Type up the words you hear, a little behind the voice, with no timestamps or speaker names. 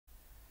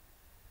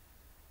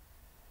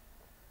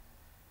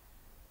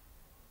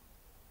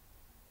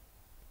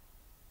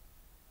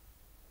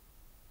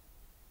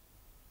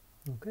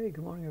Okay,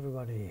 good morning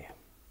everybody.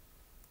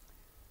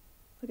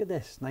 Look at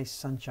this, nice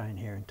sunshine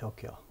here in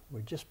Tokyo. We're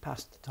just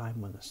past the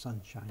time when the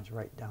sun shines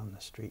right down the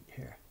street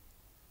here.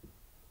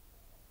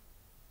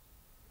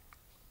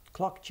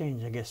 Clock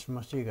change, I guess, for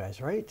most of you guys,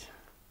 right?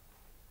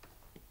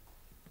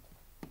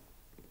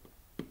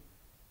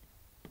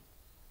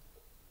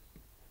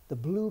 The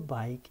blue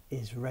bike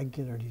is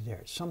regularly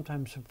there. It's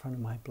sometimes in front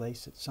of my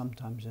place, it's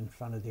sometimes in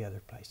front of the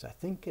other place. I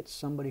think it's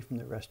somebody from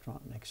the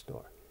restaurant next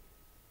door.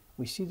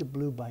 We see the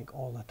blue bike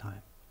all the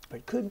time. But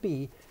it could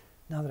be,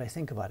 now that I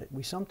think about it,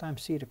 we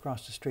sometimes see it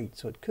across the street.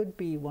 So it could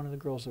be one of the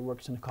girls that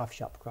works in a coffee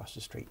shop across the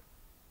street.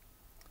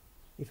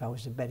 If I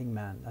was a betting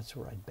man, that's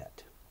where I'd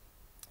bet.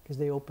 Because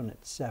they open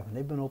at 7.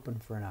 They've been open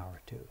for an hour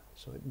or two,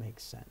 so it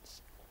makes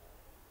sense.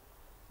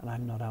 And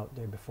I'm not out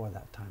there before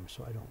that time,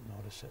 so I don't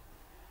notice it.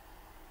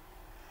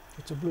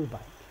 It's a blue bike.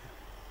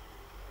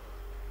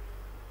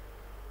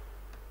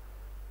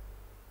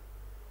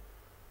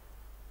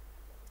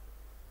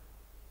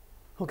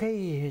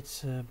 Okay,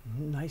 it's a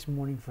nice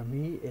morning for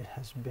me. It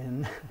has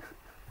been,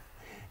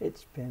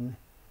 it's been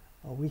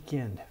a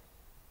weekend.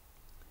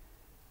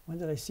 When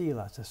did I see you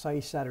last? I saw you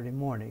Saturday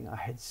morning. I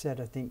had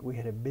said I think we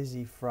had a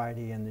busy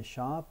Friday in the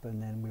shop,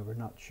 and then we were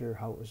not sure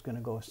how it was going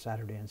to go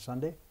Saturday and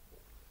Sunday.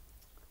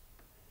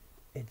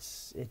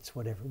 It's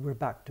whatever. We're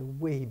back to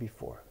way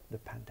before the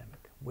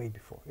pandemic, way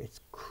before.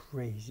 It's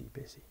crazy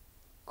busy,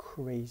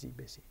 crazy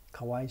busy.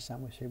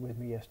 Kawai-san was here with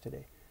me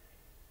yesterday.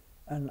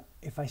 And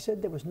if I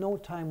said there was no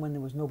time when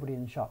there was nobody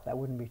in the shop, that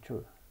wouldn't be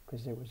true,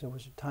 because there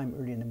was a time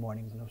early in the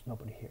morning when there was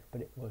nobody here,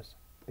 but it was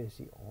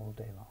busy all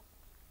day long,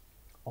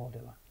 all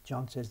day long.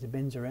 John says the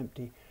bins are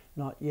empty,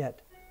 not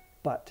yet,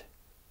 but.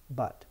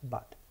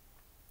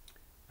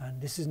 And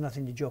this is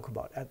nothing to joke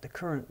about. At the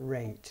current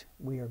rate,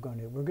 we're going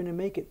to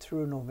make it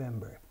through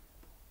November,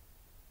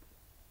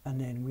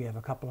 and then we have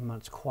a couple of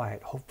months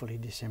quiet, hopefully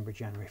December,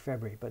 January,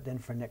 February, but then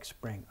for next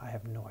spring, I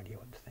have no idea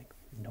what to think,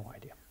 no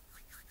idea.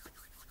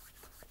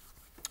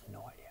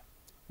 No idea.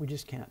 We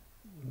just can't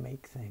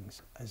make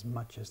things as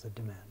much as the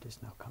demand is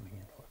now coming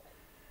in for.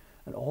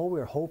 And all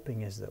we're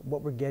hoping is that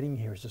what we're getting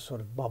here is a sort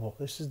of bubble.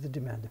 This is the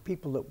demand. The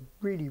people that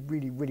really,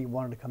 really, really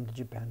wanted to come to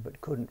Japan but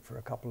couldn't for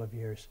a couple of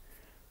years,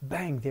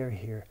 bang, they're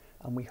here.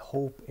 And we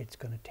hope it's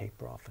going to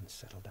taper off and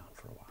settle down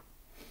for a while.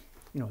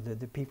 You know,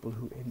 the people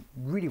who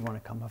really want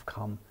to come have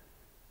come,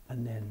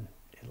 and then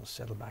it'll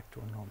settle back to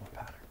a normal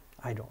pattern.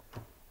 I don't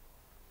know.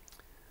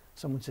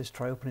 Someone says,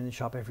 try opening the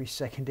shop every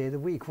second day of the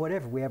week.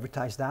 Whatever, we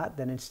advertise that,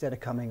 then instead of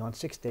coming on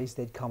 6 days,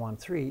 they'd come on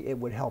 3. It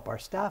would help our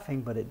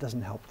staffing, but it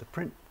doesn't help the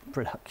print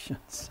production,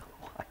 so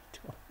I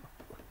don't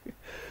know.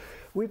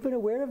 We've been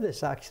aware of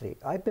this, actually.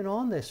 I've been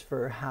on this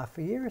for half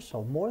a year or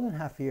so, more than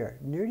half a year,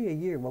 nearly a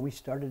year, when we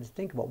started to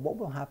think about what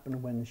will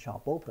happen when the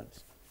shop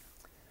opens.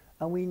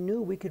 And we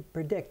knew we could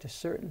predict a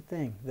certain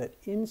thing, that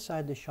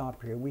inside the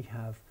shop here, we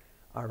have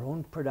our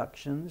own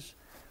productions,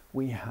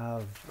 we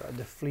have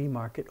the flea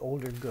market,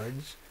 older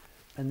goods,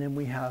 and then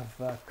we have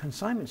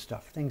consignment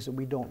stuff, things that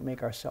we don't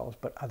make ourselves,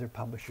 but other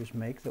publishers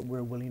make that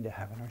we're willing to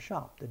have in our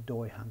shop. The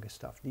Doi Hanga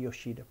stuff, the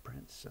Yoshida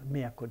prints,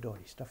 Miyako Dori,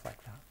 stuff like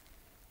that.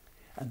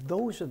 And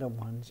those are the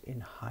ones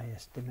in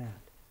highest demand,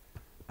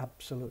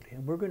 absolutely.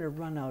 And we're going to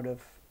run out of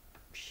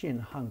Shin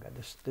Hanga,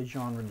 the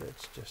genre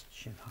that's just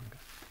Shin Hanga.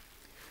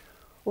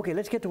 Okay,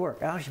 let's get to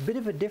work. Actually, a bit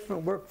of a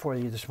different work for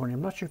you this morning.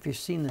 I'm not sure if you've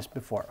seen this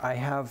before. I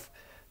have,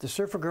 the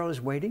Surfer Girl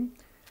is waiting.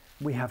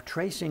 We have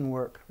tracing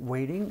work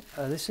waiting.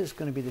 This is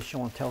going to be the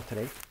show and tell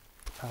today.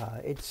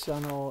 It's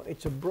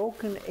a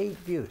broken 8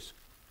 views.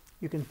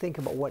 You can think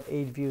about what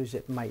 8 views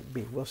it might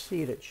be. We'll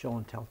see it at show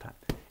and tell time.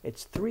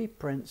 It's 3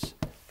 prints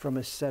from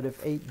a set of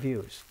 8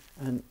 views.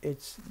 And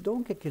it's,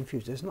 don't get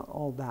confused, it's not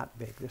all that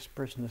big. This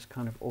person has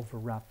kind of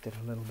overwrapped it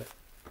a little bit.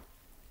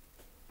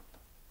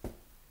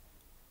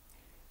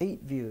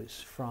 8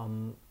 views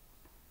from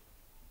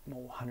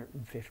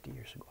 150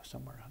 years ago,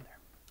 somewhere around there.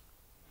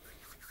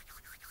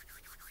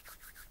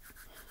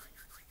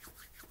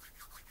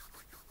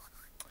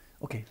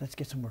 Okay, let's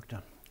get some work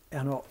done.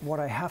 And what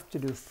I have to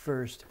do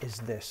first is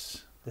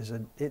this.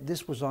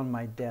 This was on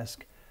my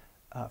desk.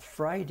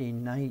 Friday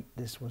night,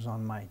 this was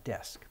on my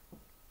desk.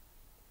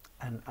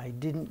 And I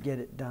didn't get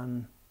it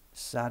done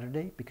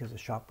Saturday because the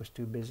shop was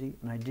too busy,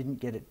 and I didn't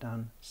get it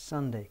done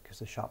Sunday because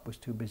the shop was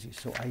too busy.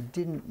 So I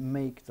didn't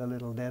make the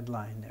little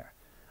deadline there.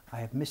 I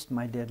have missed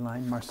my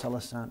deadline.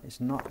 Marcella-san is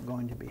not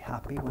going to be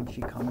happy when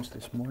she comes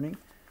this morning.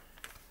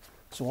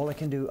 So all I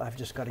can do, I've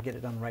just got to get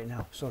it done right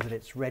now so that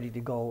it's ready to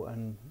go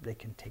and they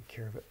can take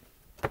care of it.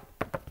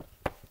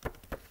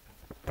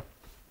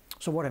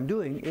 So what I'm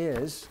doing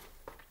is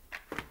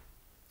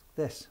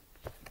this.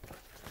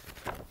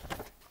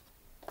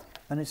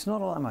 And it's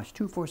not all that much.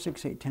 2, 4,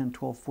 6, 8, 10,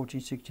 12,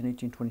 14, 16,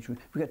 18, 22.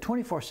 We've got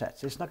 24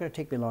 sets. It's not going to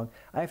take me long.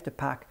 I have to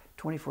pack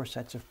 24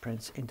 sets of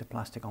prints into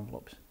plastic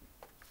envelopes.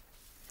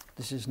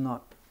 This is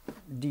not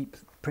deep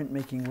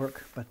printmaking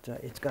work, but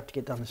it's got to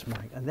get done this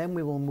morning. And then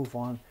we will move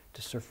on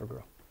to Surfer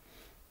Girl.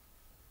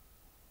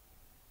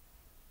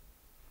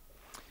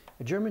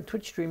 A German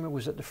Twitch streamer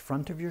was at the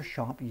front of your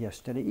shop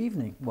yesterday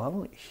evening.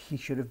 Well, he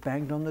should have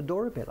banged on the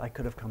door a bit. I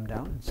could have come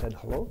down and said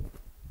hello.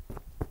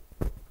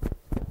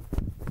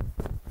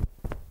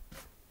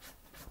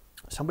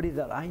 Somebody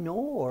that I know,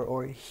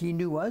 or he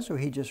knew us, or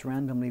he just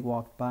randomly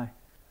walked by.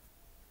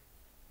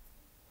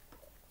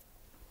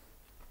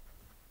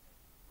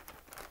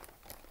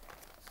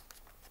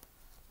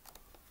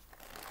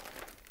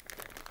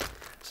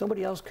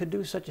 Somebody else could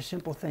do such a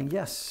simple thing.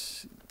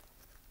 Yes,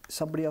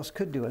 somebody else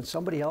could do it. And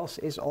somebody else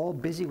is all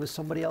busy with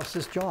somebody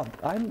else's job.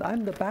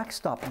 I'm the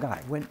backstop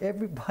guy. When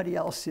everybody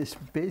else is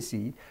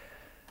busy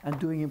and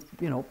doing,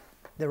 you know,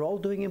 they're all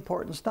doing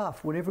important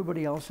stuff. When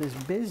everybody else is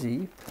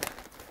busy,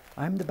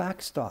 I'm the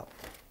backstop.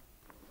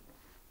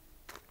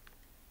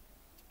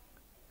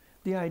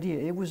 The idea,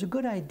 it was a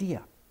good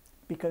idea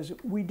because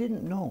we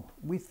didn't know.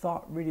 We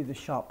thought really the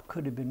shop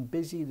could have been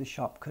busy, the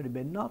shop could have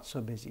been not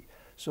so busy.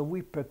 So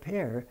we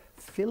prepare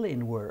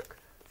fill-in work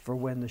for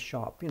when the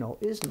shop, you know,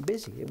 isn't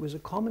busy. It was a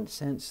common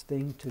sense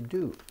thing to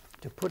do,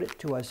 to put it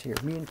to us here,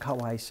 me and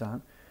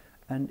Kawai-san.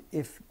 And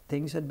if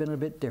things had been a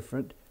bit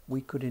different,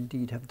 we could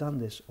indeed have done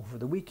this over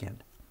the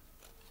weekend.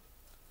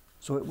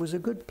 So it was a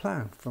good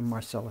plan from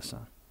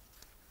Marcella-san.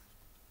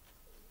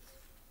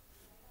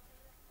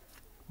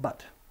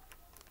 But.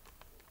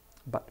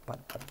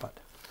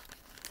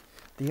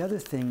 The other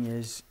thing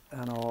is,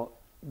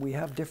 we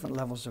have different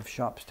levels of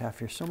shop staff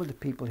here. Some of the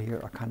people here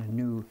are kind of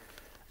new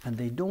and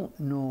they don't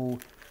know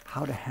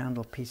how to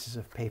handle pieces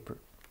of paper.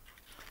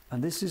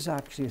 And this is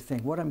actually a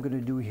thing. What I'm going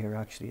to do here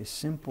actually is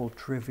simple,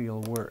 trivial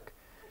work.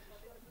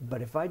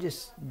 But if I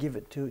just give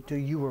it to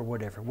you or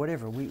whatever,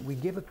 we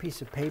give a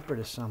piece of paper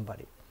to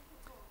somebody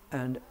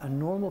and a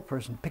normal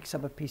person picks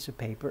up a piece of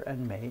paper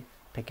and may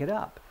pick it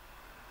up.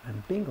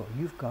 And bingo,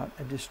 you've got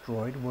a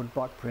destroyed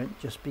woodblock print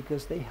just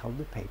because they held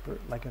the paper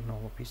like a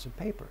normal piece of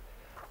paper.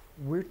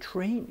 We're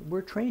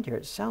trained here.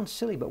 It sounds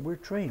silly, but we're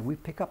trained. We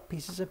pick up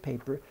pieces of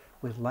paper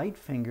with light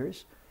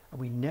fingers, and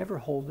we never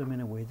hold them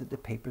in a way that the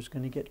paper's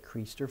going to get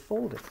creased or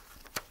folded.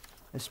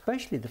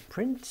 Especially the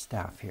print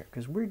staff here,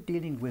 because we're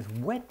dealing with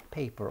wet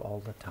paper all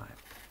the time.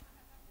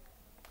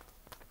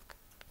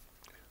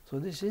 So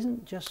this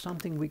isn't just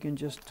something we can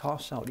just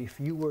toss out. If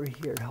you were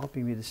here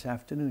helping me this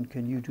afternoon,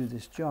 can you do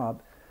this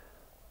job?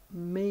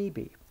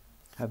 Maybe.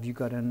 Have you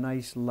got a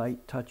nice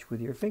light touch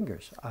with your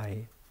fingers?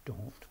 I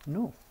don't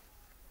know.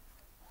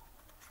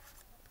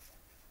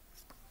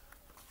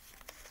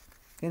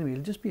 Anyway,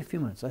 it'll just be a few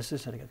minutes. As I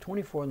said, I got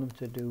 24 of them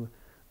to do,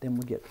 then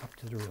we'll get up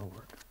to the real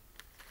work.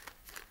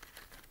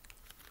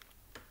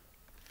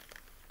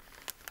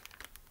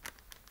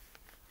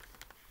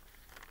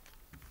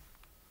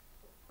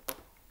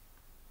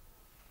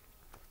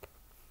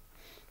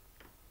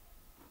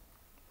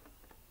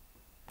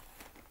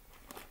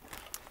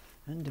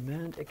 And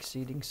demand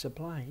exceeding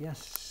supply.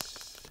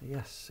 Yes,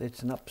 yes,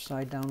 it's an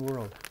upside down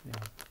world.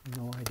 Yeah,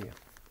 no idea.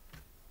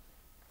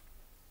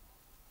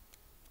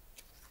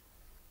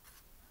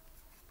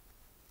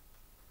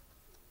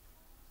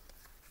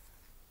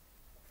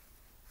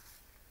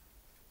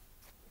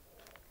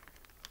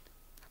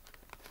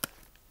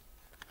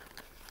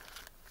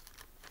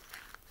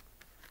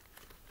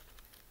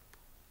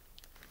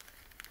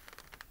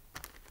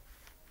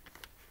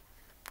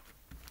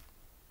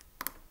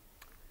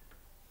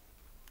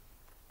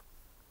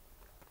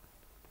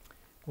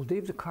 Will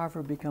Dave the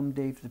Carver become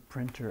Dave the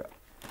Printer?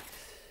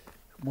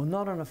 Well,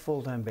 not on a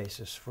full-time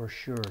basis, for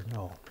sure,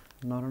 no.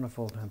 Not on a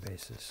full-time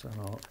basis.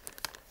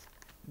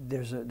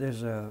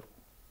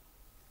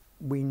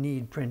 We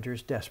need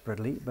printers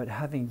desperately, but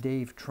having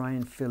Dave try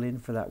and fill in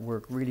for that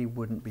work really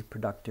wouldn't be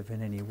productive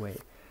in any way.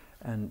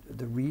 And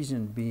the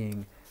reason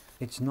being,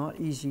 it's not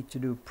easy to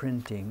do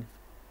printing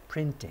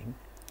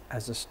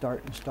as a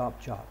start and stop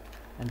job.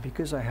 And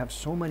because I have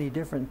so many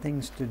different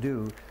things to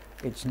do,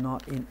 it's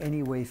not in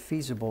any way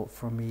feasible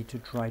for me to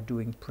try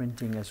doing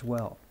printing as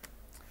well.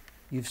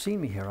 You've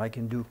seen me here. I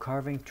can do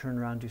carving, turn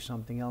around, do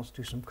something else,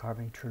 do some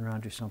carving, turn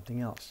around, do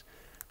something else.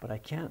 But I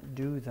can't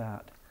do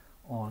that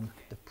on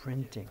the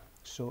printing.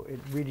 So it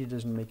really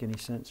doesn't make any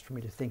sense for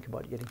me to think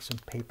about getting some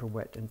paper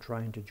wet and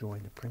trying to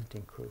join the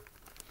printing crew.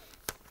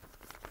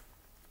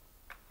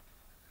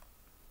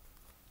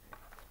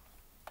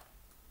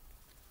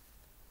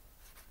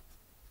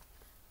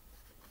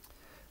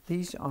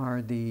 These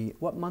are the,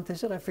 what month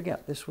is it? I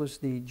forget. This was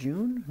the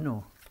June?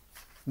 No,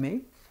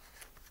 May?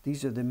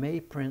 These are the May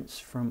prints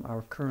from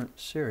our current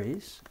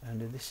series,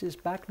 and this is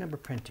back number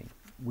printing.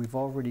 We've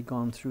already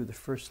gone through the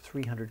first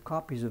 300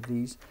 copies of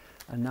these,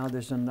 and now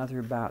there's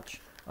another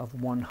batch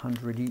of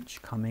 100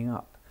 each coming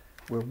up.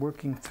 We're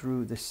working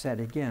through the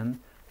set again,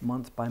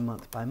 month by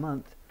month by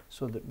month,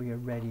 so that we are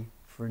ready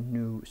for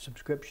new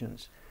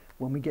subscriptions.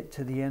 When we get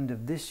to the end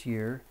of this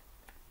year,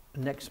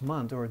 next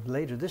month or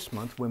later this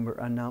month, when we're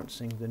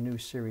announcing the new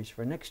series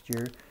for next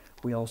year,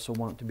 we also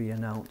want to be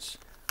announced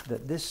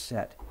that this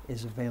set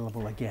is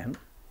available again,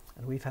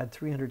 and we've had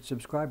 300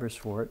 subscribers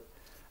for it.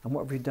 And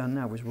what we've done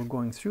now is we're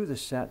going through the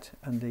set,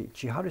 and the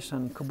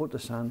Chiharu-san,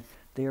 Kubota-san,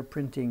 they are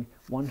printing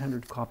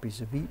 100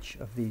 copies of each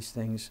of these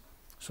things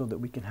so that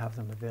we can have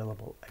them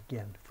available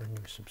again for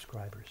new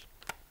subscribers.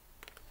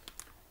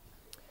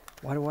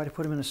 Why do I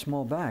put them in a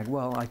small bag?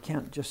 Well, I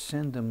can't just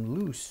send them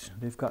loose.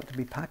 They've got to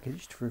be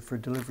packaged for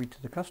delivery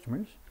to the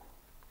customers.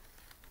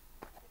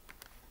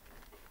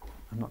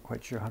 I'm not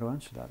quite sure how to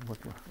answer that.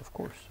 Of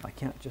course, I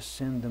can't just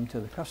send them to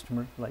the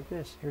customer like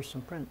this. Here's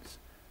some prints.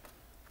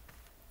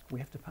 We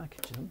have to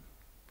package them.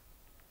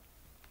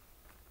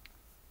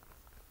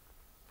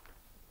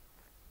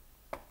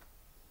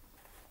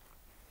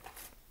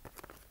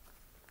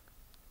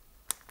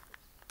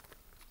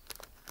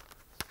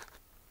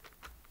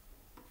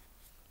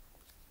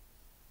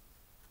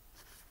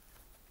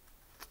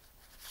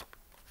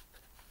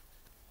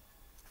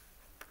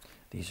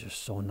 These are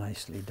so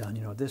nicely done.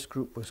 You know, this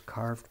group was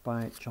carved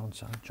by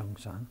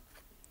Chongsan,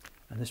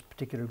 and this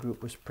particular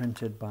group was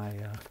printed by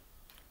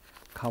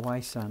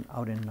Kawai-san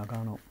out in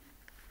Nagano.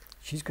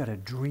 She's got a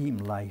dream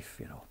life,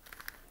 you know.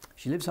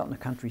 She lives out in the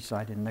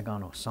countryside in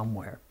Nagano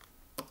somewhere,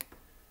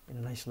 in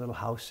a nice little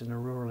house in a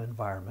rural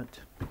environment.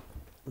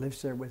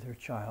 Lives there with her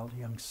child,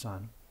 young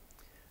son.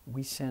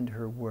 We send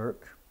her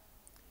work.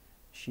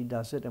 She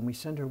does it, and we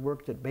send her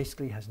work that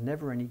basically has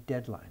never any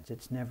deadlines.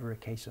 It's never a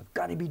case of,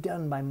 got to be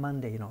done by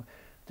Monday, you know.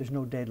 There's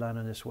no deadline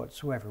on this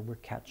whatsoever. We're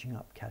catching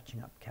up,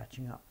 catching up,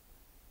 catching up.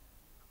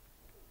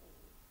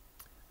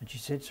 And she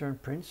sits there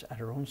and prints at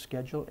her own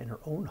schedule, in her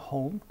own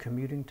home,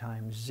 commuting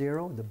time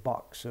 0. The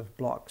box of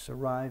blocks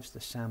arrives,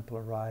 the sample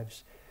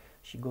arrives.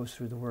 She goes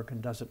through the work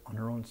and does it on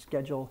her own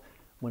schedule.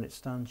 When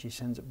it's done, she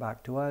sends it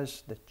back to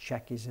us. The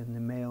check is in the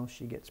mail.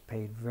 She gets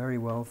paid very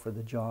well for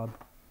the job.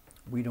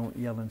 We don't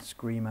yell and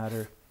scream at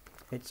her.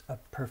 It's a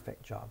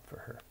perfect job for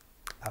her.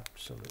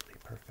 Absolutely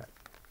perfect.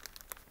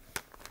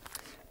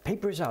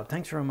 Paper's out.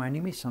 Thanks for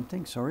reminding me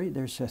something. Sorry.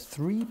 There's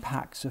 3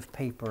 packs of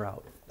paper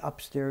out.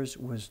 Upstairs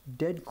was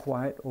dead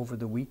quiet over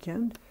the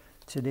weekend.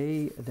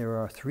 Today there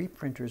are 3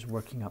 printers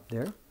working up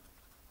there.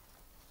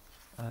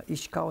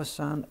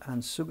 Ishikawa-san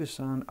and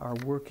Suga-san are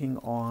working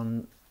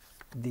on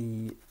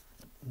the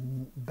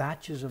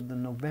batches of the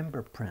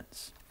November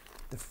prints.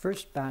 The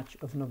first batch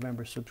of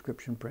November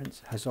subscription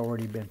prints has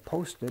already been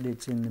posted.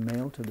 It's in the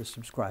mail to the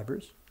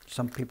subscribers.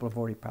 Some people have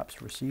already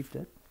perhaps received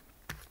it.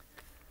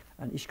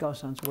 And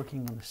Ishikawa-san's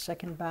working on the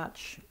second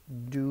batch,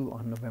 due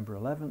on November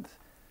 11th.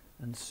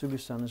 And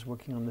Suga-san is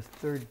working on the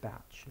third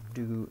batch,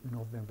 due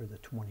November the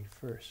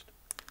 21st.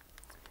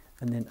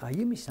 And then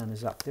Ayumi-san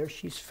is up there.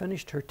 She's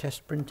finished her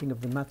test printing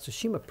of the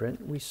Matsushima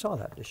print. We saw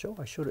that at the show.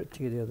 I showed it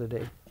to you the other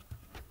day.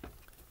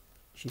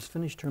 She's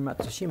finished her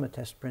Matsushima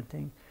test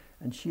printing.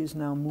 And she is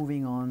now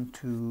moving on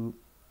to,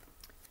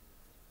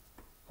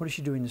 what is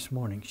she doing this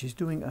morning? She's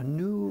doing a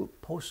new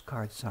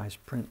postcard size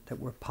print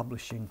that we're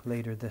publishing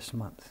later this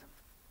month.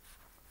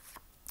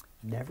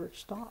 Never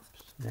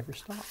stops, never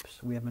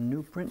stops. We have a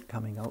new print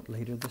coming out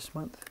later this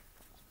month.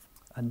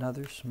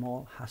 Another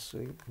small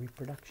Hasui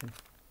reproduction.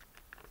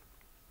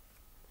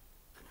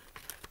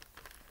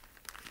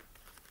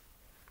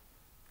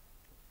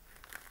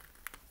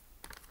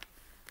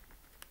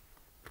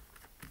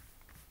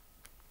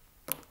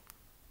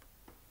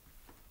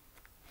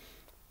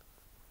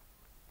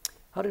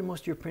 How did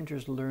most of your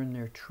printers learn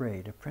their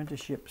trade?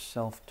 Apprenticeship,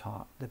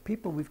 self-taught. The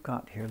people we've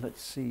got here,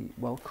 let's see.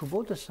 Well,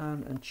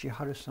 Kubota-san and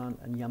Chiharu-san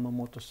and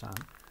Yamamoto-san,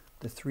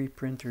 the 3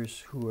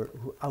 printers who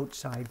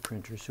outside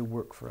printers who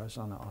work for us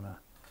on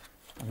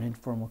an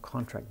informal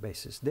contract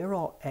basis. They're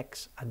all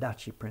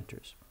ex-Adachi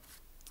printers.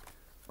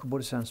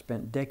 Kubota-san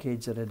spent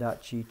decades at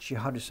Adachi.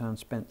 Chiharu-san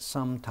spent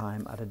some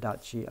time at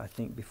Adachi, I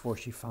think, before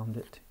she found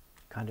it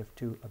kind of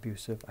too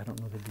abusive. I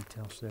don't know the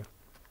details there.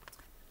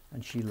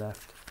 And she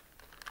left.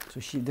 So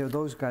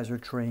those guys are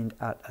trained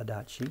at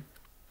Adachi.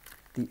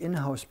 The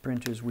in-house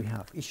printers we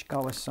have,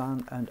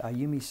 Ishikawa-san and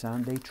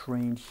Ayumi-san, they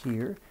trained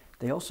here.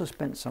 They also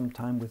spent some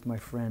time with my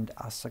friend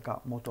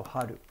Asaka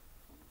Motoharu,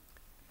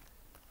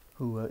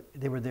 who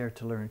they were there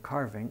to learn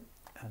carving.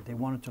 They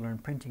wanted to learn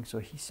printing, so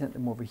he sent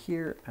them over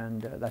here,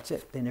 and that's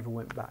it. They never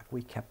went back.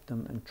 We kept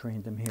them and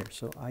trained them here.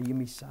 So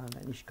Ayumi-san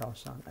and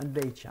Ishikawa-san and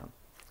Rei-chan,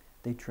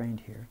 they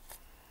trained here.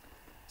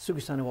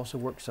 Sugi-san, who also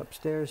works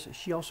upstairs,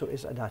 she also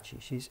is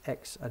Adachi. She's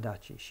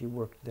ex-Adachi. She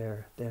worked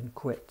there, then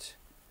quit,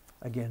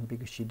 again,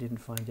 because she didn't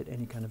find it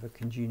any kind of a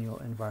congenial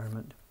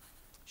environment.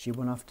 She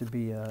went off to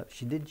be,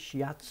 she did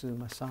shiatsu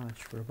massage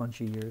for a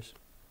bunch of years.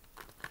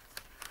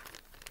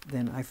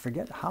 Then I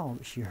forget how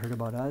she heard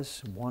about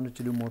us, wanted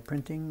to do more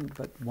printing,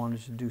 but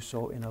wanted to do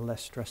so in a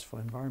less stressful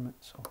environment.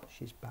 So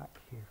she's back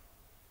here.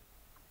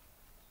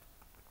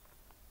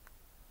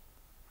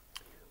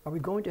 Are we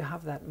going to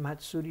have that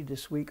Matsuri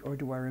this week, or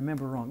do I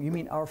remember wrong? You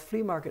mean our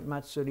flea market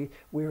Matsuri?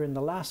 We're in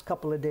the last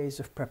couple of days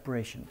of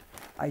preparation.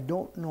 I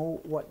don't know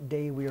what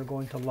day we are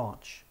going to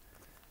launch.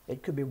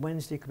 It could be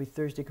Wednesday, it could be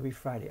Thursday, it could be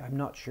Friday. I'm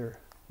not sure.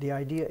 The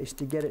idea is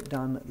to get it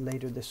done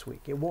later this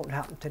week. It won't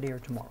happen today or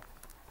tomorrow.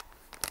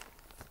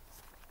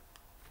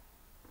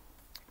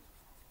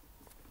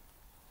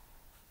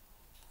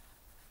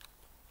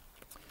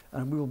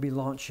 And we will be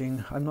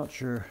launching, I'm not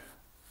sure.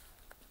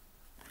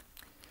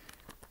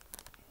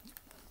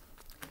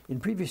 In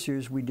previous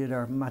years, we did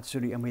our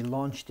Matsuri and we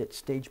launched it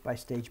stage by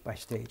stage by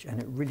stage,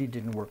 and it really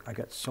didn't work. I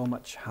got so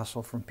much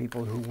hassle from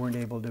people who weren't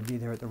able to be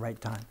there at the right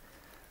time.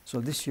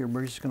 So this year,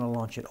 we're just going to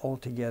launch it all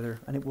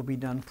together, and it will be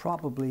done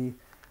probably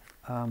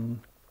 7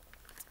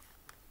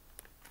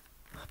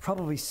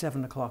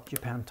 o'clock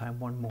Japan time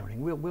one morning.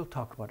 We'll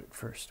talk about it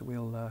first.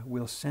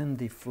 We'll send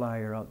the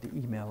flyer out, the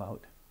email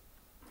out.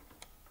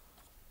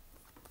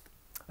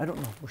 I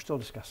don't know. We're still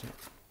discussing it.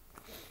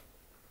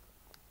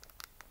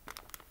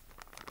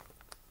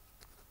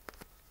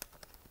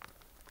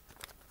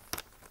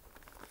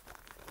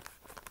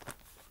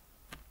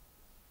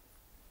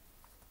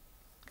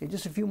 Okay,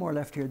 just a few more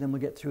left here, then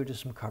we'll get through to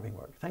some carving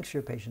work. Thanks for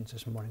your patience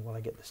this morning while I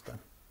get this done.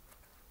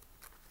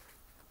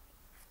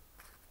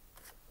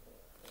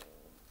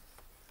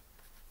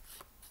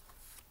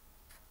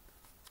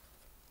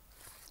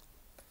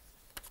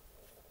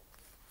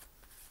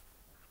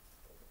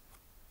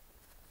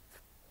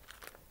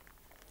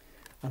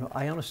 I know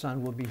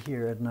Ayano-san will be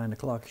here at 9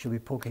 o'clock. She'll be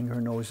poking her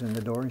nose in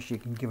the door and she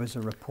can give us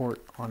a report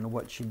on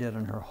what she did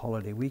on her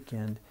holiday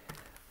weekend.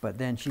 But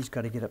then she's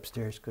got to get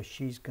upstairs because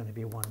she's going to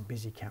be one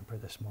busy camper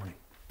this morning.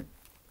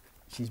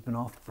 She's been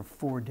off for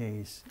 4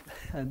 days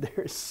and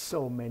there's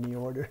so many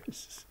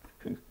orders.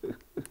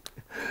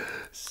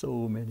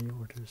 So many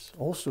orders.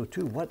 Also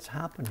too, what's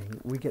happening,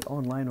 we get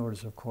online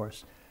orders of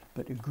course,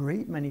 but a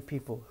great many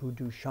people who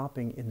do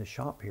shopping in the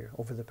shop here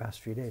over the past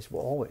few days,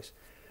 well always,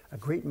 a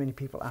great many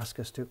people ask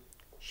us to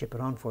ship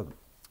it on for them.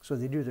 So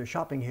they do their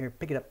shopping here,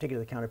 pick it up, take it to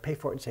the counter, pay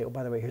for it and say, oh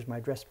by the way, here's my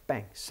address,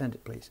 bang, send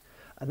it please.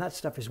 And that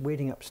stuff is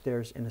waiting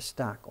upstairs in a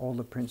stack, all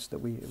the prints that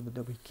we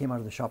came out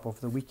of the shop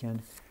over the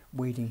weekend,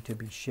 waiting to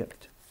be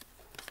shipped.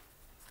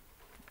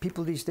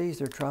 People these days,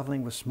 they're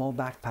traveling with small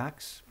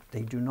backpacks.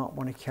 They do not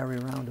want to carry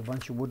around a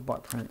bunch of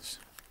woodblock prints.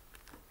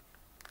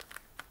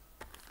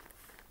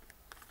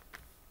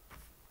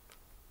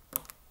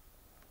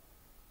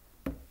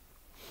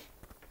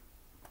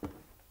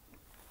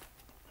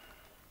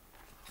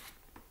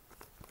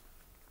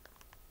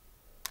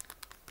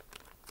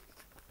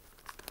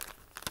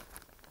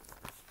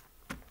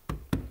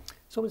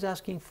 Someone's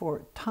asking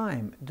for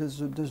time.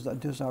 Does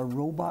our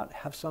robot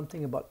have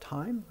something about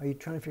time? Are you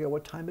trying to figure out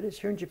what time it is?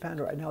 Here in Japan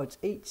right now, it's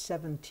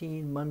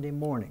 8:17 Monday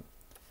morning.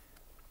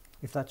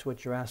 If that's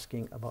what you're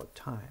asking about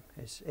time.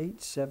 It's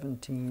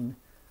 8:17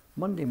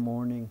 Monday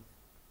morning,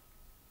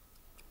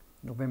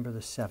 November the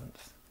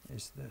 7th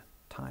is the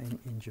time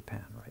in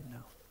Japan right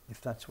now.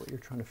 If that's what you're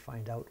trying to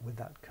find out with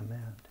that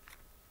command.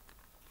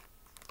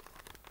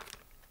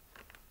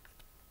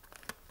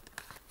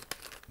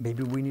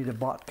 Maybe we need a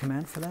bot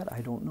command for that,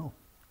 I don't know.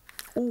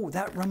 Oh,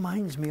 that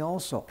reminds me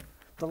also,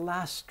 the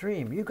last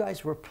stream, you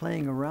guys were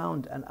playing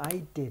around and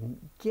I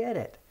didn't get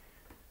it.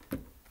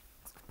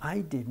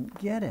 I didn't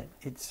get it.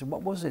 It's,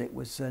 what was it? It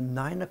was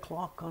 9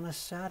 o'clock on a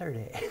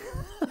Saturday.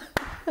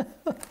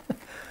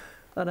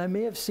 And I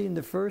may have seen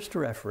the first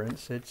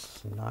reference.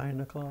 It's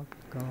 9 o'clock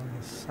on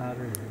a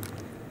Saturday.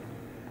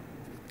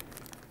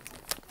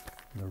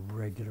 The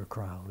regular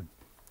crowd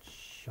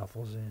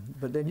shuffles in.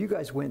 But then you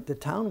guys went to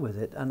town with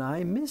it and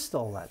I missed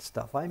all that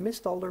stuff. I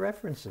missed all the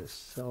references.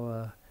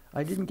 So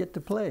I didn't get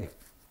to play.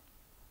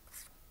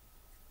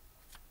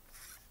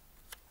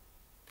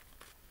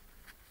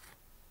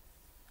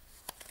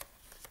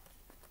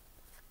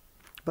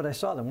 But I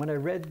saw them when I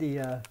read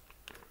the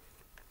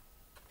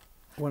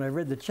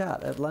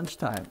chat at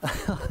lunchtime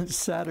on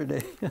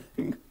Saturday.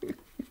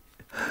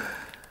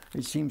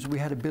 It seems we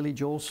had a Billy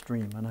Joel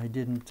stream and I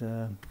didn't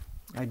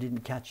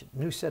catch it.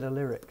 New set of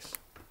lyrics.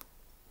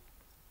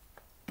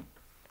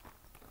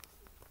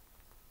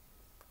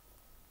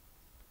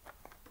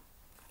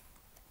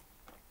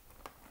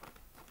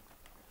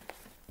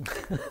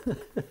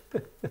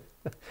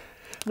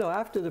 No,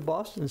 after the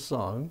Boston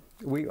song,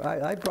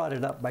 I brought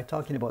it up by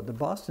talking about the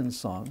Boston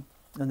song,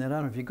 and then I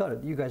don't know if you got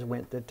it. You guys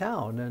went to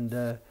town, and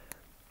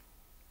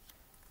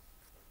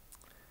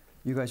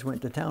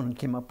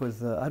came up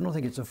with, I don't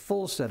think it's a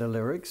full set of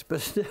lyrics,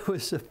 but there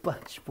was a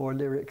bunch more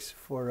lyrics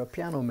for a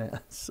Piano Man.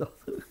 So,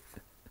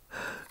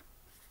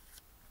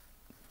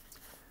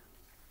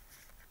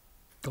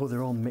 oh,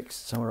 they're all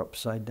mixed. Some are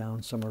upside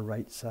down, some are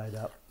right side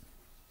up.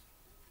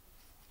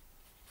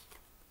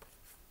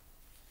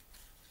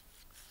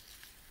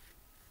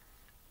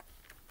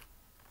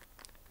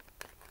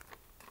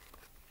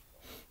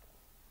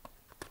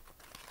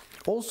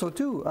 Also,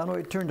 too, I know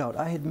it turned out,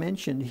 I had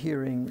mentioned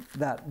hearing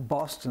that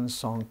Boston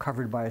song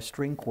covered by a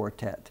string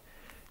quartet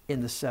in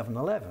the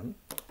 7-Eleven,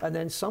 and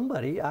then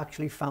somebody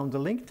actually found the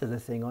link to the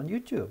thing on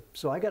YouTube.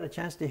 So I got a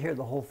chance to hear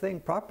the whole thing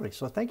properly.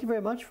 So thank you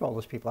very much for all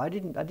those people. I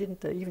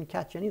didn't even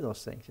catch any of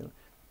those things. You know.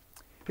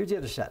 Here's the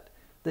other set.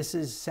 This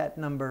is set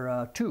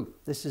number 2.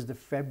 This is the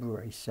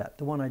February set,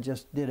 the one I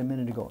just did a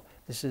minute ago.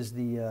 This is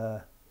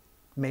the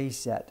May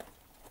set.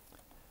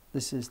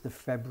 This is the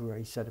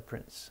February set of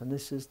prints, and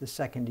this is the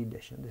 2nd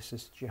edition. This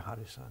is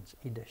Chiharu-san's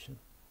edition.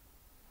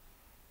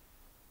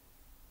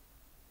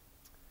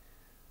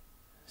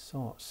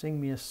 So, sing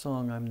me a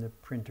song, I'm the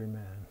printer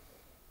man.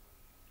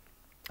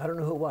 I don't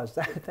know who it was.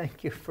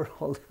 Thank you for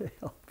all the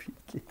help you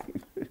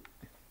gave.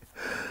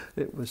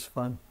 It was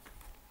fun.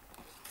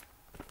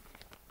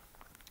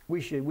 We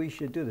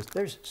should do this.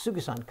 There's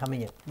Sugi-san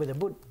coming in with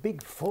a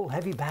big, full,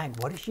 heavy bag.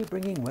 What is she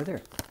bringing with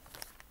her?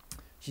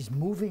 She's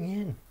moving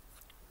in.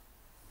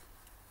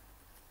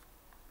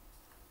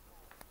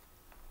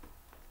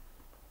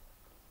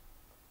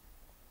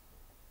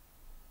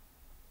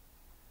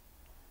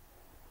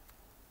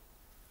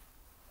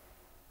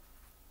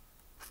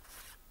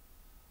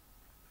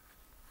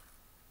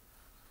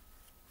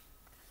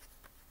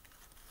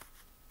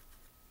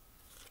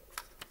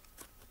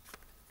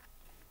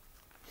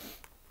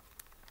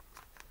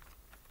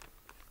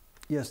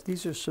 Yes,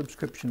 these are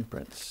subscription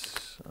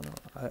prints.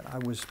 I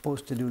was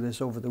supposed to do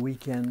this over the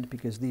weekend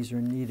because these are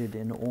needed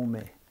in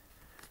Ome.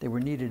 They were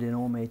needed in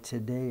Ome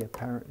today,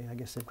 apparently. I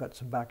guess they've got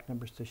some back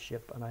numbers to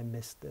ship, and I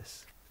missed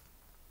this.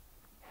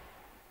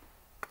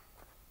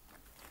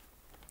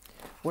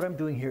 What I'm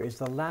doing here is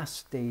the last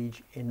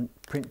stage in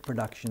print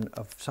production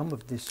of some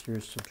of this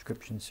year's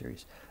subscription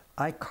series.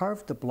 I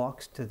carved the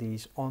blocks to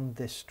these on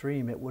this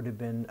stream. It would have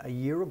been a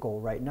year ago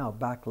right now,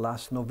 back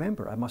last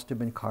November. I must have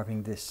been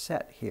carving this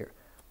set here.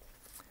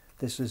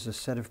 This is a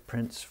set of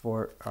prints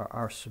for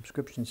our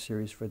subscription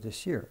series for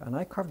this year. And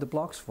I carved the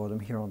blocks for them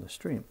here on the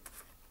stream.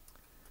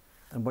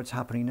 And what's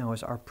happening now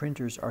is our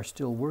printers are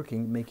still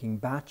working, making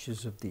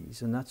batches of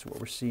these, and that's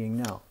what we're seeing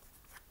now.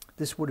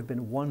 This would have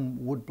been one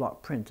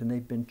woodblock print, and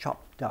they've been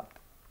chopped up.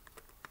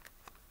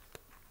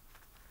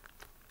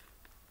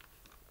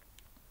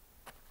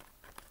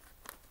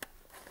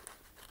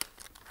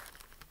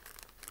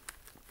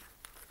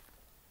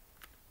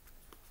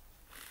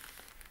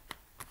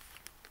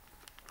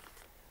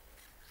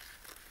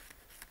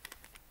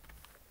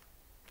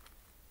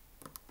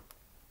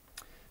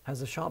 Has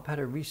the shop had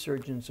a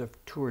resurgence of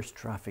tourist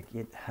traffic?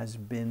 It has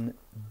been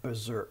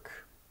berserk.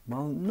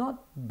 Well,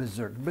 not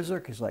berserk.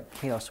 Berserk is like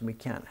chaos and we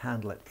can't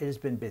handle it. It has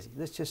been busy.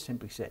 Let's just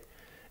simply say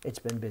it's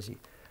been busy.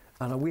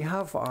 And we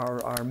have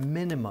our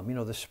minimum, you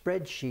know, the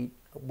spreadsheet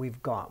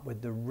we've got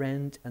with the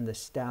rent and the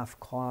staff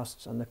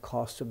costs and the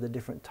cost of the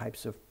different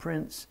types of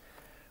prints.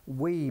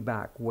 Way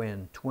back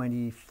when,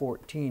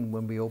 2014,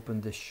 when we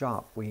opened this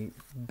shop, we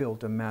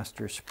built a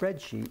master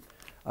spreadsheet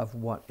of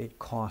what it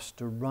cost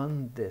to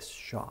run this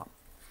shop.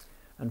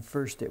 And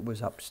first it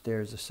was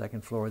upstairs, the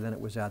second floor, then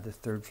it was at the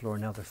third floor,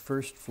 now the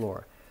first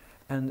floor.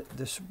 And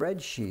the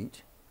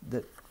spreadsheet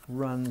that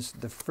runs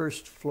the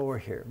first floor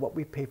here, what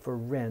we pay for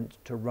rent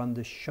to run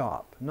the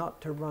shop,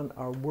 not to run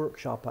our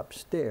workshop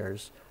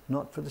upstairs,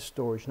 not for the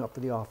storage, not for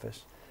the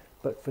office,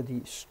 but for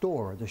the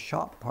store, the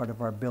shop part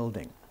of our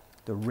building.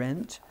 The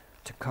rent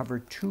to cover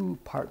 2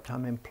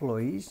 part-time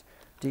employees,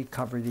 to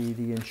cover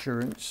the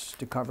insurance,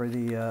 to cover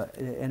the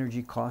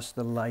energy costs,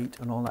 the light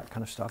and all that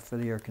kind of stuff for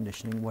the air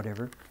conditioning,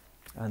 whatever.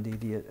 And the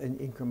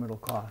incremental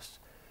costs.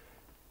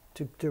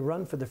 To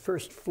run for the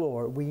first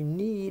floor, we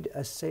need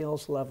a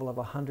sales level of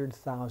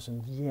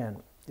 100,000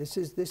 yen.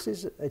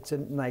 It's a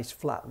nice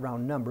flat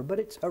round number, but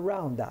it's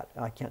around that.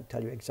 I can't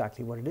tell you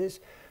exactly what it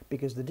is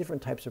because the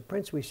different types of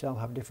prints we sell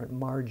have different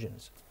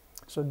margins.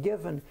 So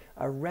given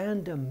a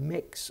random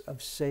mix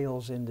of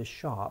sales in the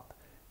shop,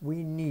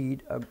 we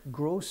need a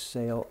gross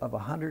sale of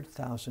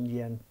 100,000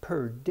 yen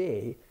per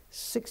day,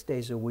 6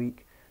 days a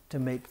week, to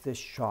make this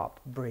shop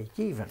break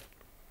even.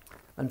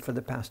 And for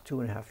the past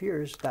 2.5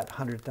 years, that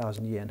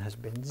 100,000 yen has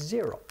been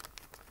 0.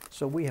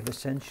 So we have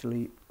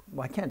essentially,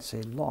 well, I can't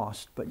say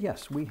lost, but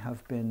yes, we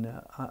have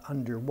been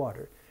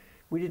underwater.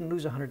 We didn't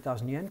lose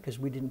 100,000 yen because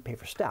we didn't pay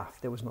for staff.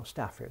 There was no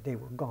staff here. They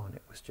were gone.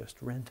 It was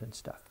just rent and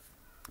stuff.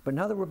 But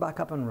now that we're back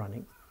up and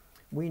running,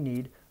 we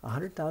need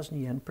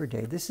 100,000 yen per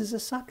day. This is a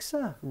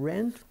saksa.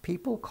 Rent,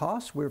 people,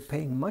 costs. We're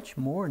paying much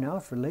more now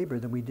for labor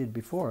than we did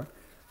before.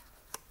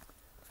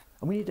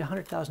 And we need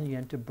 100,000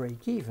 yen to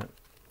break even.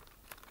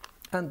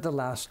 And the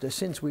last,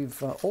 since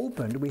we've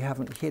opened, we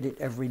haven't hit it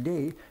every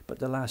day, but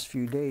the last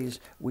few days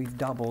we've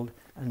doubled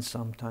and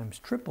sometimes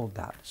tripled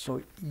that.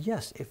 So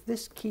yes, if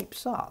this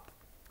keeps up,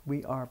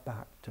 we are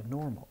back to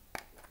normal.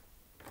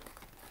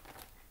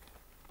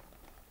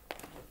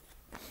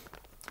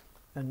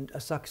 And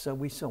Asakusa,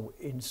 we saw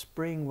in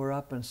spring we're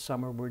up and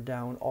summer we're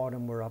down,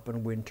 autumn we're up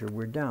and winter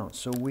we're down.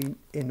 So we,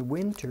 in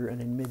winter and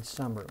in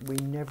midsummer, we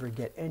never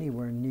get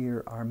anywhere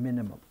near our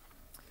minimum.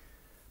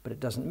 But it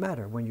doesn't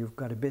matter when you've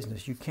got a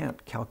business. You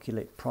can't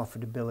calculate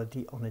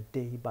profitability on a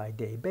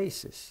day-by-day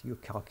basis. You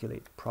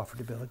calculate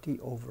profitability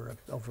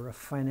over a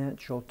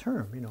financial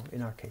term, you know,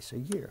 in our case, a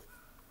year.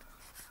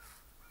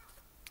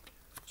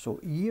 So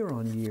year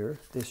on year,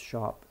 this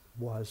shop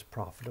was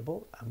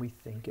profitable, and we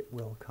think it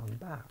will come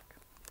back.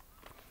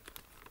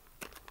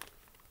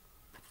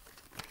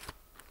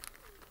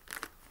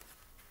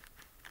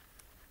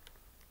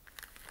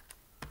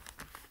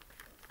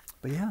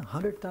 But yeah,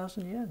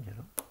 100,000 yen, you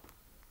know.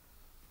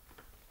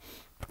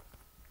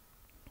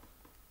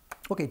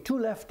 Okay, 2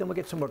 left, and we'll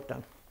get some work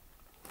done.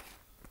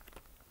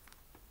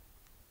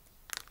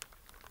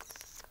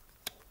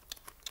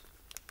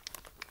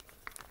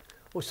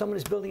 Oh, someone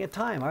is building a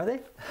time, are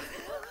they?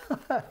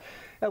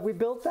 Have we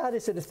built that?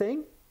 Is it a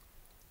thing?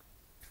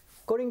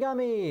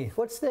 Koringami,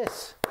 what's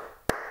this?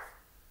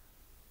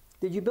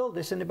 Did you build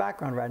this in the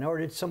background right now, or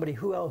did somebody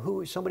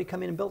somebody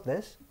come in and built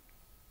this?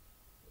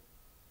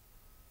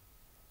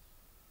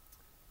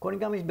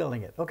 Koningami's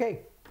building it.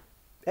 Okay.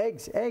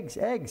 Eggs, eggs,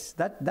 eggs.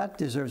 That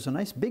deserves a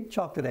nice big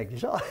chocolate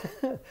egg.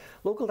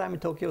 Local time in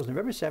Tokyo is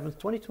November 7th,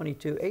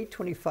 2022,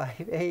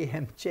 8:25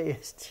 a.m.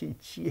 JST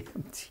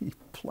GMT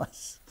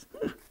plus.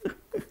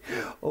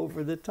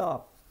 Over the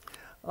top.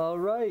 All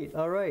right,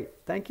 all right.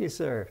 Thank you,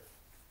 sir.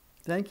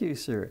 Thank you,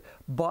 sir.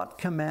 Bot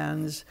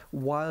commands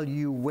while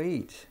you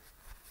wait.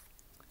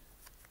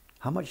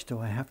 How much do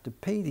I have to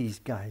pay these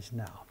guys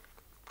now?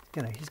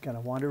 He's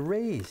gonna want a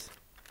raise.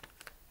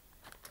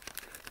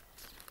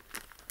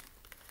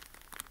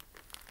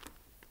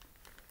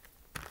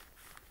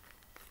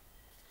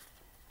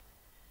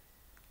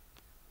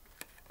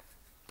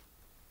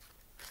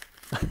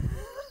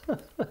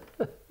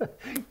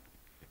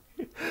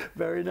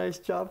 Very nice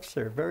job,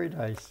 sir. Very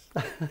nice.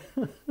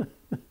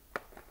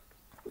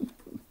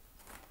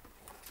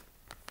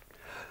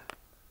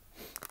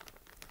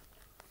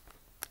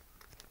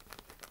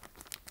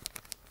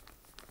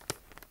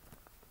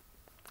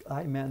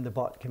 I man the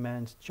bot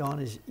commands. John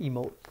is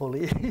emote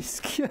police.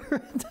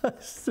 Karen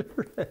does the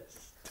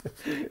rest.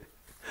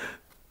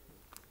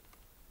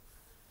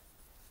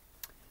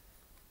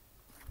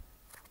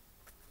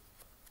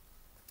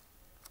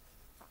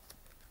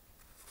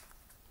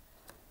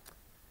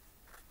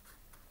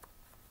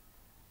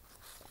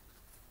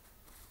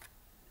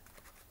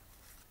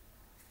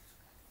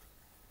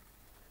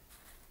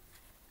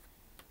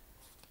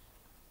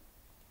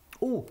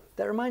 Oh,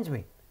 that reminds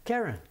me.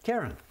 Karen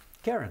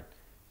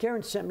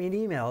sent me an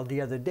email the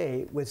other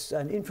day with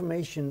an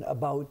information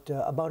about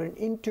an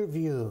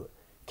interview.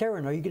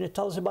 Karen, are you going to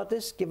tell us about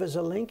this? Give us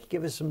a link,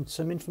 give us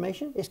some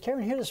information. Is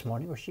Karen here this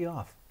morning, or is she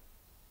off?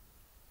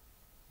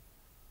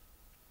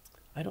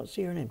 I don't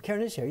see her name.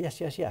 Karen is here.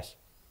 Yes, yes, yes.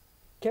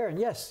 Karen,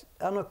 yes.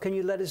 I don't know, can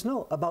you let us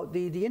know about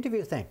the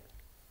interview thing?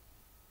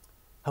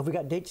 Have we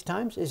got dates,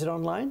 times? Is it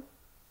online?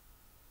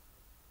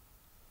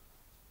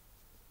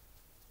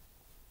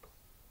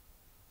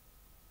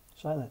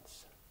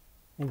 Silence.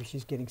 Maybe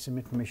she's getting some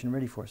information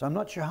ready for us. I'm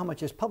not sure how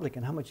much is public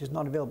and how much is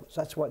not available.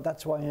 So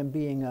that's why I'm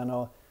being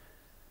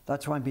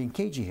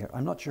cagey here.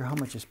 I'm not sure how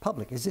much is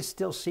public. Is this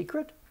still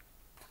secret?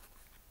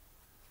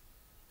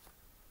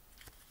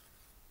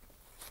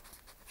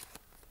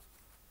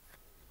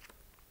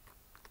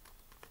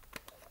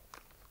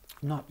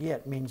 Not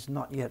yet means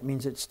not yet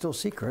means it's still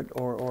secret,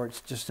 or it's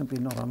just simply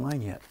not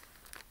online yet.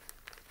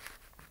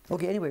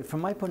 Okay, anyway,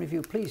 from my point of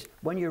view, please,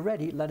 when you're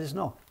ready, let us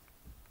know.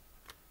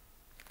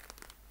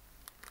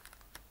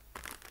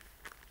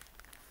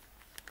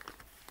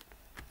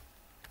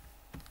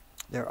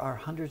 There are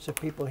hundreds of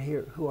people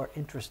here who are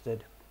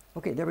interested.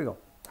 Okay, there we go.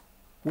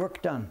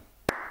 Work done.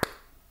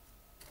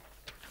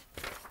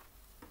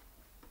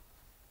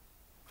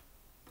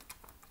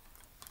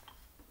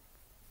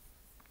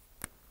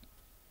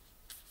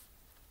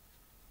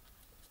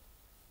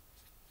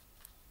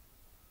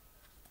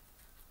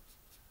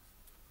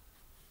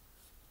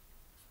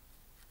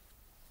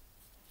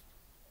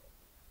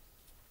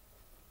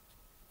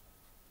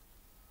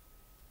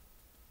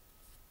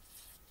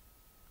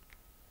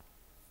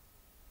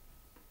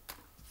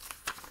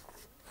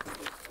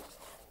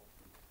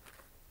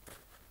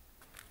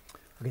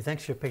 Okay,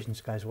 thanks for your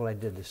patience, guys, while I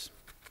did this.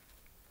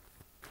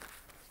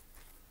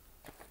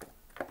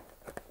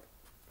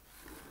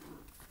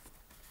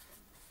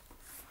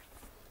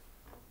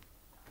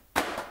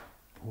 Oh,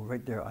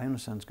 right there,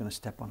 Ionosan's going to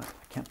step on it.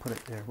 I can't put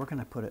it there. Where can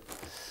I put it?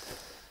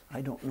 I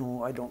don't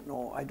know.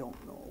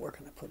 Where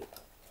can I put it?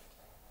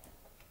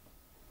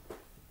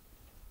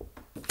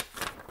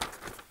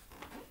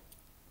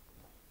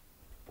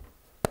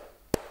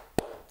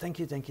 Thank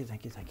you.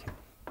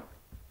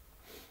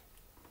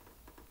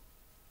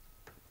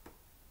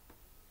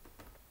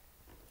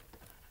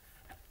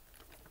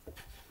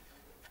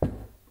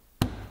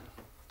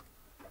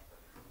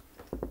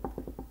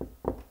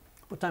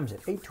 What time is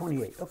it?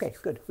 8:28. Okay,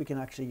 good. We can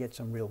actually get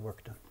some real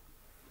work done.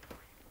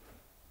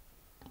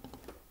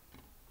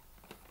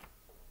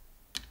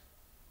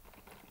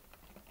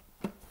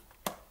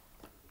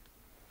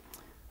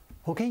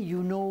 Okay,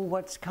 you know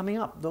what's coming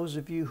up. Those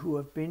of you who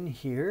have been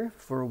here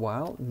for a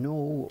while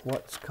know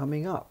what's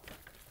coming up.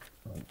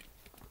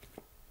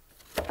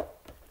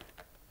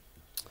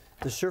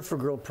 The Surfer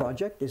Girl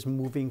project is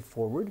moving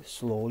forward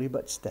slowly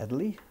but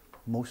steadily,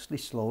 mostly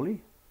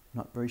slowly,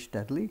 not very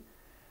steadily.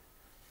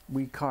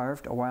 We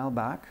carved a while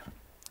back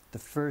the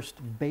first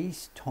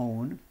base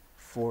tone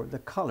for the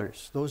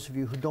colors. Those of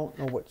you who don't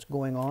know what's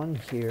going on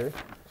here,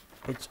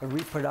 it's a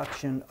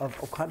reproduction of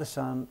Okada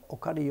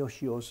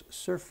Yoshio's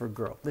Surfer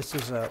Girl. This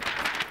is a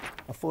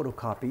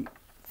photocopy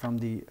from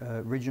the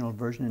original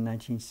version in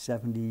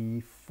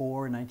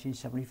 1974,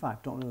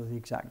 1975. Don't know the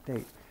exact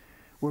date.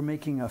 We're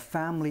making a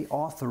family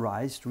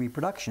authorized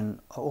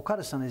reproduction.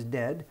 Okada-san is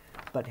dead,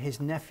 but his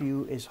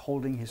nephew is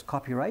holding his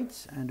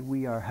copyrights, and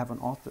we have an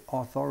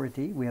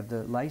authority, we have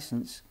the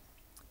license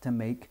to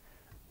make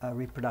a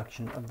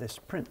reproduction of this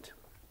print.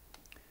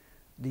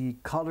 the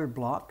color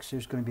blocks.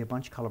 There's going to be a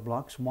bunch of color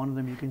blocks. One of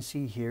them you can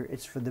see here.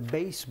 It's for the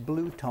base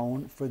blue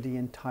tone for the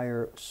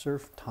entire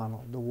surf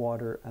tunnel, the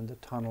water and the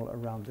tunnel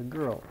around the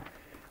girl.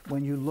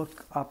 When you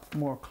look up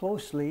more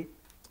closely,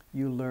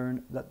 you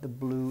learn that the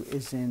blue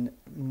is in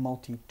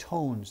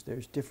multi-tones.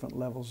 There's different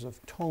levels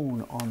of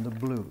tone on the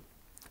blue.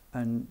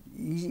 And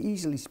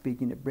easily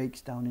speaking, it breaks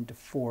down into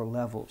 4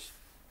 levels.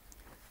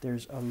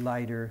 There's a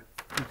lighter,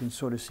 you can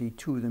sort of see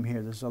 2 of them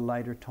here. There's a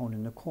lighter tone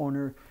in the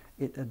corner.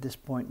 It at this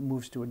point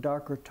moves to a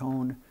darker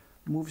tone,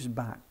 moves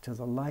back to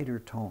the lighter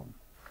tone.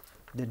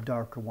 The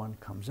darker one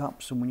comes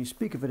up. So when you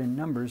speak of it in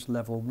numbers,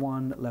 level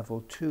 1,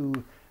 level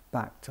 2,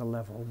 back to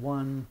level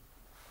 1,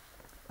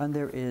 and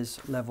there is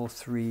level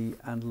 3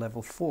 and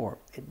level 4.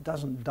 It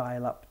doesn't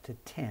dial up to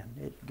 10.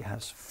 It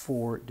has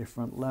 4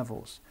 different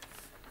levels.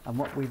 And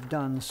what we've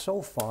done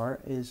so far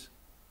is,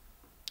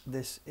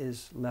 this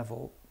is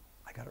level,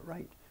 I got it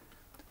right.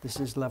 This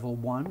is level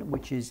 1,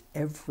 which is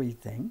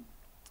everything.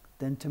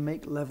 Then to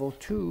make level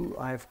 2,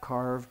 I've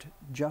carved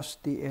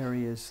just the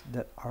areas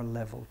that are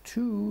level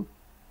 2,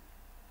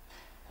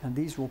 and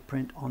these will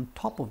print on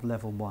top of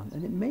level 1.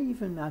 And it may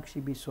even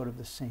actually be sort of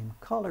the same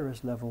color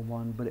as level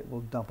 1, but it will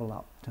double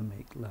up to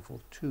make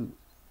level 2.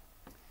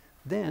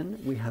 Then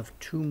we have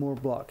 2 more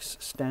blocks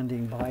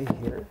standing by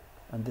here,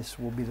 and this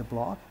will be the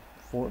block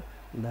for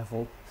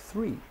level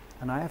 3.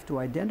 And I have to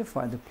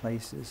identify the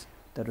places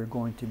that are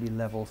going to be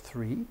level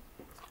 3,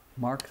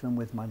 mark them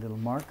with my little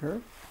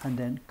marker, and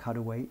then cut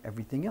away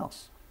everything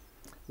else.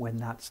 When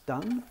that's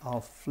done,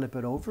 I'll flip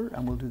it over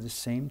and we'll do the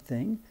same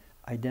thing,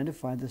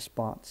 identify the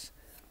spots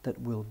that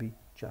will be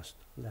just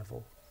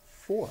level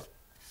 4.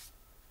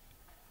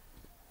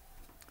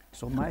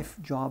 So my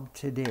job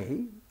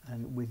today,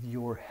 and with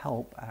your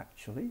help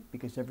actually,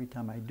 because every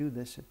time I do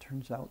this, it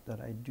turns out that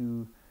I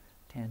do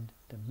tend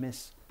to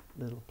miss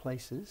little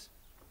places.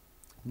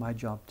 My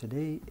job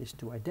today is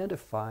to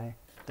identify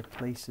the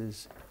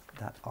places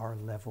that are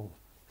level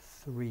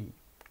 3.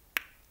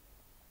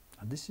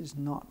 And this is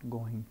not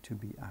going to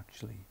be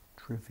actually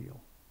trivial.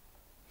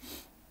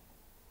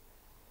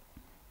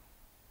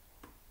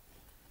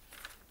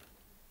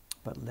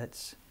 But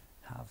let's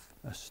have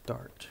a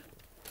start.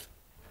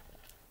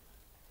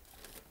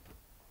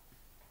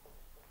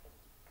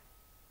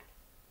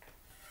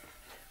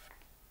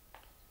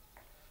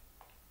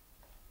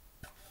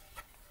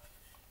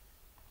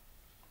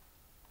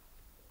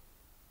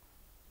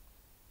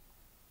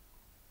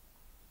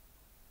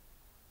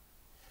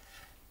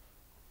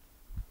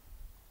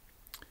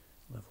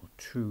 Level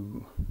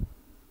 2.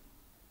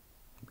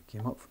 We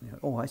came up from there.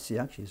 Oh, I see.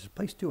 Actually, there's a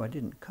place 2 I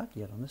didn't cut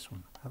yet on this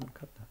one. I haven't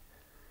cut that.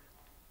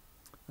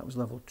 That was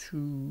level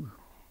 2,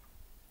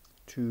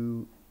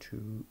 2,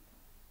 2,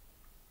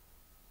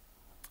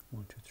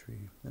 1, 2, 3.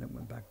 Then it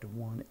went back to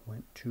 1. It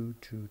went 2,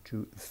 2,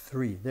 2,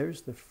 3.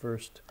 There's the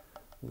first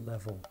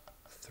level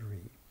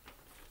 3.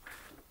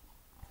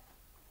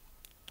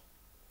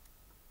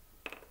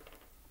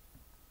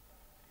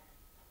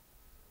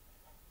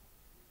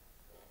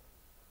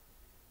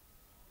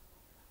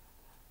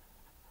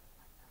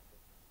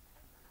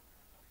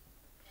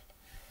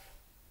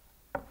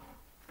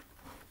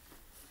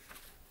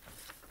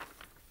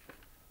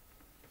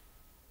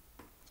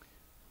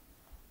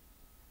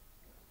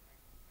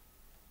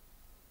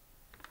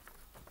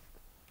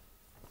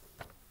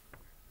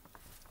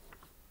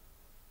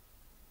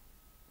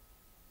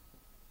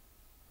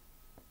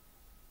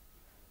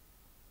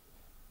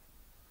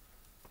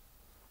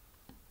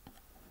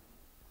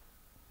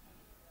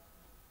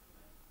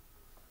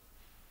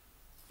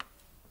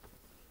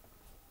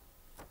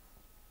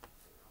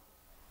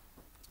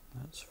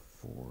 That's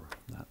 4,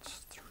 that's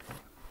 3.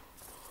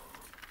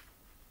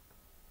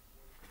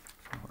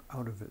 So we're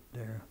out of it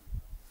there.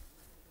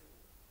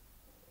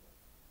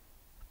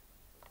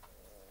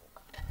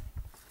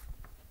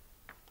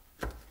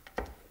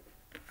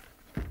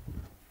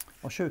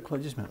 I'll show you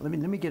close just a minute. Let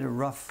me get a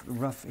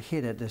rough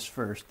hit at this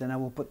first, then I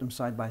will put them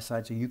side by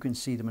side so you can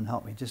see them and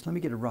help me. Just let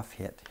me get a rough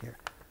hit here.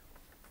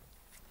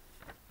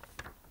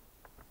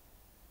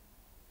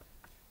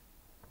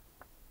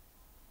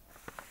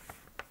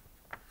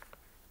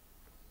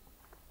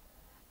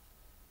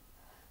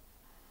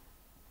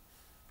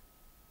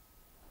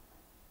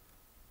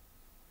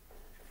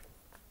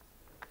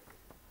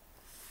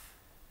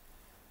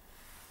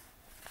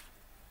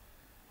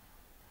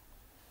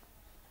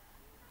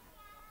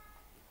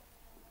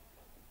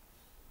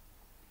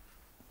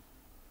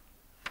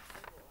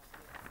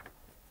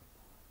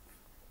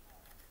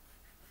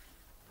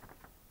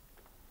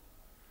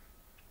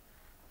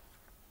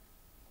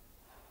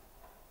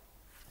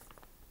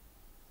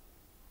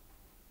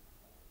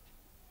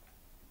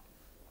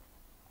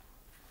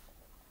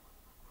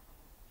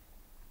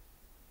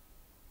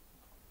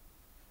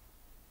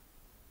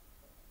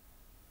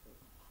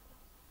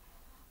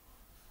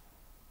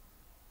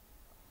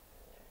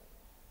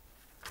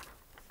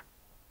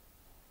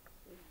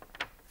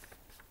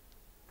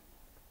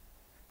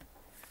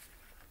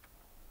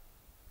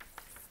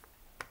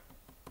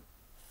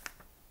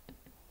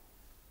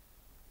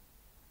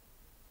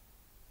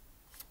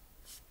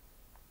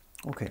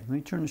 Okay, let me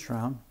turn this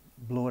around,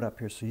 blow it up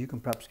here so you can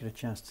perhaps get a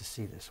chance to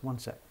see this. One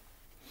sec.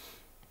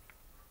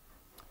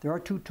 There are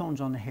two tones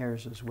on the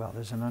hairs as well.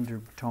 There's an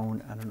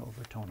undertone and an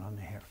overtone on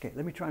the hair. Okay,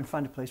 let me try and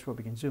find a place where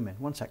we can zoom in.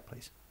 One sec,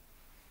 please.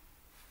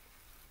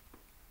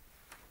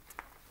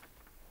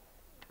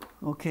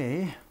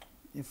 Okay,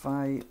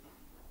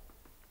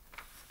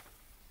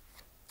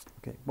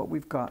 what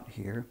we've got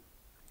here,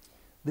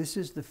 this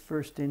is the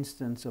first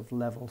instance of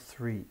level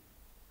 3.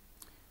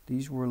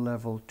 These were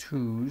level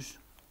 2s.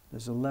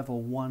 There's a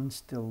level 1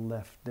 still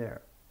left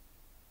there.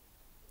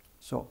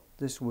 So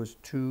this was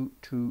 2,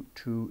 2,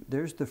 2.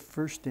 There's the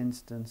first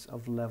instance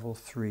of level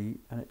 3,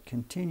 and it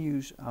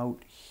continues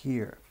out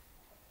here.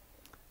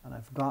 And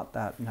I've got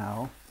that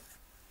now.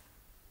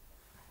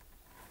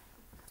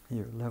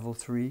 Here, level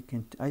 3.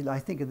 I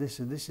think of this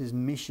is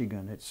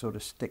Michigan. It sort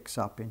of sticks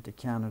up into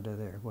Canada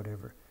there,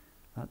 whatever.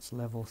 That's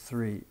level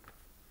 3.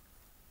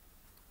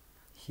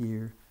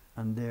 Here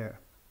and there.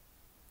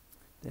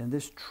 Then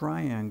this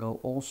triangle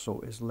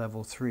also is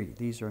level 3.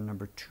 These are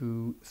number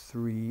 2,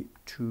 3,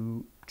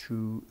 2,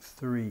 2,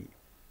 3.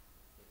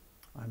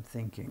 I'm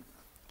thinking.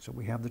 So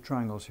we have the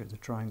triangles here. The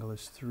triangle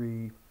is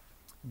 3,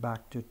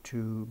 back to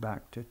 2,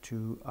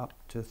 up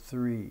to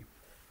 3.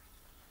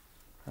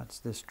 That's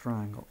this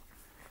triangle.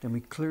 Then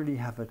we clearly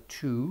have a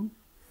 2.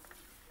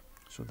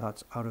 So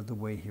that's out of the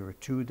way here, a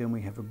 2. Then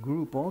we have a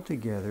group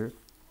altogether.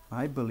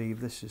 I believe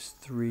this is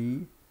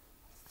 3,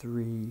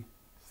 3,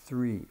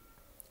 3.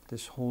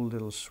 This whole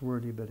little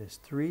swirly bit is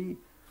 3,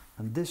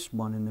 and this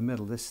one in the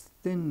middle, this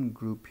thin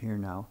group here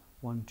now,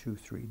 1, 2,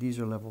 3. These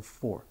are level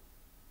 4.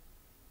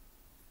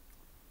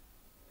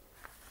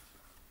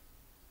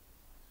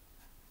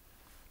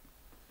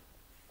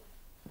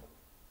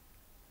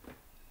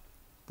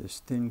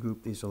 This thin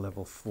group, these are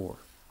level 4.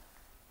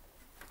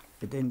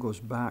 It then goes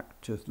back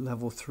to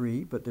level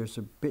 3, but there's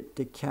a bit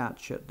to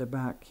catch at the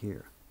back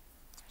here.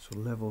 So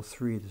level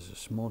 3, there's a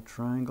small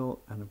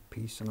triangle and a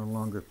piece and a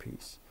longer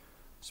piece.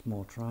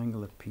 Small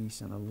triangle, a piece,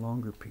 and a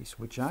longer piece,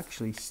 which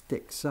actually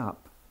sticks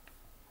up.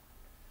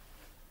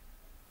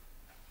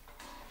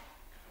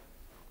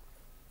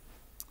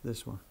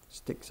 This one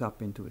sticks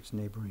up into its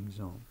neighboring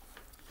zone.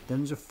 Then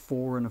there's a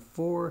 4 and a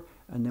 4,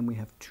 and then we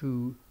have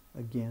 2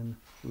 again,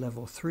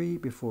 level 3,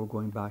 before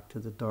going back to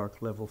the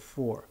dark level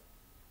 4.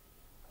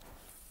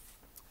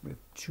 We have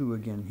 2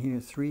 again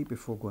here, 3,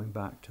 before going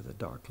back to the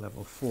dark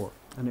level 4.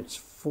 And it's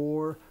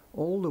 4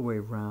 all the way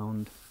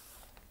around.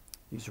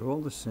 These are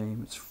all the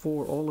same. It's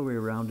 4 all the way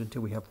around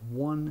until we have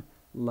one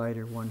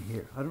lighter one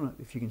here. I don't know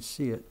if you can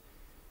see it.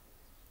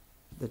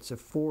 That's a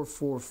 4,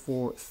 4,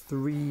 4,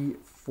 3,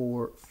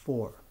 4,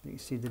 4. You can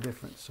see the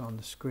difference on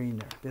the screen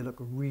there. They look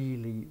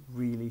really,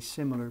 really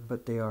similar,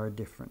 but they are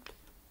different.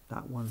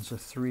 That one's a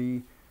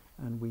 3,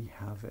 and we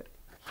have it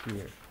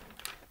here.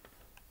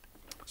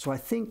 So I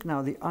think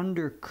now the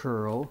under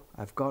curl,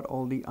 I've got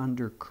all the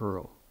under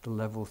curl, the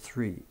level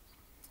 3.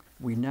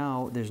 We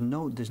now, there's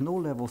no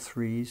level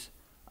 3s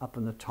up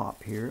in the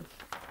top here.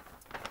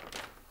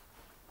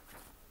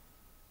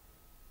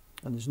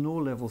 And there's no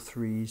level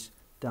 3s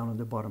down in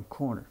the bottom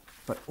corner.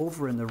 But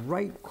over in the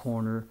right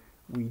corner,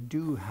 we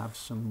do have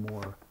some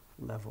more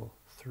level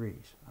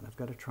 3s. And I've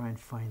got to try and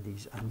find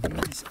these. And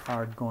these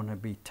are going to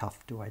be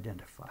tough to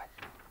identify.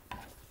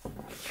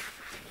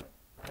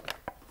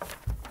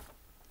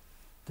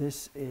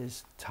 This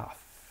is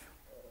tough.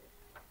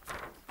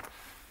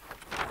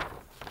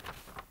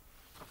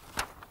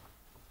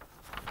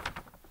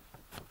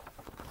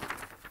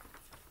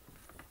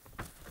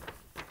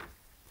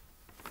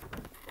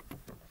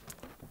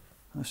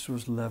 This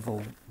was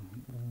level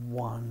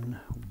 1,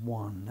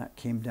 1. That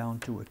came down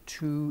to a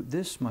 2.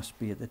 This must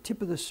be at the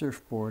tip of the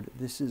surfboard.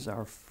 This is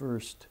our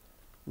first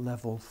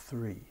level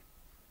 3.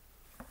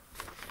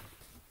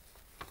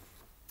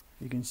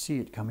 You can see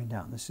it coming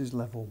down. This is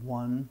level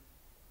 1.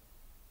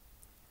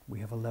 We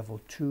have a level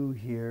 2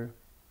 here.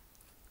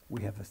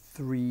 We have a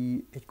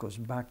 3. It goes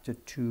back to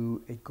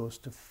 2. It goes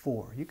to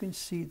 4. You can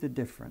see the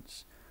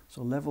difference.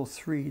 So level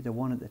 3, the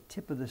one at the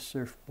tip of the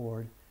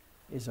surfboard,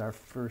 is our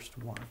first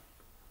one.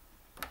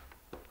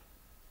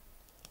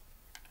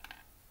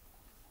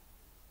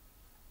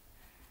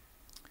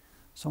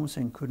 Someone's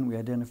saying, couldn't we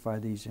identify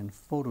these in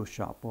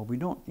Photoshop? Well, we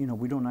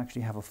don't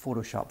actually have a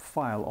Photoshop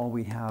file. All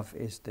we have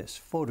is this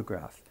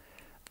photograph.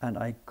 And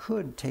I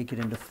could take it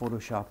into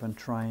Photoshop and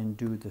try and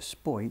do the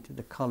spoit,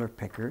 the color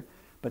picker,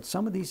 but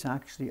some of these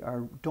actually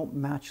don't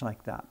match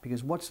like that,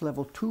 because what's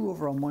level 2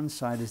 over on one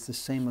side is the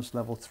same as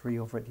level 3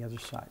 over at the other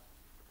side.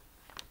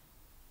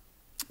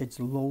 It's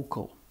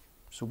local.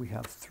 So we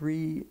have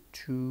 3,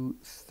 2,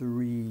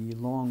 3.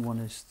 Long one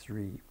is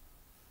 3.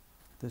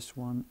 This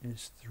one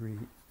is 3.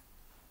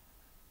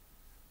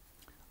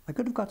 I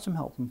could have got some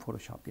help from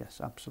Photoshop,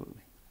 yes,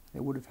 absolutely.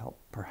 It would have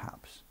helped,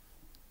 perhaps,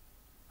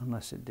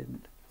 unless it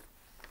didn't.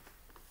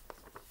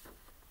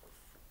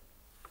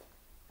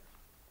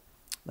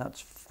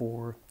 That's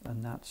 4,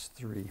 and that's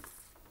 3.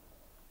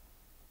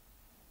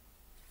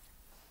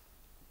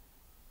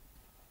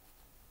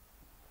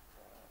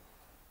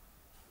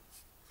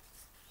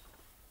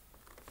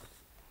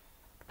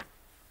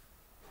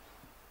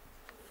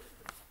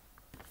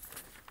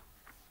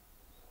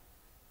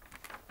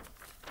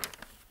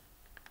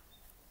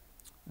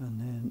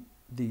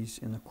 these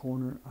in the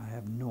corner, I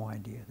have no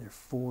idea. They're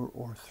 4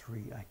 or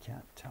 3, I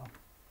can't tell.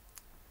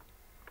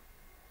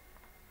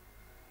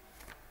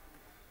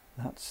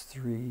 That's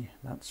 3,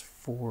 that's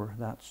 4,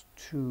 that's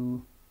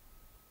 2.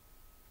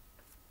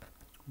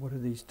 What are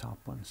these top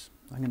ones?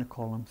 I'm going to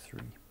call them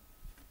 3.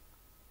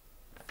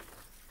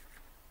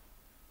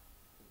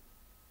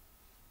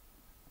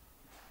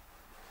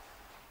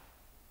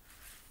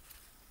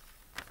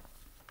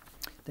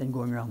 Then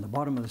going around the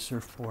bottom of the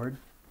surfboard,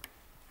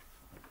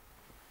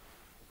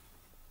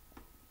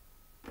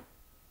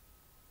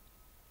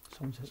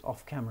 someone says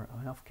off camera.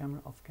 Am I off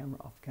camera? Off camera,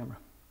 off camera.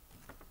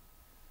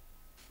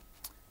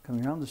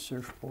 Coming around the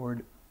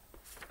surfboard,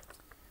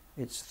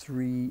 it's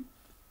 3,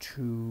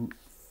 2,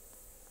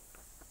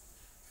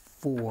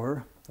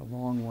 4. The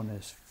long one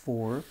is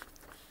 4.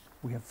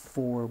 We have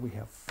 4, we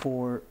have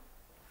 4.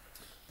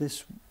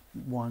 This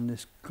one,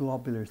 this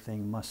globular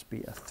thing must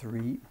be a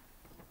 3.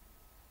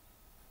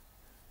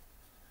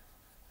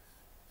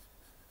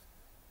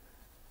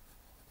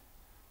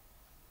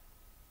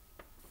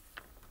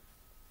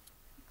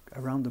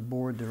 Around the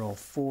board, they're all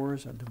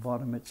 4s. At the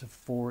bottom, it's a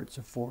 4, it's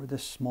a 4.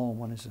 This small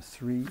one is a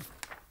 3.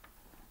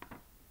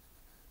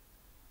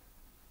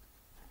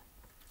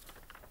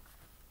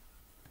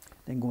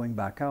 Then going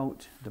back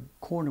out, the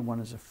corner one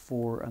is a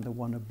 4, and the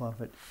one above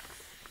it,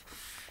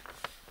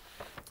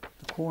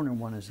 the corner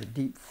one is a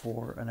deep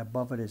 4, and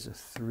above it is a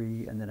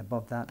 3, and then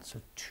above that's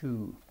a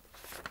 2.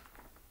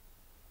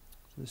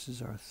 So this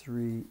is our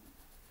 3.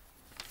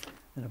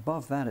 And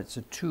above that, it's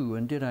a 2.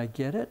 And did I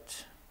get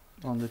it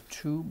on the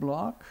 2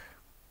 block?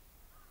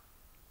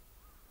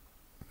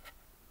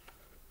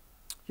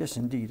 Yes,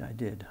 indeed, I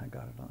did. I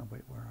got it on,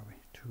 wait, where are we?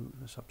 2,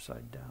 this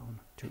upside down,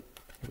 2,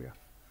 here we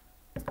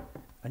are.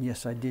 And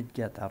yes, I did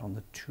get that on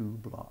the 2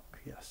 block,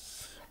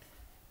 yes.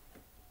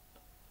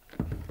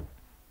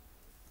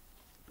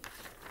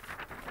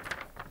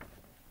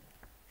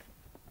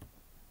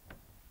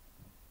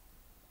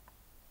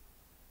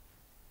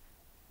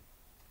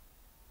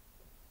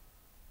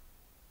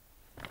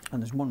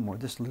 And there's one more,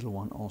 this little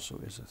one also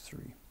is a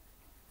 3.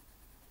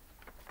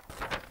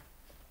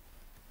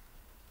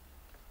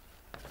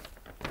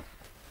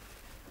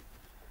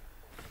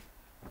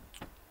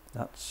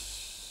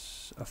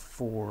 That's a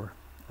 4,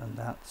 and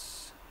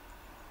that's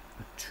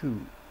a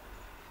 2.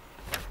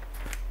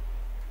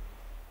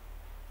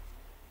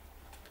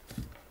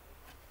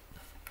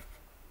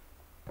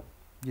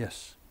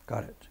 Yes,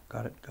 got it,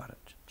 got it, got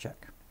it.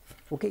 Check.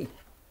 Okay.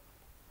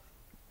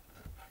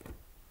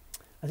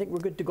 I think we're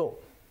good to go.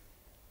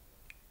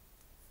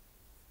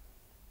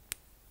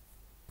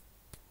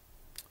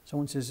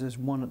 Someone says there's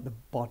one at the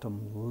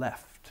bottom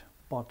left.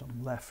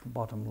 Bottom left,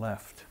 bottom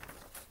left.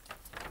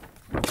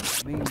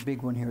 The main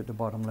big one here at the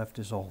bottom left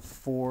is all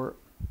 4.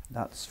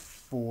 That's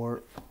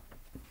 4.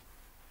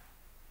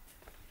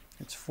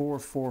 It's 4,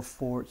 4,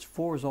 4. It's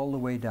 4s all the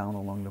way down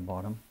along the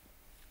bottom.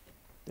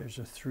 There's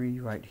a 3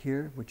 right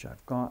here, which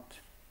I've got.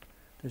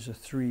 There's a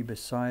 3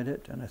 beside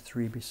it, and a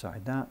 3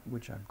 beside that,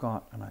 which I've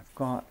got and I've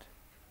got.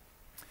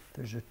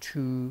 There's a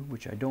 2,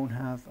 which I don't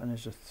have, and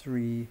there's a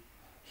 3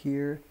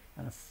 here,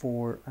 and a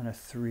 4 and a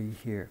 3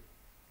 here,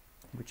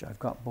 which I've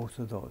got both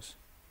of those.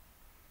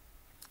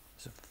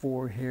 There's a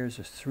 4 here, there's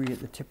a 3 at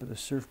the tip of the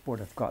surfboard.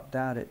 I've got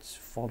that. It's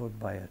followed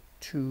by a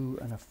 2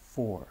 and a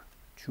 4.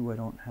 2 I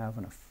don't have,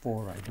 and a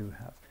 4 I do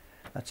have.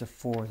 That's a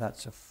 4,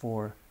 that's a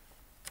 4.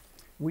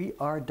 We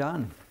are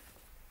done.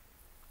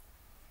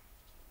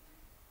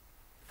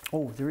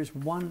 Oh, there is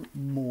one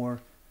more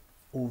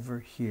over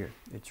here.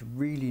 It's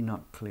really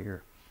not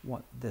clear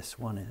what this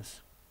one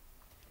is.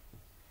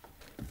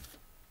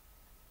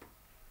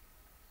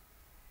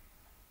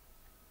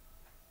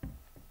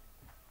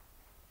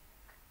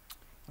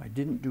 I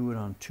didn't do it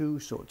on 2,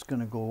 so it's going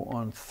to go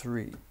on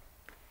 3.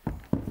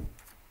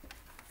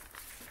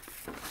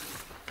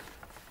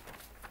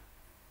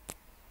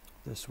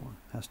 This one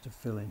has to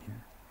fill in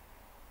here.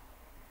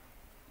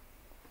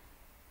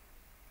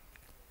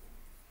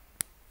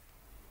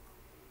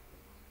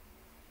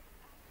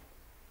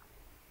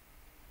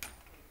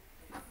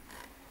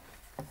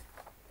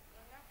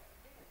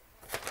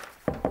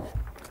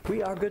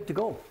 We are good to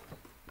go.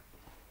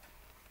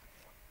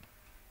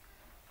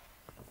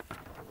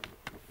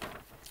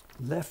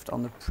 Left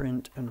on the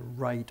print and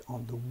right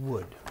on the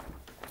wood.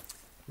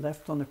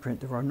 Left on the print,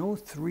 there are no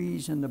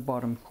 3s in the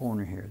bottom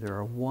corner here. There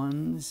are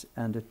 1s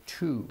and a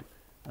 2.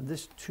 And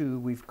this 2,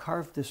 we've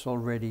carved this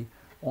already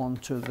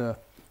onto the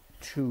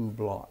 2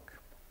 block.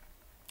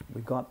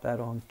 We got that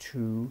on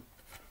 2,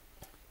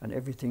 and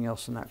everything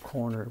else in that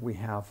corner we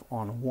have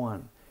on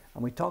 1.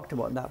 And we talked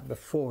about that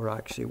before,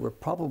 actually. We're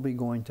probably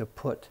going to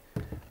put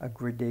a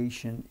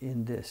gradation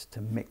in this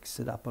to mix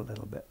it up a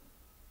little bit.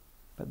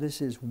 But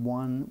this is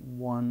 1,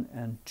 1,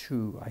 and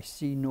 2. I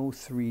see no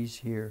 3s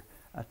here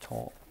at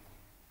all.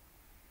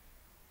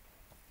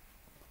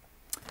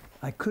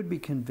 I could be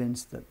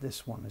convinced that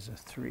this one is a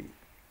 3,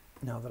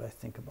 now that I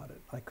think about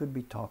it. I could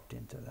be talked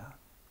into that.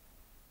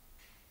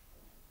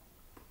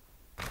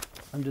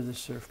 Under the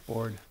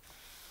surfboard,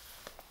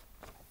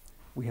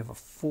 we have a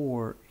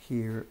 4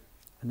 here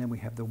And then we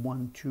have the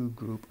 1, 2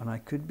 group, and I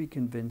could be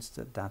convinced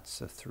that that's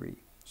a 3.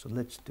 So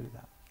let's do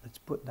that. Let's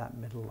put that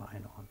middle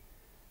line on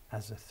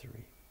as a 3.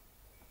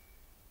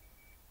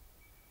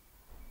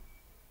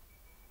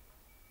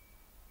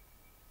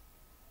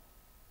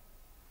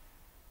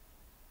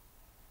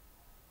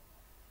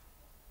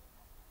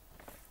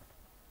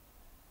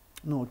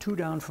 No, 2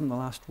 down from the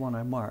last one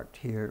I marked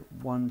here.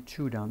 1,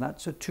 2 down.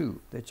 That's a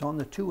 2. It's on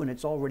the 2 and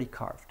it's already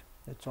carved.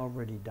 It's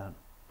already done.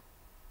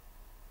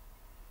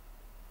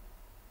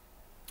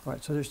 All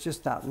right, so there's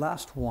just that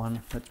last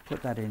one. Let's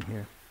put that in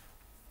here.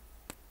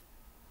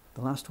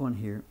 The last one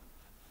here.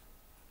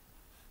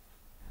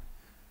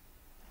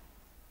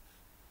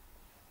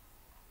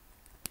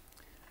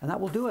 And that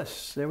will do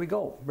us. There we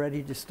go.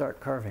 Ready to start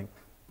carving.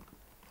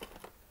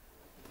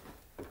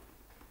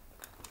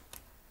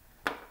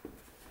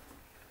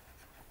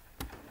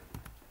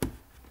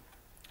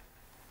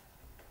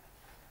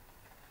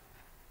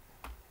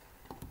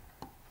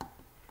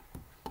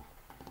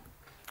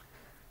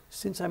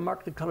 Since I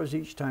mark the colors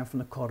each time from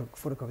the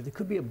photocopy, there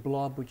could be a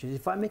blob, which is,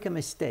 if I make a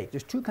mistake,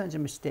 there's 2 kinds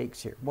of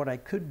mistakes here. What I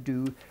could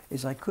do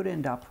is I could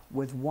end up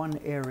with one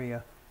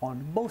area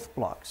on both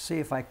blocks. Say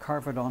if I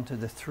carve it onto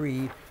the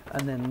 3,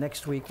 and then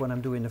next week when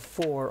I'm doing the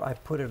 4, I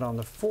put it on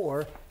the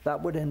 4,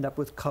 that would end up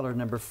with color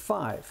number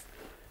 5.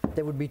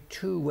 There would be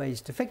 2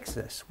 ways to fix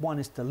this. One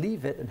is to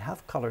leave it and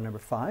have color number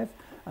 5,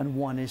 and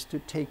one is to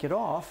take it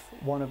off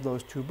one of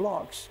those 2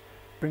 blocks,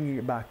 bringing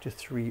it back to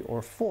 3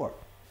 or 4.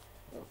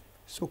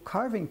 So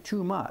carving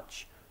too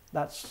much,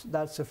 that's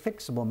a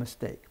fixable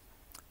mistake.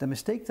 The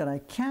mistake that I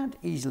can't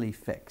easily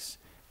fix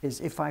is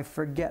if I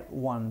forget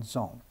one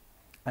zone.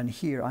 And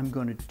here I'm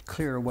going to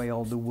clear away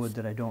all the wood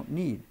that I don't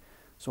need.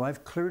 So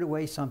I've cleared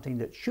away something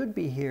that should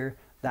be here.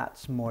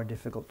 That's more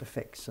difficult to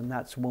fix. And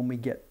that's when we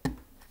get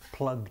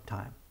plug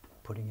time,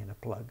 putting in a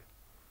plug.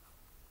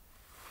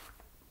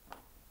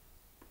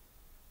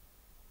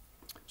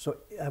 So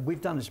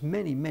we've done this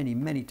many, many,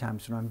 many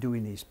times when I'm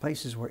doing these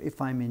places where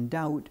if I'm in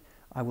doubt,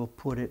 I will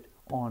put it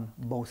on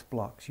both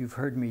blocks. You've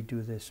heard me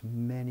do this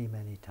many,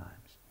 many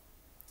times.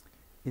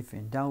 If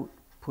in doubt,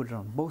 put it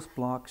on both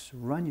blocks,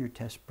 run your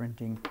test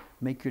printing,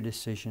 make your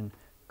decision,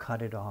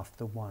 cut it off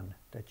the one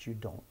that you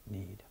don't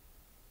need.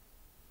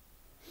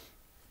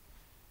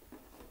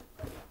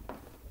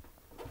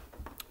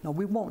 Now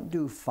we won't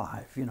do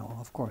 5, you know,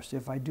 of course.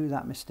 If I do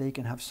that mistake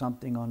and have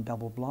something on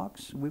double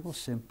blocks, we will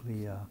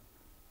simply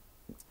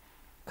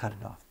cut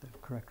it off the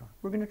correct one.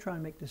 We're going to try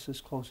and make this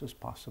as close as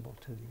possible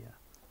to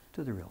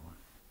the real one.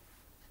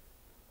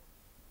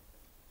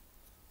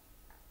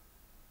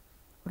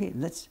 Okay,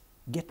 let's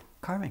get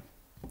carving.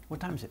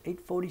 What time is it?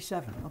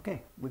 8:47.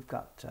 Okay, we've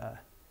got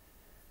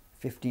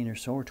 15 or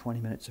so or 20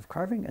 minutes of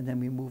carving, and then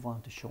we move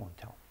on to show and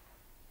tell.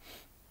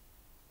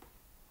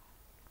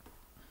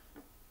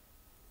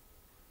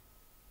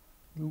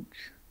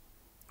 Ouch.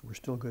 We're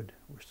still good.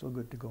 We're still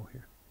good to go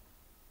here.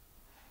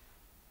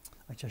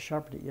 I just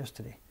sharpened it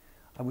yesterday.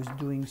 I was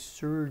doing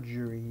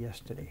surgery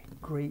yesterday,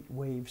 great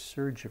wave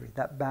surgery.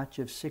 That batch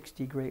of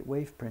 60 great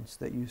wave prints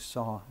that you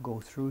saw go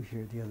through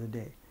here the other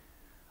day.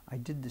 I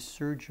did the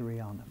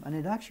surgery on them, and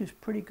it actually was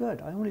pretty good.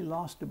 I only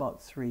lost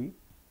about 3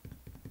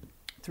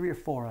 or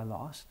 4 I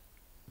lost.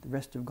 The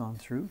rest have gone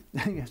through.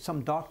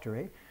 Some doctor,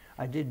 eh?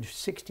 I did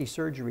 60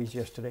 surgeries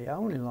yesterday. I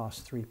only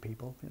lost 3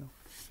 people, you know.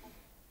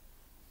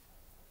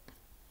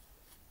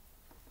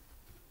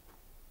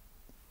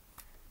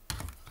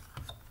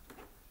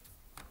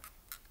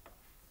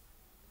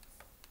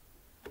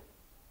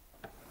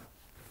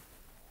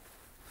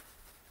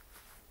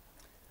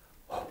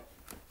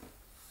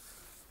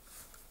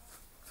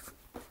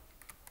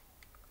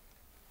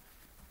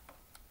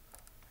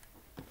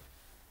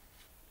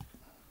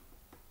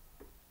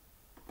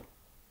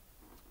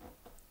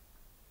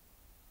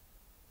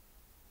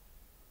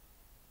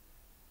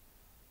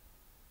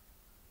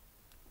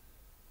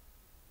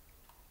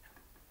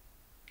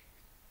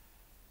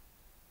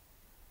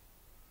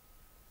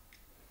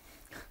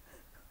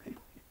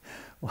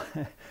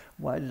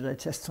 Why did I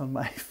test on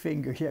my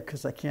finger? Yeah,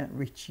 because I can't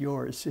reach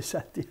yours. Is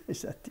that the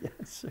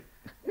answer?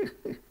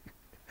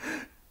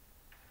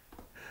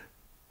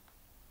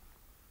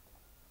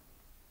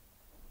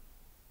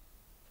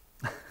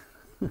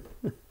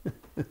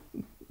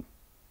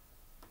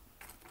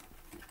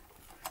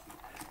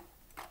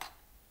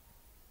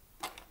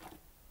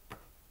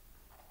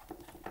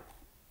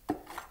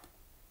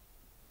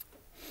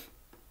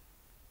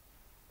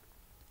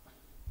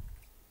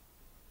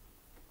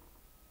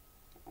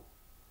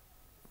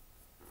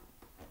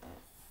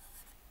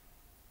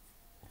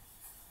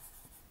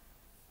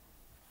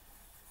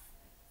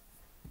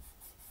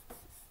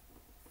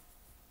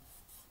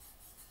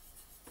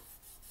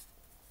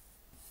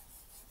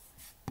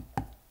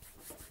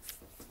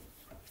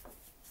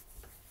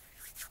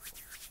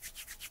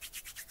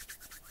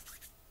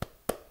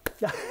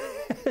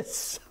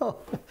 So,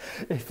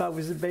 if I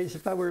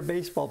were a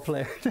baseball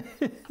player,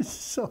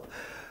 so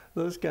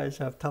those guys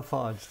have tough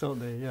odds, don't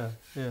they? Yeah.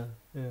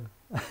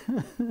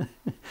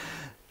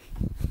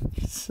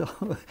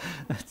 So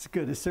that's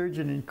good. A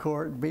surgeon in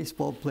court,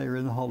 baseball player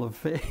in the Hall of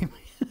Fame.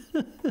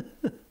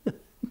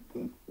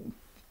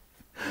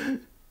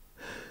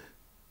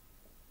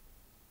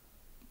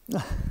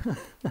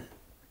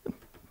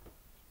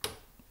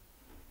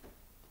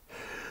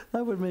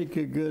 That would make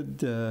a good.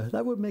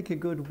 That would make a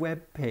good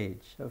web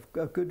page,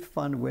 a good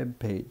fun web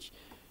page.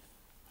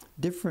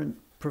 Different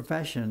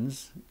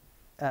professions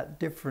at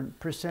different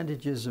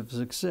percentages of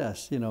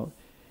success. You know,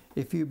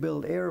 if you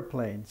build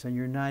airplanes and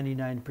you're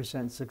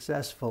 99%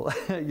 successful,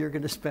 you're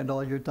going to spend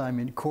all your time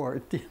in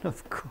court. You know,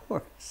 of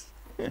course.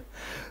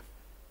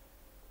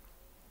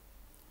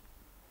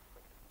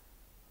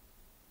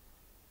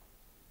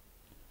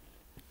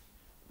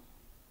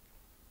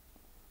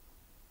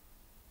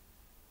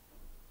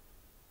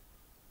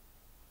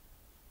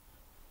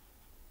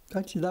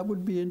 Actually, that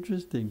would be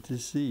interesting to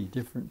see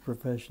different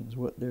professions,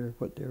 what their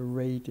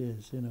rate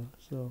is, you know.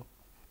 So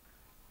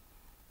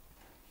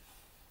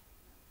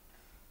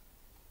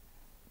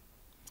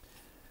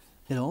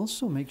it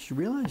also makes you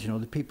realize, you know,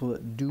 the people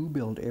that do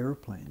build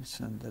airplanes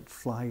and that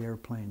fly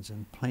airplanes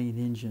and plane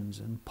engines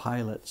and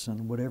pilots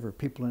and whatever,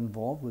 people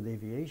involved with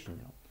aviation,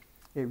 you know,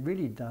 it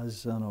really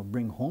does, you know,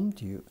 bring home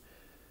to you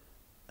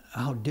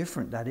how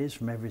different that is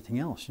from everything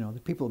else. You know, the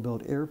people that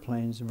build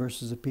airplanes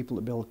versus the people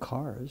that build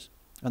cars.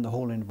 And the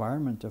whole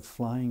environment of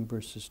flying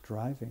versus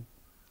driving.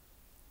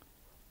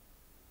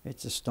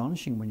 It's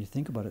astonishing when you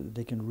think about it that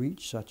they can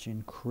reach such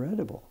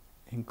incredible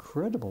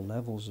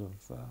levels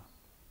of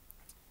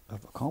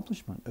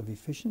accomplishment, of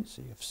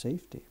efficiency, of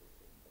safety.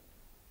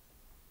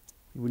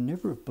 You would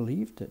never have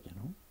believed it, you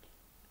know.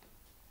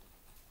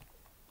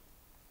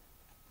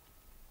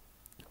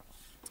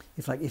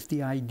 If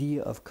the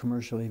idea of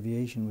commercial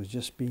aviation was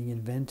just being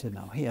invented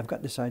now. Hey, I've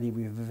got this idea.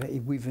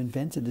 We've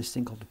invented this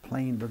thing called a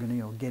plane. We're going to,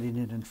 you know, get in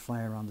it and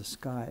fly around the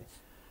sky.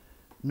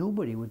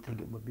 Nobody would think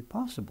it would be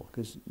possible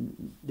because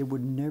it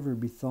would never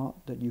be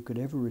thought that you could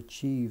ever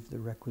achieve the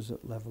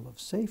requisite level of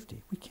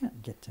safety. We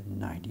can't get to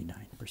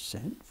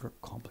 99% for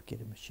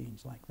complicated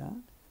machines like that.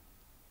 And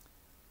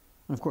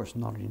of course,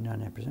 not only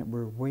 99%.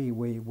 We're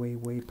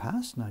way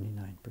past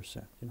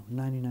 99%. You know,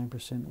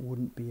 99%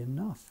 wouldn't be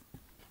enough.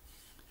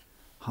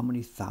 How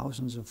many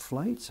thousands of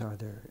flights are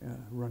there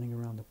running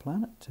around the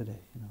planet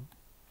today, you know?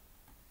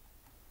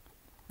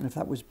 And if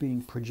that was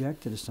being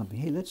projected as something,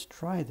 hey, let's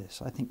try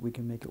this, I think we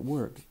can make it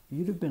work,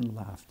 you'd have been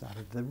laughed out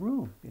of the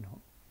room, you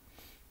know.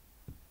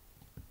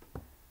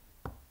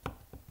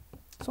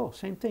 So,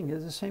 same thing,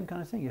 it's the same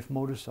kind of thing if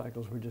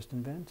motorcycles were just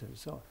invented.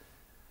 So,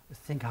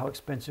 think how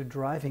expensive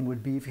driving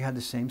would be if you had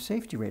the same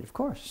safety rate, of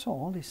course. So,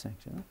 all these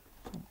things, you know.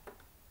 So,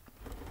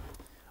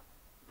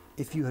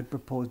 if you had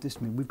proposed this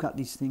to me, we've got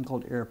these things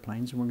called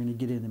airplanes, and we're going to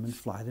get in them and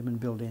fly them and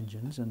build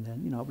engines, and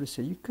then, you know, I would have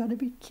said, you've got to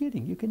be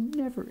kidding. You can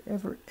never,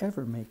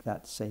 ever make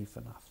that safe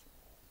enough.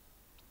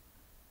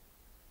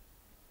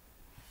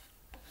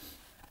 I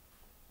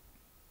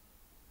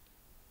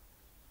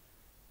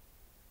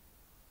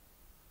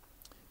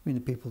mean,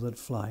 the people that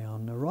fly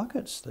on the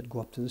rockets that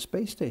go up to the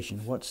space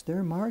station, what's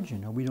their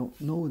margin? Now, we don't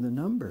know the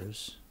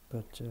numbers,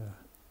 but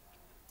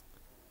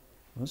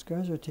those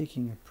guys are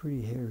taking a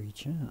pretty hairy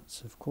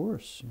chance, of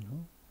course, you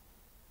know.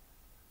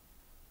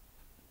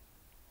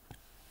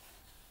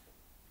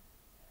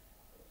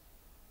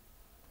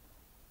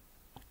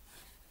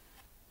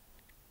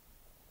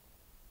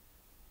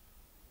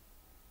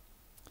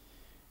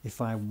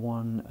 If I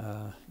won,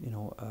 you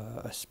know,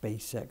 a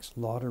SpaceX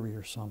lottery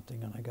or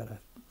something, and I got a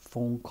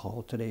phone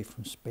call today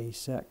from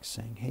SpaceX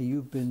saying, hey,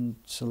 you've been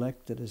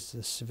selected as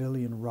the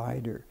civilian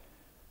rider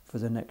for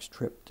the next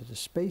trip to the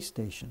space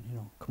station. You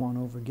know, come on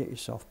over, get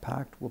yourself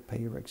packed, we'll pay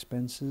your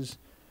expenses.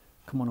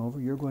 Come on over,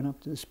 you're going up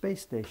to the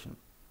space station.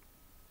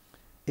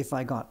 If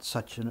I got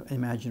such an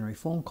imaginary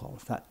phone call,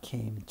 if that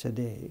came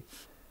today,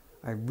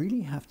 I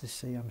really have to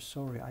say I'm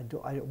sorry. I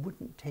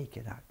wouldn't take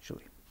it,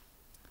 actually.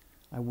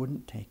 I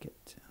wouldn't take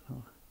it. You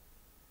know.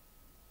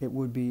 It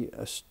would be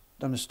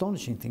an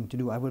astonishing thing to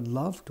do. I would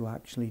love to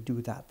actually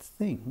do that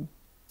thing,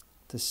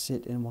 to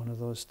sit in one of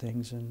those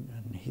things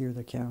and hear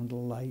the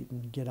candle light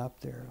and get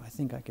up there. I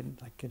think I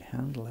could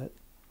handle it.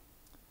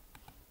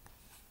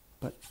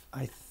 But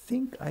I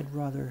think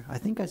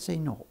I'd say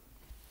no.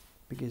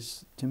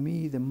 Because to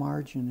me the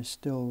margin is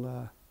still,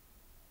 the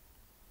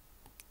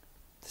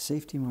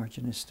safety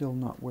margin is still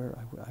not where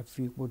I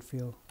would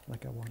feel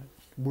like I want it.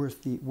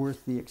 Worth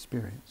the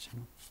experience, you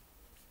know.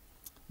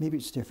 Maybe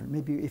it's different.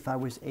 Maybe if I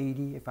were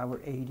 80,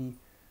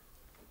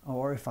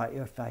 or if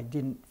I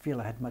didn't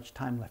feel I had much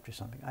time left or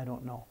something, I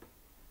don't know.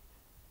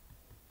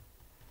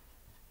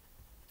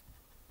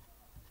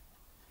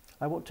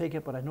 I won't take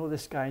it, but I know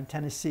this guy in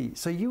Tennessee.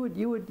 So you'd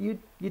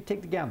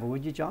take the gamble,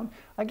 would you, John?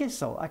 I guess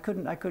so. I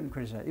couldn't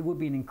criticize. It would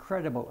be an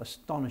incredible,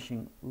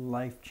 astonishing,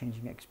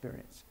 life-changing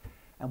experience.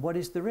 And what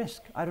is the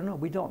risk? I don't know.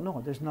 We don't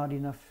know. There's not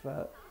enough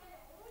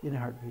in a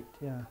heartbeat.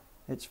 Yeah,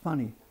 it's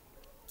funny.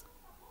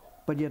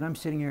 But yet I'm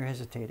sitting here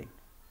hesitating.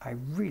 I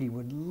really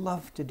would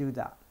love to do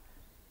that.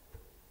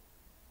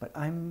 But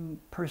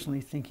I'm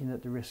personally thinking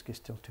that the risk is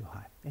still too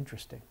high.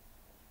 Interesting.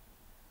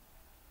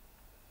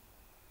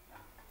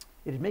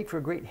 It'd make for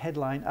a great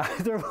headline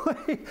either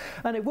way,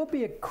 and it would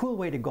be a cool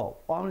way to go,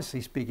 honestly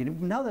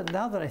speaking. Now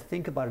that I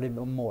think about it a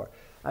bit more,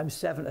 I'm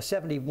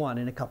 71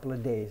 in a couple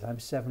of days. I'm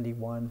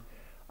 71.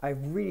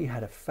 I've really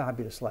had a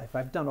fabulous life.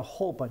 I've done a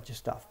whole bunch of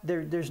stuff.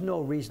 There's no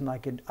reason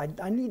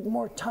I need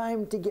more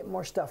time to get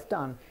more stuff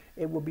done.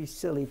 It would be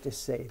silly to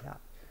say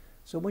that.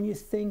 So when you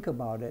think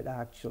about it,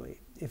 actually,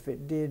 if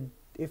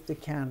the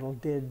candle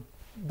did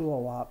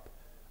blow up,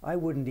 I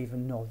wouldn't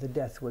even know. The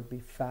death would be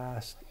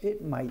fast.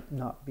 It might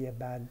not be a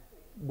bad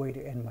way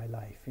to end my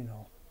life, you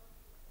know,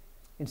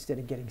 instead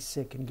of getting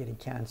sick and getting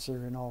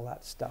cancer and all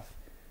that stuff.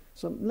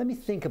 So let me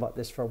think about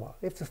this for a while.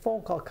 If the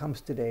phone call comes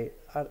today,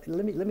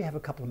 let me have a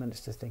couple of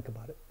minutes to think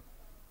about it.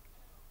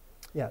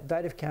 Yeah,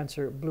 died of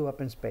cancer, blew up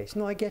in space.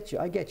 No, I get you,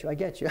 I get you, I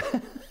get you.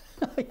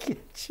 I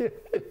get you.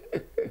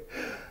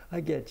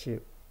 I get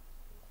you.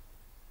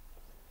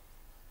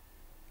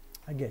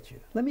 I get you.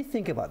 Let me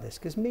think about this,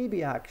 because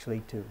maybe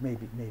actually too,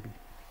 maybe.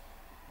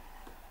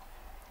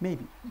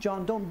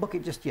 John, don't book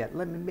it just yet.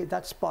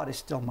 That spot is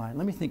still mine.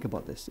 Let me think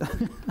about this.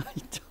 I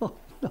don't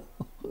know.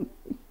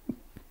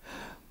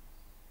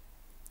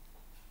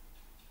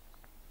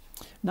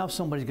 Now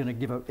somebody's going to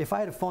give a, if I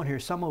had a phone here,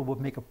 someone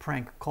would make a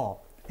prank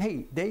call.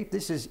 Hey, Dave,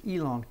 this is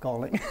Elon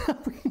calling.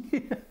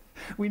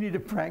 We need a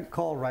prank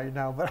call right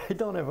now, but I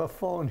don't have a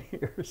phone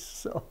here,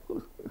 so.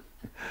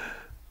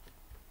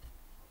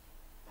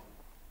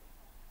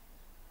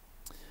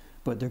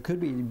 But there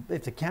could be,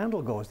 if the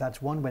candle goes, that's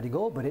one way to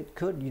go, but it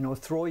could, you know,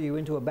 throw you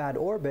into a bad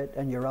orbit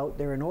and you're out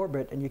there in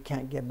orbit and you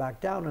can't get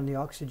back down and the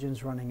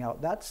oxygen's running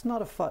out. That's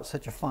not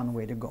such a fun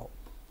way to go.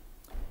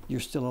 You're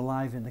still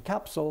alive in the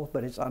capsule,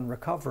 but it's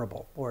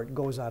unrecoverable, or it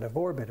goes out of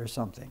orbit or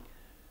something.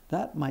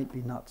 That might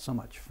be not so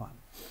much fun.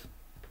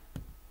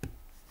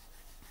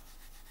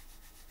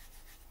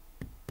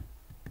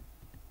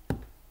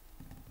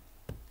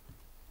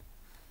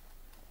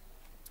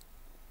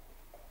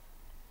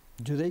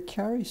 Do they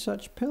carry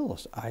such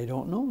pills? I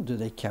don't know. Do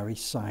they carry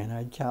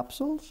cyanide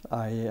capsules?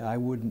 I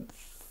wouldn't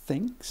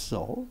think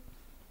so.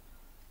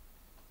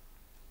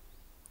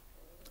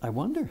 I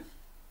wonder.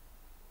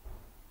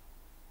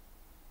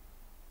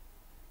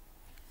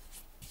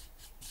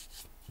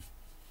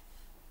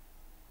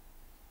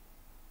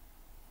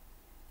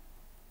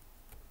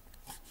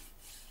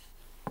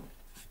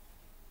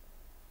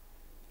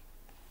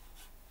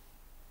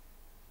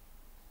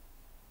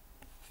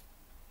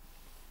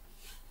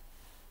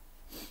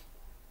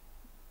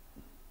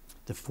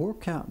 The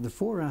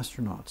four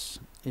astronauts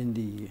in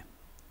the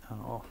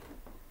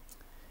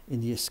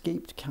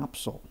escaped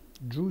capsule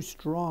drew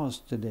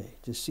straws today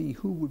to see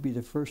who would be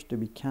the first to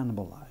be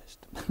cannibalized.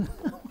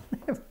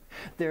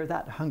 They're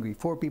that hungry.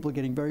 4 people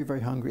getting very,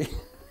 very hungry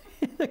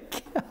in a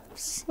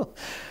capsule.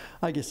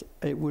 I guess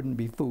it wouldn't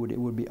be food, it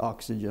would be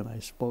oxygen, I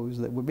suppose,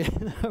 that would be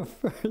the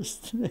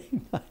first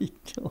thing. I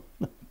don't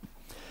know.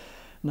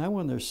 Now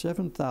on their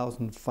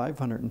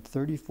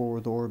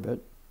 7,534th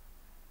orbit,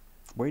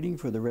 waiting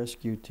for the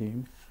rescue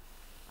team,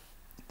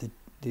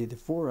 the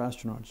 4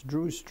 astronauts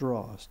drew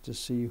straws to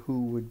see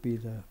who would be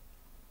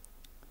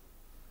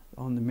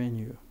on the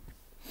menu.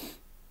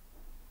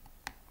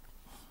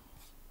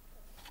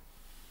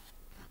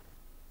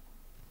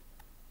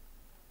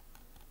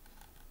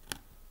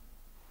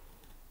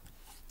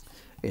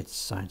 It's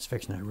science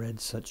fiction. I read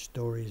such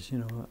stories, you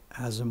know,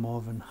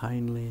 Asimov and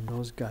Heinlein and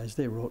those guys,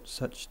 they wrote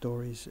such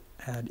stories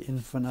ad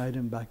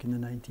infinitum back in the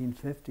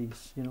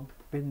 1950s, you know,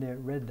 been there,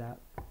 read that.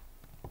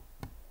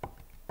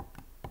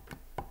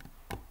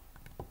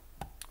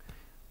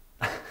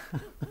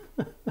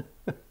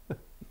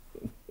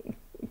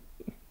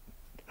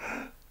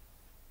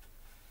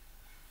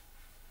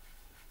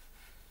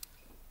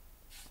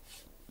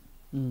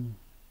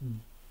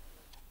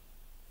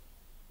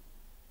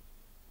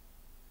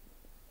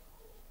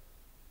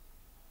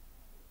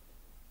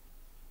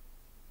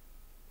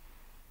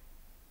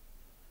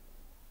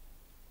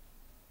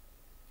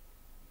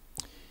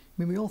 I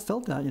mean, we all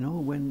felt that, you know,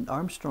 when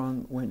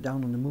Armstrong went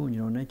down on the moon,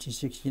 you know, in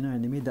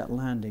 1969, they made that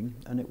landing,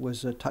 and it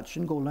was a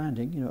touch-and-go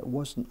landing. You know, it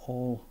wasn't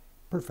all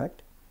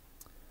perfect.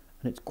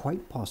 And it's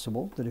quite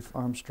possible that if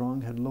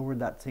Armstrong had lowered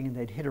that thing and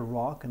they'd hit a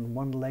rock and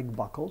one leg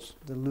buckles,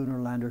 the lunar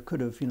lander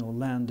could have, you know,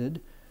 landed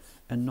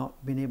and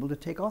not been able to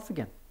take off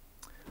again.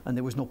 And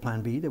there was no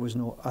plan B. There was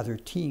no other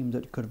team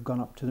that could have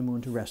gone up to the moon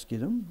to rescue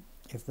them.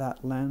 If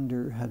that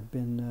lander had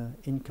been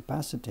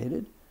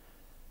incapacitated,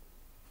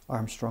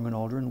 Armstrong and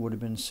Aldrin would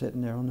have been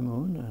sitting there on the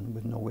moon and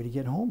with no way to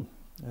get home.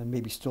 And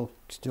maybe still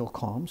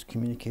comms,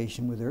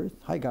 communication with Earth.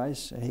 Hi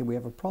guys, hey, we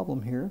have a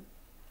problem here.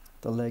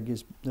 The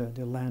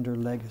lander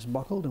leg is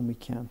buckled and we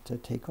can't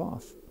take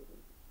off.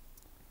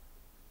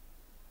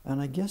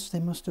 And I guess they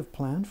must have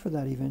planned for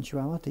that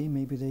eventuality.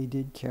 Maybe they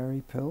did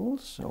carry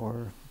pills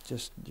or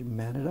just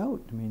man it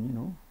out. I mean, you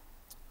know,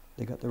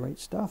 they got the right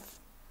stuff.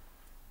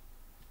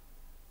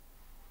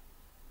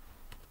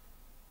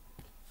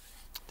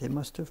 They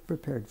must have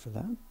prepared for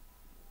that.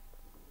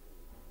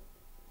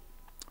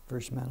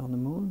 First man on the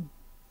moon,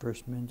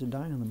 first man to die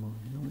on the moon.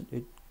 You know,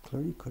 it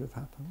clearly could have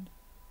happened.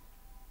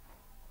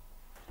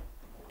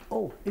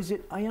 Oh, is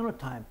it Ayano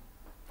time?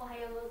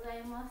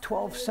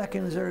 12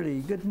 seconds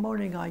early. Good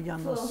morning,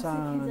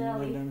 Ayano-san.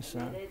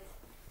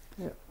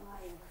 Yeah.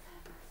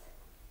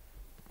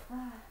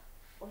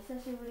 お久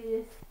しぶり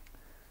です。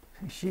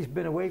 She's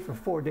been away for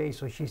 4 days,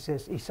 so she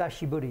says,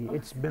 "Isashiburi."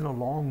 It's been a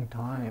long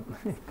time.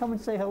 Come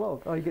and say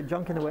hello. Oh, you get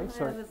junk in the way? おはよ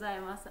Sorry. うござい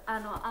ます。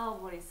青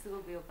森すご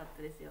く良かっ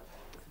たですよ。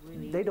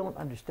Really They don't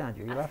understand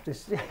you. You'll have to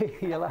say.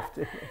 You'll have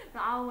to. The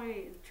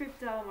Aomori trip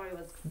to Aomori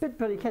was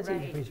But you can't say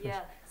great. please.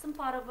 Yeah, some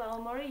part of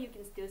Aomori you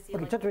can still see.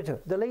 Okay,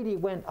 Like, the lady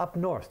went up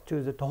north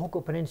to the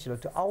Tohoku Peninsula,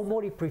 to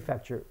Aomori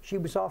Prefecture. She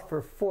was off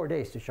for 4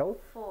 days to show.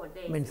 4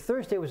 days. I mean,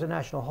 Thursday was a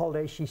national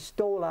holiday. She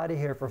stole out of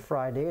here for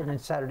Friday, and then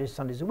Saturday,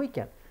 Sunday's a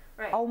weekend.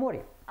 Right.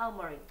 Aomori.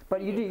 Aomori.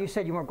 But you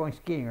said you weren't going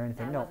skiing or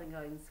anything, I no? wasn't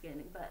going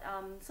skiing, but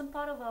some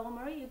part of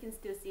Aomori you can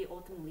still see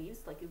autumn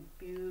leaves, like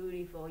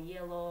beautiful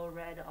yellow,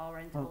 red,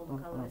 orange, all the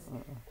colors.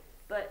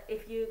 But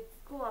if you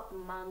go up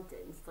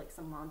mountains, like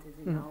some mountains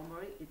in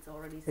Aomori, it's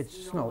already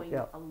snowing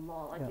a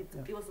lot. Like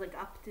it was like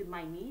up to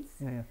my knees.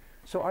 Yeah.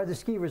 So are the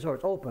ski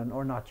resorts open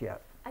or not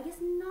yet? I guess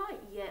not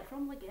yet.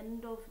 From like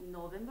end of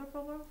November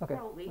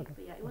probably. Okay.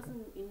 But yeah, it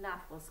wasn't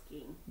enough for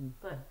skiing.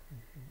 But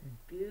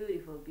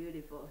beautiful,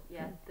 beautiful.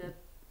 Yeah, the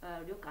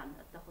ryokan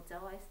at the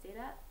hotel I stayed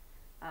at,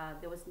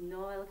 there was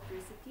no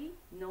electricity,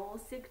 no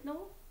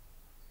signal.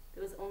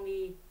 There was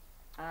only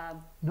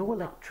No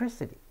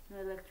electricity. no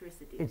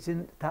electricity. It's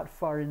in that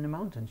far in the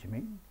mountains, you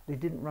mean? They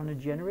didn't run a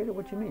generator?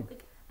 What do you mean?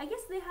 Like, I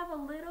guess they have a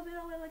little bit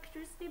of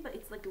electricity, but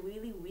it's like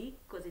really weak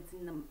because it's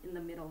in the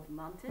middle of the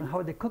mountain. And how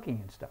are they cooking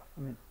and stuff?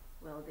 I mean,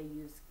 Well, they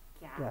use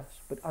gas. yes,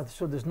 but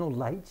so there's no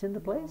lights in the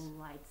place? No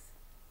lights.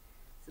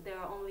 So there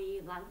are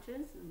only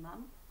lanterns and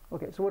lamp.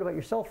 Okay, so what about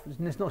yourself?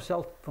 There's no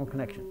cell phone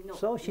connection. No,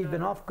 So she's no,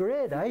 been no. off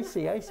grid. I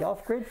see,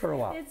 off grid for a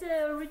while. It's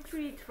a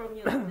retreat from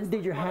just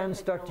Did your modern hands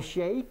start to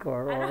technology. shake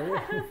or? I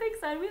don't think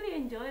so. I really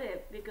enjoyed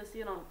it because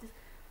just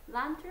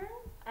lantern.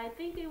 I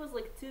think it was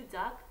like too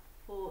dark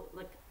for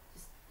like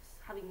just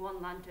having one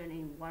lantern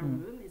in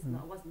one room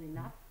wasn't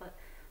enough. But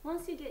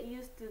once you get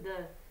used to the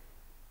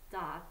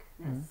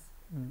darkness,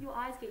 your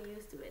eyes get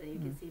used to it and you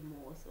can see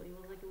more. So it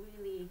was like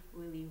really,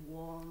 really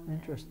warm.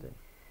 Interesting.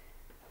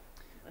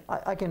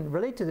 Like I can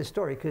relate to this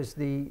story because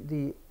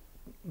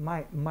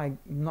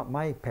not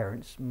my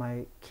parents,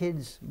 my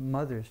kids'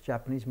 mothers,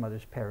 Japanese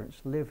mothers'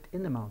 parents lived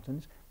in the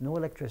mountains, no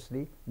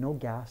electricity, no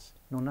gas,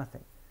 no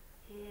nothing.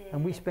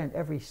 And we spent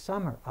every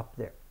summer up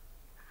there.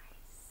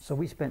 So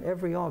we spent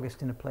every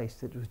August in a place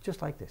that was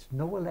just like this.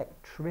 No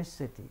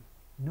electricity,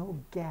 no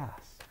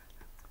gas.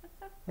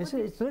 It's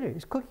literally,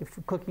 it's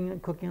cooking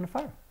on a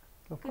fire.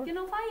 Cooking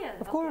on fire.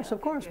 Of course.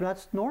 Okay.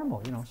 That's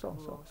normal, you know. That's So,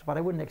 cool. but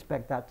I wouldn't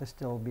expect that to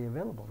still be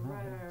available. No,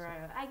 Right. no,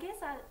 so- I guess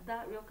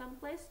that ryokan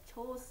place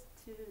chose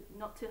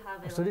not to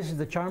have it. So this is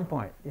the charm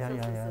point. Yeah.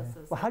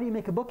 Well, how do you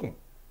make a booking?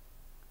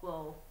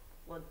 Well,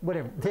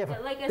 Whatever. They have a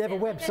like I said,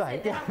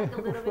 website. They have like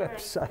a little bit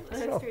Website. of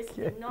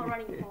electricity, Okay. not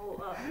running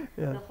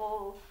Yeah. the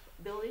whole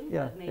building,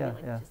 Yeah, but maybe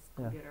yeah, just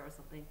yeah. computer or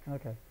something.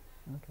 Okay.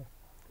 Yeah,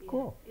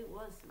 Cool. It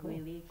was Cool.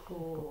 really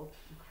cool.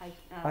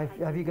 Are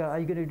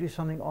you going to do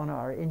something on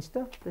our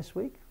Insta this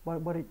week?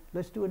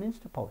 Let's do an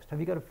Insta post. Have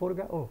you got a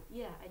photograph? Oh,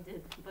 Yeah, I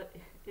did. But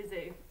is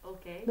it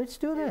okay? let's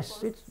do to this.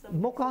 post It's some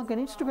Mokuhankan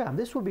pictures Instagram.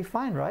 This will be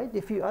fine, right?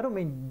 I don't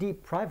mean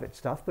deep private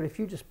stuff, but if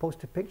you just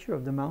post a picture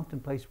of the mountain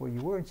place where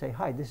you were and say,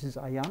 "Hi, this is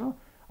Ayano.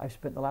 I've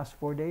spent the last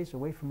 4 days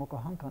away from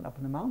Mokuhankan up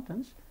in the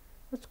mountains."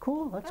 That's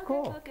cool. That's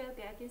cool. Okay.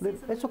 I can see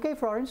some It's okay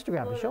for our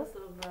Instagram to show.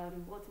 photos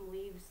of autumn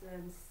leaves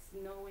and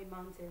snowy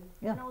mountain.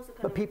 Yeah, And also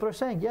kind but of people are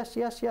saying, yes.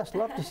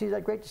 Love to see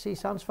that. Great to see.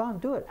 Sounds fun.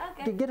 Do it.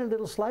 Okay. Get a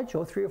little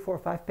slideshow, 3 or 4 or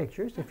 5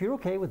 pictures. If you're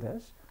okay with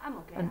this, I'm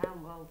okay. and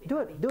I'll be do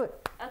happy. it. Do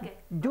it. Okay.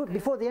 Do it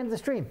before the end of the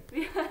stream.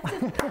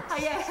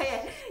 早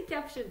い。キ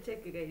ャプションチ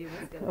ェックがいり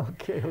ますから。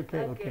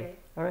 Okay.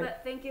 All right.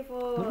 But thank you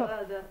for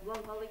the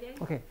long holiday.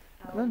 Okay.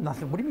 No,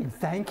 nothing. What do you mean?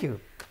 Thank you.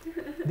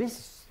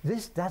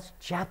 That's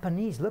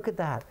Japanese. Look at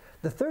that.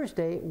 The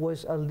Thursday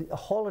was a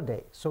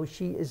holiday, so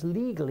she is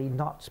legally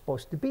not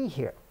supposed to be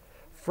here.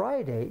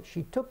 Friday,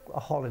 she took a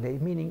holiday,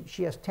 meaning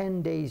she has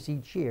 10 days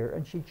each year,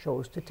 and she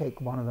chose to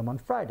take one of them on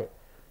Friday.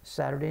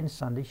 Saturday and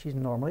Sunday, she's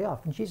normally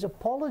off, and she's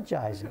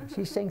apologizing.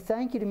 She's saying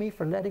thank you to me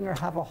for letting her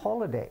have a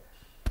holiday.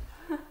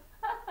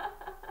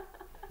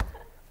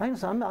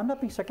 I'm not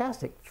being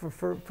sarcastic.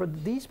 For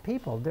these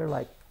people, they're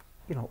like,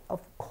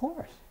 of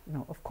course.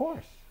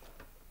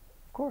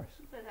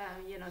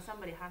 But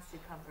somebody has to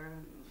cover.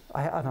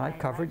 I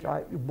covered.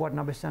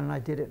 Watanabe-san and I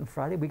did it on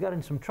Friday. We got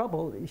in some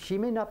trouble. She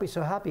may not be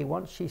so happy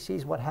once she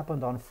sees what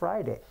happened on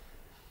Friday,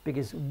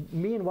 because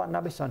me and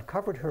Watanabe-san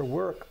covered her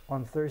work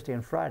on Thursday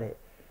and Friday.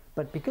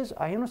 But because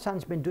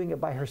Ayano-san's been doing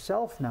it by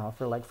herself now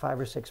for like 5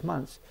 or 6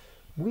 months,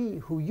 we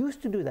who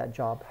used to do that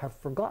job have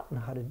forgotten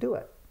how to do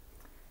it.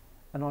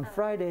 And on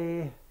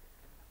Friday,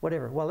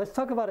 whatever. Well, let's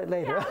talk about it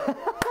later.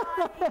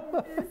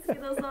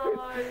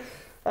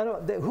 I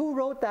don't. Who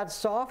wrote that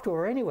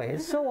software anyway?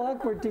 It's so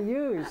awkward to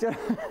use.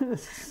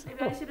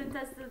 Maybe I shouldn't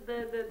test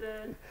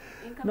the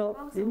income.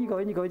 No, in you go.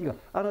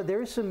 I know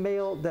there is some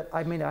mail that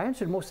I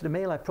answered most of the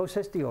mail. I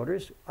processed the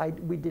orders.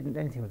 We didn't do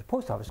anything with the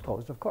post office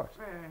closed, of course.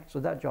 Right. So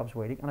that job's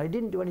waiting, and I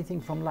didn't do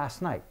anything from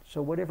last night.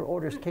 So whatever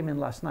orders came in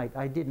last night,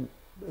 I didn't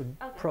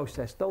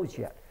process those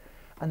yet.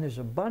 And there's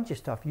a bunch of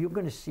stuff you're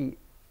going to see.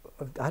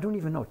 I don't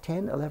even know,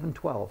 10, 11,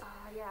 12.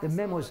 Yeah, The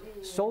memos,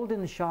 sold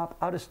in the shop,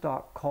 out of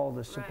stock, call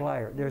the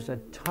supplier. Right. There's a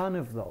ton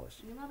of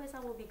those.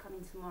 Yumabesa will be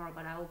coming tomorrow,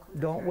 but I will contact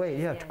Don't her. wait,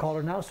 you have to call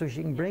her now so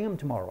she can bring Yeah. them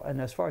tomorrow.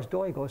 And as far as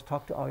doi goes,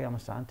 talk to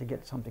Aoyama-san to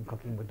get something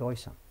cooking with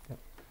doi-san. Yep.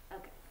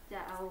 Okay,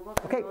 yeah, I will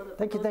work Okay, on all the,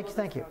 thank you, those thank you, orders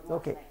thank you. from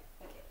last Okay. night.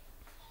 Okay.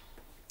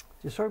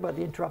 Just sorry about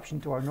the interruption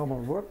to our normal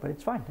work, but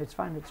it's fine, it's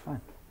fine, it's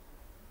fine.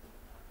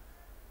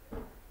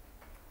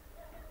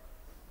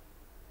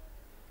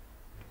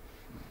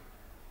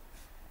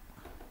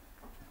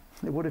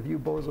 What have you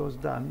bozos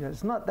done? Yeah,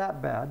 it's not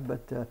that bad,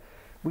 but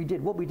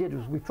what we did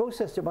was we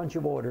processed a bunch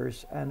of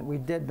orders and we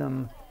did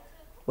them,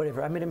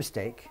 whatever, I made a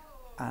mistake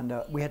and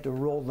we had to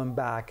roll them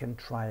back and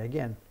try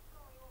again.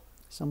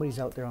 Somebody's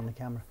out there on the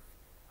camera.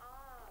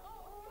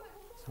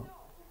 So,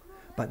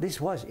 but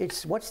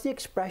what's the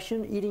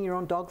expression, eating your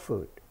own dog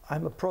food?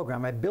 I'm a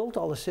program, I built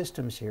all the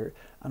systems here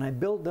and I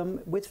build them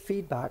with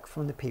feedback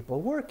from the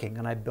people working,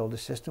 and I build a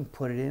system,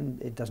 put it in,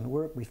 it doesn't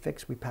work, we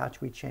fix, we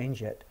patch, we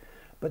change it.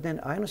 But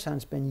then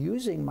Aino-san's been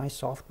using my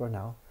software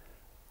now,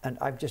 and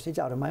it's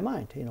out of my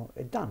mind,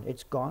 it's done.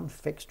 It's gone,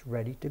 fixed,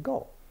 ready to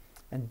go.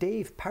 And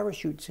Dave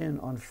parachutes in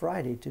on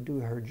Friday to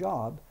do her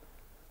job,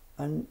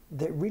 and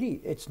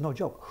it's no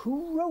joke.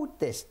 Who wrote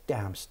this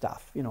damn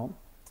stuff,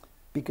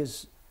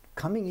 Because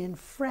coming in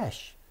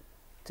fresh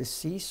to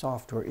see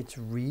software, it's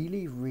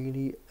really,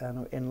 really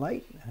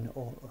enlightening and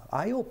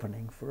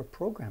eye-opening for a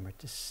programmer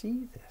to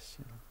see this,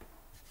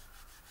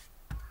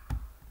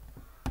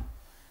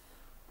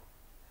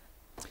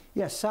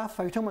 Yes,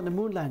 Sapphire, you're talking about the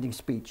moon landing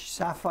speech,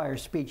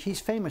 Sapphire's speech.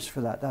 He's famous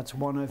for that. That's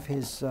one of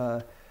his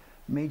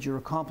major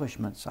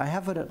accomplishments. I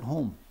have it at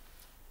home.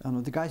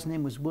 The guy's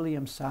name was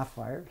William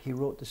Sapphire. He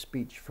wrote the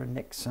speech for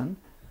Nixon.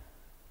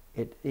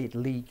 It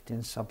leaked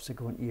in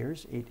subsequent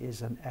years. It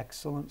is an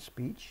excellent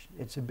speech.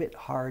 It's a bit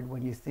hard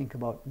when you think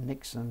about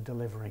Nixon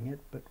delivering it,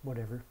 but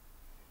whatever.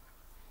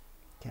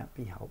 Can't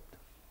be helped.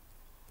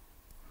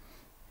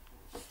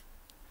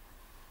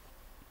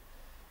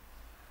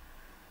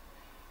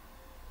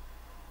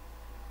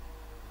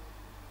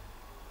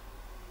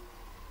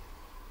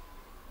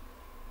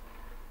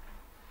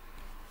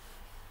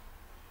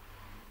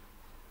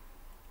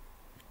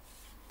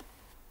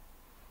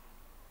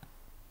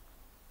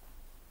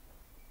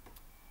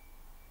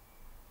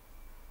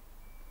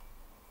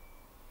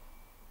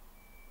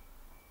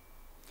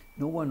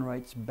 No one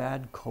writes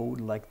bad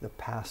code like the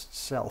past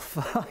self.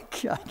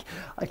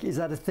 Is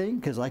that a thing?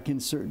 Because I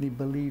can certainly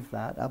believe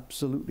that.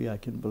 Absolutely, I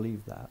can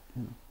believe that.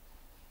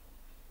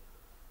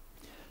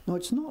 No,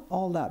 it's not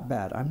all that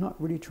bad. I'm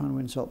not really trying to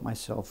insult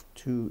myself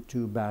too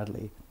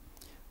badly.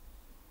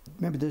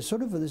 Remember, there's a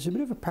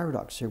bit of a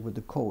paradox here with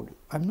the code.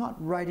 I'm not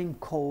writing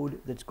code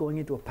that's going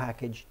into a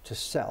package to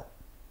sell.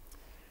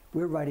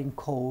 We're writing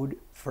code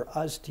for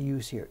us to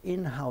use here,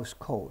 in-house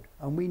code,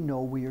 and we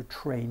know we are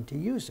trained to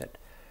use it.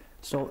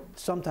 So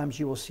sometimes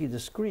you will see the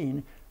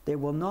screen, there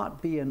will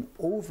not be an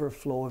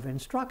overflow of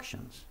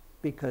instructions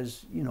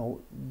because,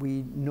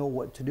 we know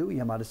what to do.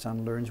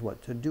 Yamada-san learns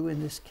what to do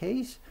in this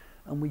case,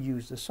 and we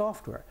use the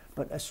software.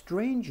 But a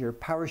stranger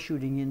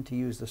parachuting in to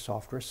use the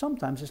software,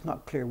 sometimes it's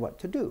not clear what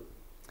to do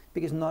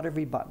because not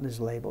every button is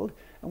labeled.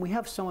 And we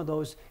have some of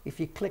those, if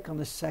you click on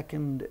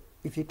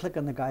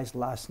the guy's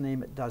last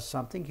name, it does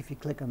something. If you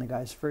click on the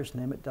guy's first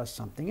name, it does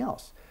something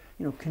else.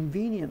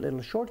 Convenient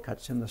little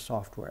shortcuts in the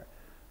software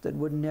that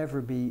would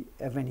never be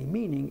of any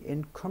meaning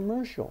in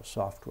commercial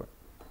software.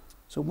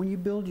 So when you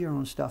build your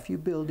own stuff, you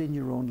build in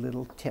your own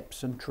little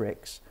tips and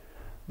tricks,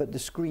 but the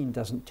screen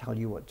doesn't tell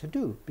you what to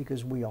do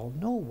because we all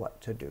know what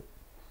to do.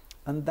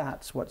 And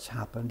that's what's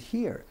happened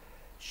here.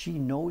 She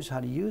knows how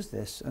to use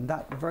this, and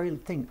that very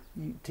thing,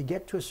 to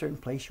get to a certain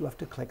place, you have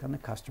to click on the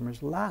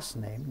customer's last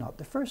name, not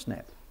the first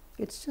name.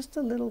 It's just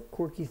a little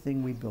quirky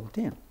thing we built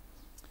in.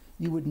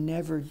 You would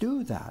never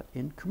do that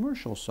in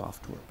commercial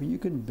software, but you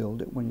can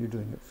build it when you're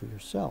doing it for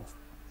yourself.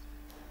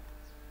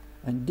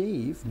 And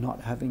Dave,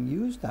 not having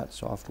used that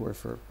software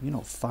for,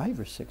 5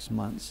 or 6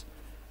 months,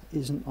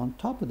 isn't on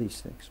top of these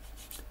things.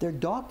 They're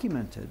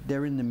documented,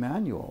 they're in the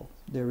manual,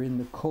 they're in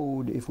the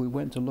code. If we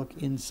went to look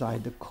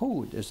inside the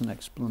code, there's an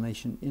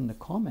explanation in the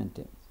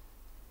commenting.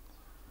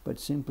 But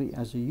simply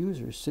as a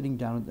user sitting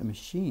down at the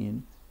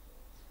machine,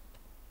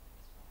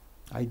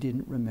 I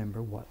didn't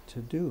remember what to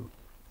do.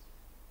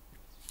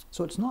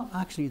 So it's not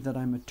actually that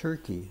I'm a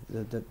turkey,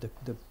 that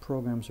the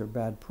programs are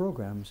bad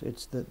programs.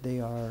 It's that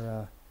they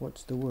are,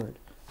 what's the word?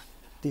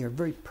 They are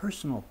very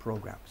personal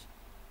programs.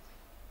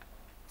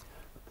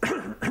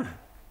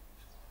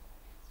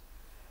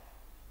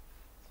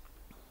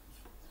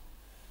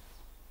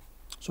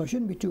 So I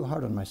shouldn't be too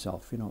hard on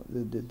myself.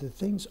 The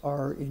things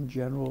are in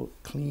general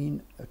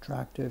clean,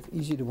 attractive,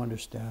 easy to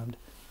understand.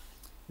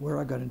 Where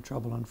I got in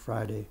trouble on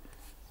Friday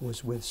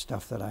was with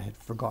stuff that I had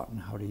forgotten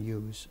how to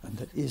use and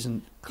that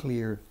isn't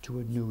clear to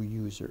a new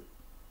user.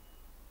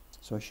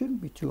 So I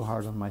shouldn't be too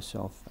hard on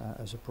myself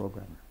as a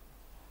programmer.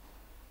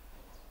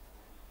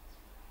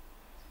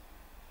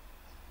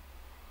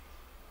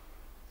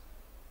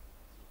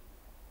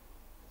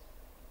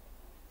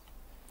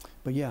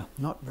 But yeah,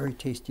 not very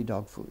tasty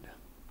dog food.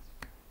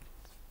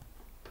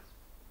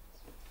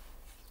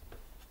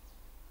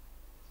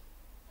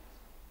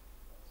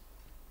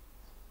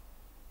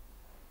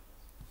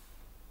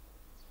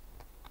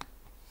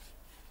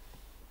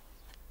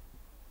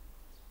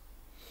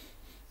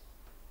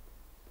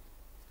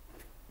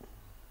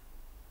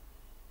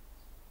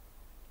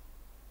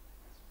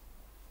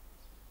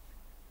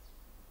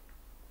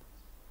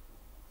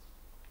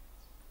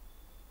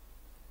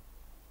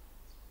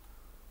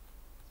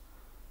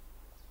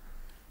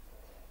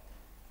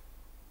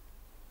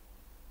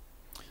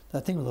 I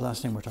think the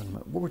last thing we're talking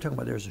about, what we're talking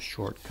about there is a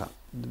shortcut.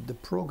 The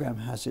program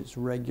has its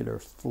regular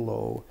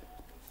flow.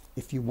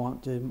 If you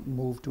want to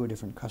move to a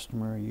different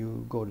customer,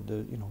 you go to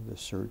the, the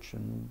search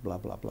and blah,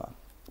 blah, blah.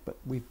 But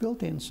we've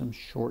built in some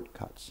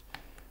shortcuts.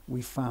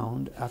 We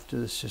found after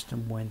the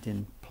system went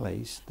in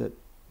place that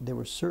there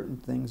were certain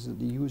things that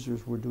the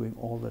users were doing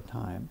all the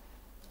time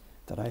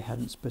that I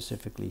hadn't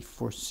specifically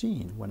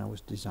foreseen when I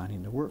was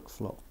designing the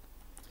workflow.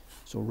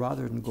 So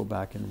rather than go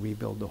back and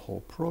rebuild the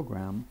whole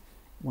program,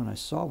 when I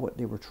saw what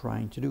they were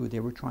trying to do, they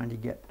were trying to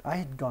get, I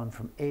had gone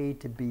from A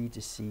to B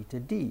to C to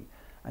D,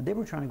 and they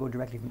were trying to go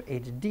directly from A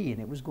to D, and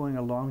it was going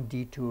along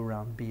D2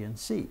 around B and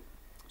C.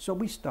 So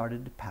we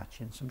started to patch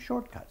in some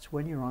shortcuts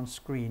when you're on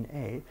screen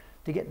A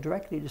to get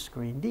directly to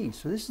screen D.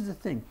 So this is the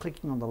thing,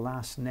 clicking on the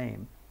last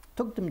name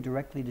took them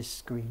directly to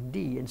screen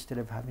D instead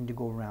of having to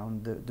go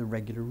around the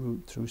regular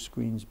route through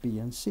screens B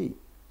and C.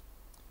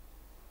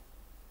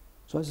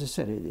 So as I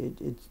said,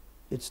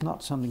 it's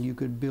not something you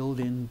could build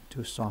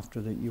into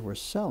software that you were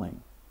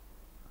selling,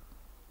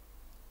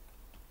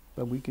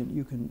 but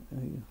you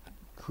can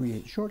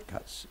create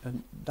shortcuts,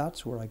 and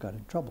that's where I got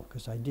in trouble,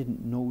 because I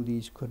didn't know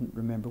these, couldn't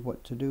remember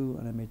what to do,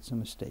 and I made some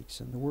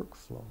mistakes in the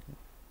workflow.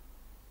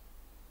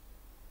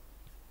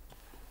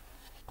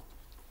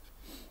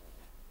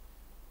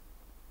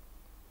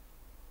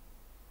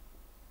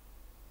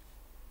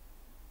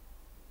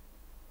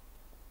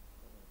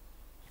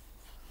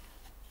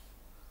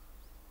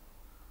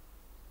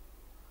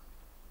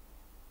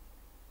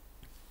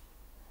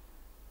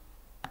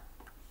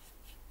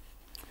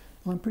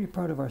 Well, I'm pretty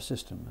proud of our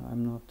system.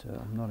 I'm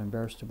not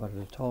embarrassed about it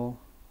at all.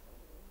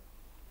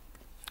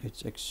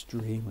 It's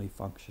extremely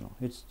functional.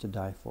 It's to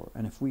die for.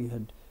 And if we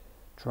had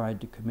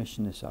tried to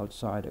commission this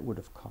outside, it would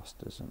have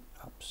cost us an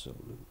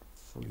absolute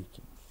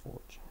freaking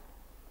fortune,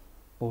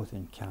 both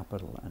in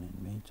capital and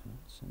in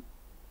maintenance. And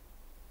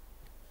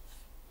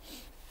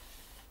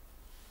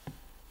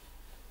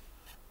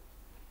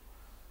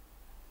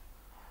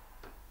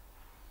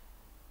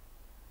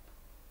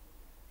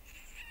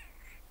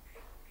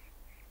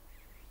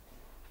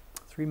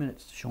 3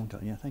 minutes to show and tell.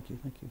 Yeah, thank you,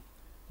 thank you.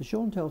 The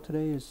show and tell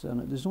today is,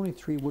 there's only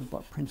 3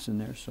 woodblock prints in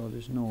there, so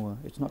there's no,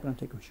 it's not going to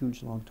take a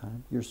huge long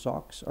time. Your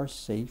socks are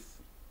safe.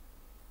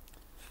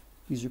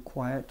 These are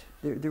quiet.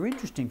 They're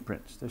interesting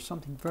prints. There's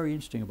something very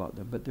interesting about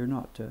them, but they're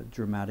not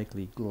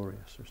dramatically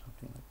glorious or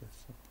something like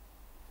this. So.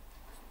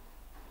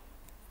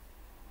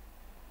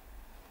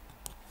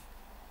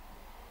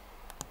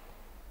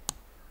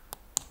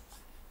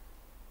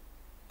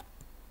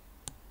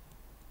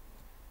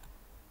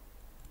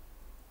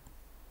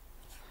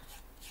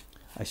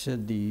 I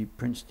said the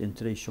prints in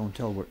today's show and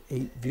tell were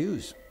 8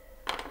 views.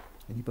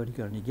 Anybody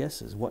got any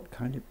guesses? What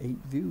kind of 8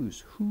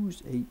 views?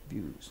 Whose 8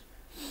 views?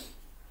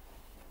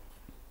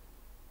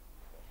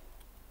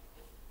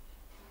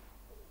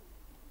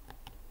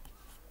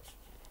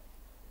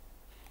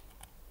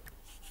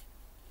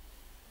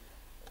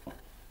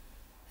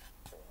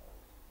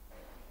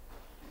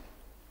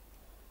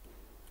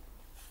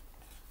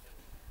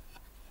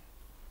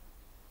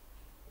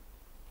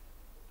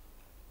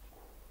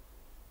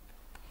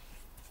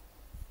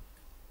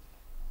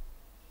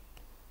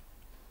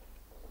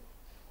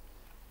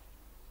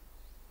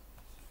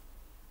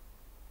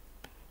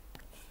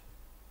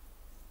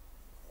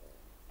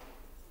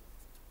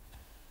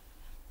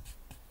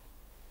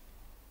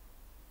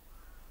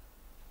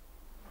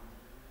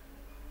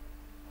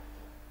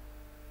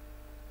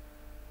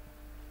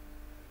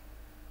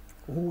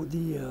 Oh,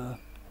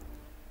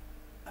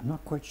 I'm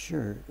not quite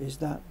sure. Is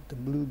that the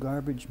blue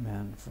garbage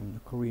man from the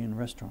Korean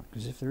restaurant?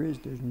 Because if there is,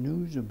 there's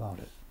news about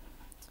it.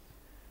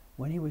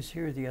 When he was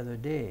here the other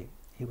day,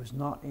 he was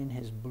not in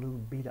his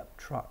blue beat-up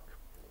truck.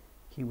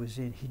 He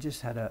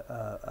just had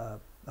a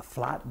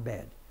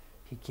flatbed.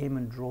 He came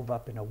and drove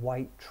up in a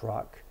white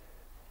truck,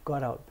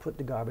 got out, put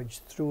the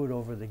garbage, threw it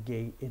over the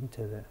gate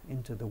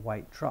into the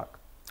white truck.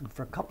 And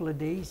for a couple of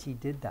days, he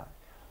did that.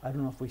 I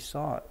don't know if we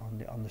saw it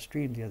on the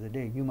stream the other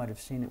day. You might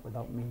have seen it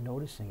without me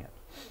noticing it.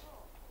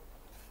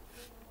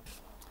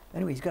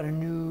 Anyway, he's got a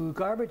new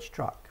garbage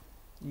truck.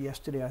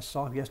 Yesterday I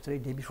saw him,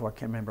 day before, I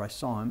can't remember, I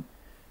saw him.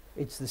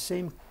 It's the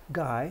same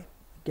guy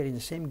getting the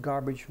same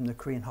garbage from the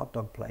Korean hot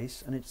dog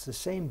place, and it's the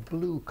same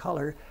blue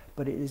color,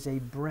 but it is a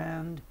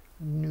brand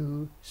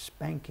new,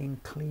 spanking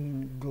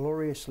clean,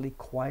 gloriously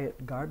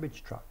quiet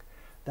garbage truck.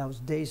 Those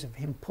days of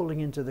him pulling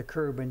into the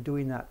curb and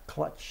doing that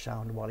clutch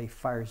sound while he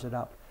fires it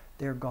up,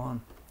 they're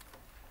gone.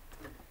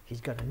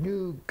 He's got a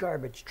new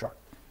garbage truck.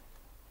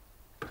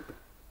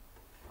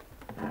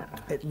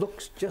 It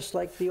looks just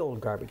like the old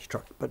garbage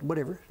truck, but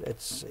whatever,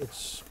 it's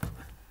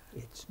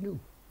new.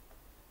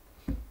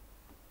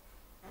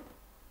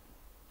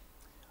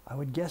 I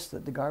would guess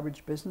that the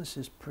garbage business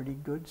is pretty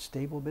good,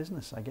 stable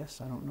business, I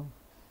guess. I don't know.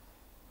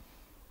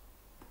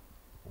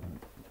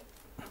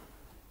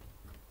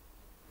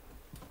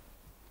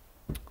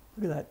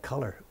 Look at that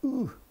color.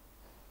 Ooh.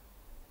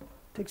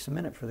 Takes a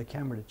minute for the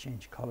camera to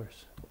change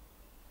colors.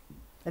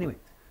 Anyway,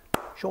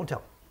 show and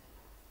tell.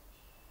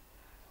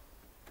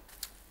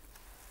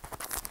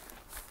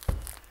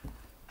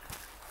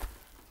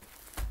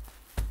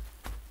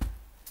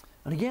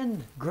 And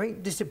again,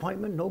 great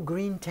disappointment, no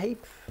green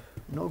tape.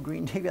 No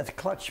green tape, the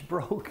clutch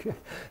broke.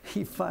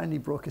 He finally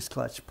broke his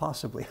clutch,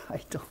 possibly,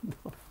 I don't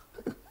know.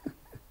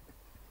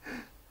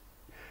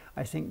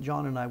 I think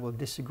John and I will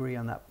disagree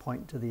on that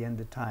point to the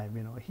end of time.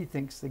 You know, he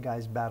thinks the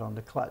guy's bad on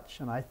the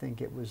clutch, and I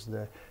think it was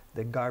the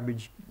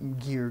garbage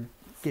gear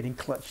getting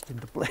clutched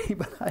into play,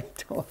 but I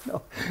don't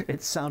know.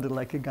 It sounded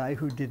like a guy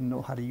who didn't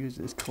know how to use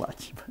his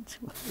clutch.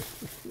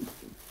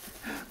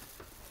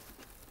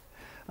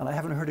 And I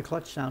haven't heard a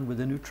clutch sound with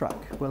a new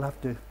truck. We'll have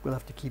to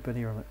keep an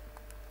ear on it.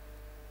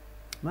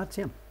 And that's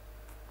him.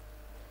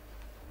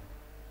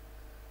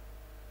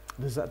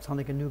 Does that sound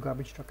like a new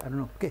garbage truck? I don't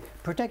know. Okay,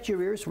 protect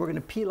your ears. We're going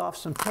to peel off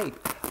some tape.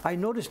 I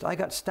noticed I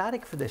got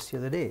static for this the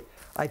other day.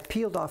 I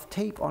peeled off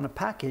tape on a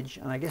package,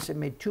 and I guess it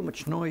made too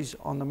much noise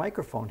on the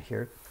microphone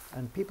here,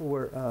 and people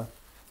were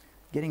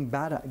getting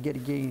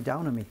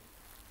down on me.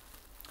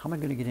 How am I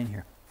going to get in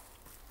here?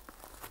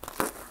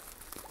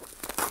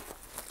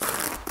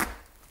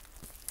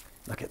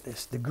 Look at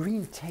this, the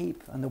green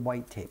tape and the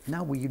white tape.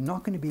 Now we're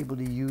not going to be able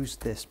to use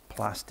this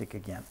plastic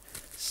again.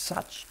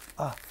 Such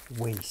a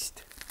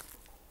waste.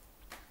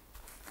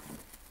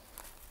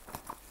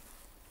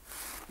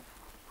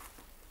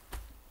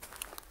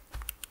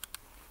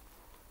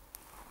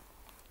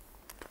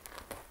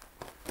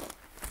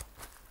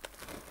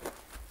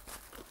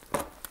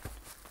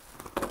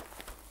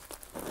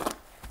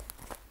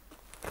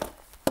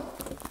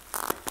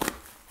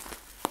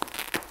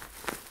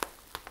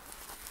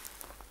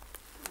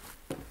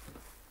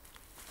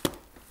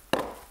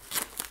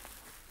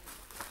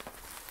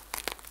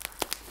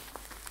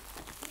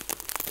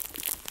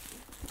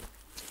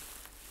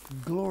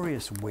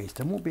 Glorious waste.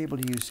 I won't be able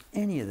to use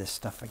any of this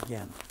stuff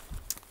again.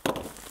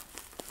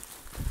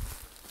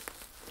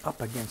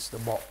 Up against the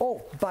wall.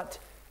 Oh, but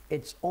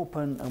it's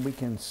open and we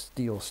can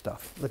steal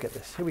stuff. Look at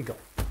this. Here we go.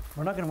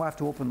 We're not going to have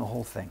to open the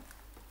whole thing.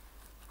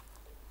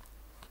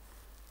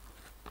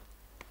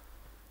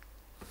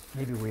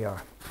 Maybe we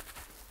are.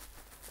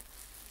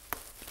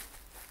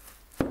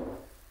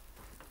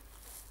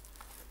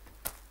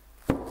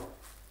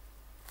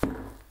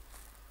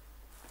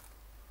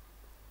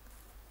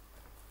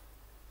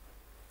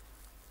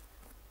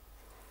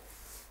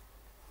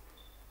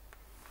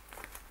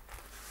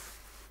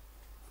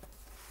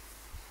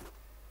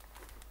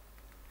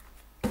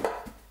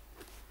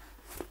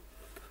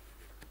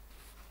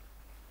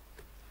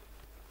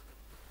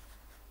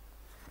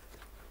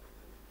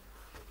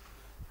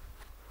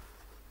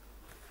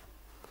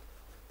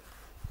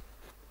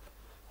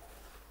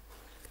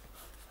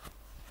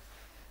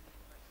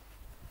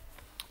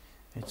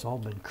 It's all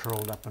been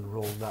curled up and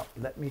rolled up.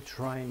 Let me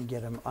try and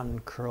get him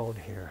uncurled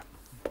here.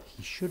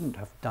 He shouldn't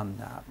have done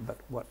that, but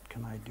what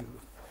can I do?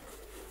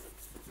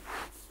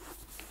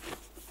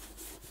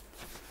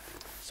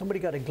 Somebody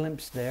got a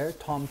glimpse there.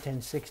 Tom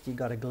 1060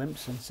 got a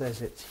glimpse and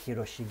says it's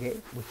Hiroshige,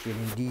 which it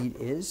indeed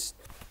is.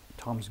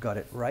 Tom's got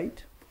it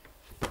right.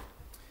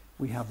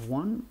 We have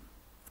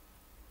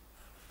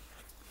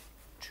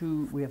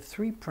we have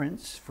 3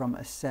 prints from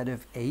a set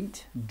of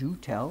 8. Do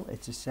tell,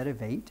 it's a set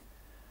of 8.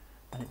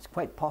 And it's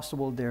quite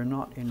possible they're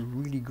not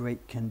in really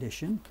great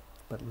condition,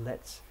 but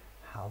let's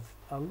have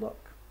a look.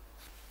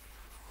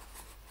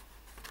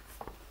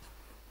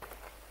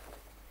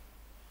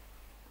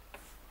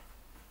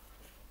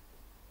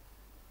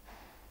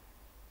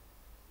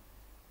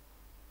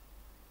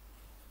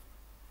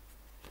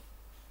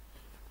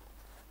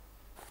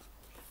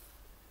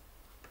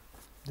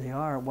 They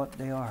are what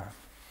they are.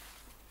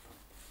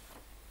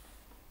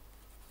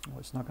 Oh,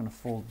 it's not going to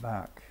fold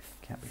back.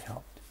 Can't be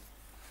helped.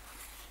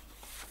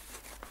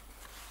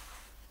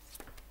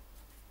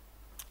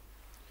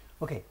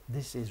 Okay,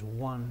 this is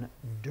one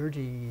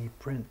dirty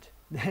print.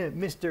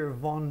 Mr.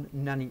 von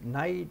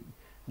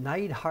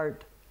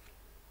Neidhart.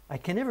 I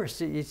can never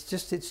see,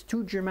 it's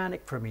too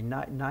Germanic for me.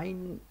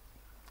 Neidhart,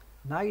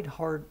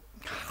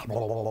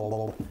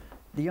 the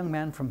young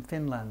man from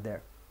Finland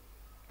there.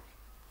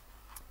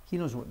 He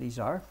knows what these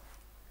are.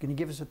 Can you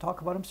give us a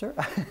talk about them, sir?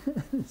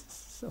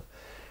 So,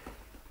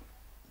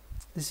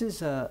 this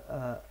is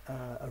a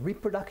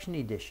reproduction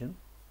edition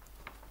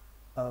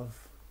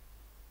of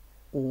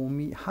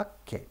Omi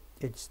Hakke.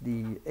 It's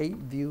the 8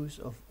 Views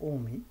of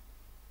Omi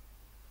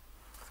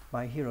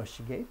by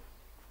Hiroshige.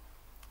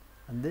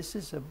 And this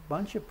is a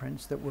bunch of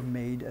prints that were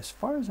made, as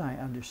far as I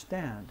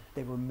understand,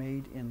 they were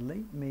made in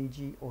late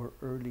Meiji or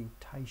early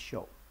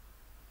Taisho.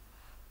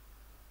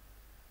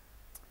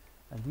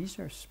 And these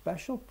are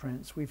special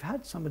prints. We've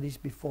had some of these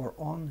before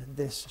on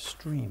this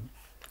stream.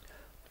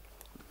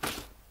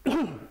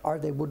 Are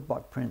they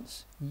woodblock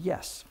prints?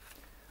 Yes.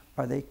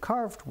 Are they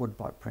carved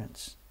woodblock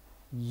prints?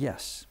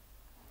 Yes.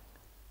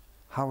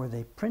 How are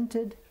they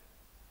printed?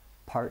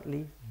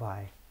 Partly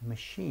by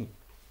machine.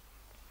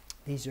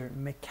 These are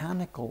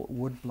mechanical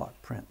woodblock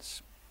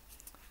prints.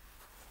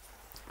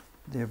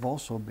 They've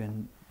also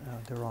been,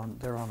 they're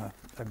on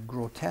a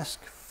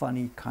grotesque,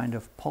 funny kind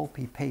of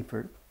pulpy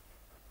paper.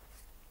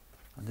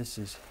 And this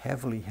is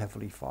heavily,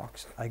 heavily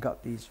foxed. I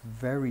got these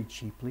very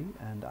cheaply,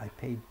 and I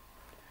paid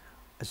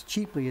as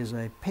cheaply as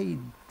I paid,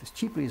 as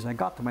cheaply as I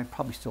got them, I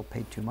probably still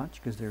paid too much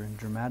because they're in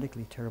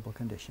dramatically terrible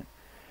condition.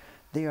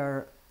 They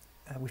are,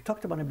 we've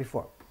talked about it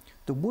before.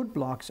 The wood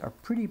blocks are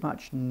pretty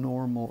much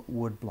normal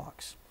wood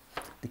blocks.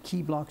 The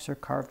key blocks are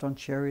carved on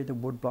cherry, the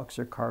wood blocks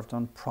are carved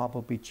on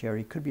probably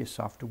cherry, could be a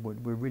softer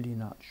wood, we're really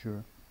not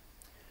sure.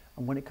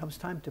 And when it comes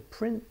time to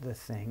print the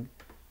thing,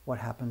 what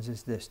happens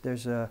is this,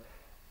 there's a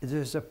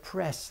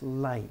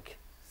press-like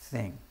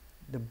thing.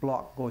 The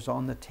block goes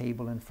on the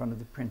table in front of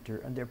the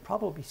printer, and they're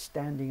probably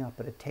standing up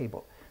at a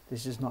table.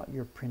 This is not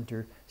your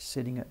printer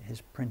sitting at his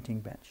printing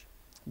bench.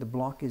 The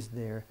block is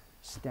there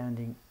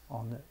standing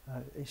on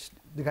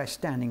the guy's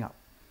standing up.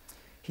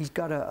 He's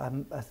got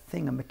a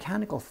thing, a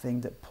mechanical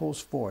thing that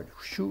pulls forward,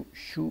 shoot,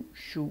 shoot,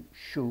 shoot,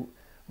 shoot,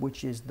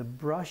 which is the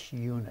brush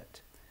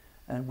unit.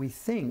 And we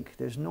think,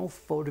 there's no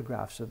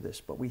photographs of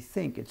this, but we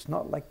think it's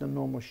not like the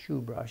normal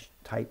shoe brush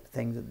type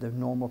thing that the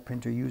normal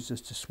printer uses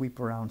to sweep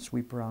around,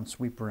 sweep around,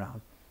 sweep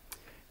around.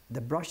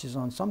 The brush is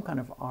on some kind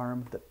of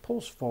arm that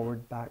pulls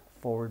forward, back,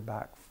 forward,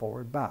 back,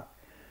 forward, back.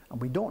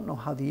 And we don't know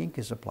how the ink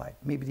is applied.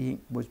 Maybe the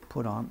ink was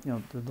put on, you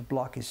know, the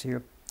block is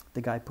here.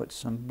 The guy puts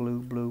some blue,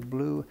 blue,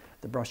 blue.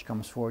 The brush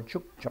comes forward,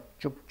 chuk, chuk,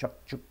 chuk,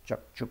 chuk, chuk,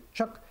 chuk, chuk,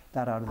 chuk.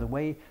 That out of the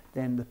way.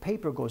 Then the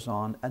paper goes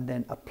on, and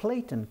then a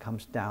platen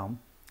comes down.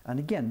 And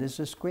again, this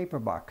is a scraper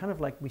bar, kind of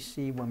like we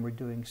see when we're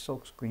doing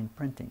silkscreen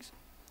printings.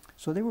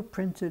 So they were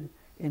printed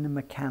in a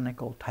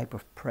mechanical type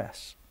of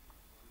press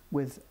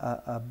with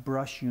a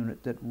brush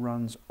unit that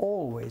runs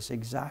always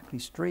exactly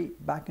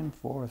straight back and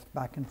forth,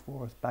 back and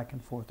forth, back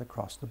and forth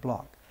across the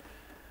block.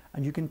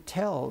 And you can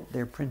tell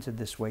they're printed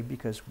this way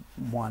because,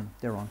 one,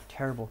 they're on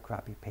terrible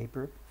crappy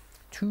paper.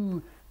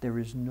 Two, there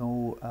is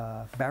no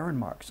barren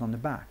marks on the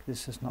back.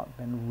 This has not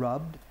been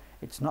rubbed.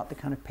 It's not the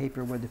kind of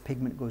paper where the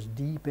pigment goes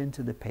deep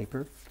into the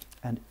paper.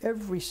 And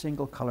every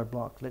single color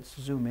block, let's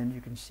zoom in,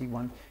 you can see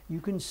one, you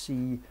can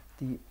see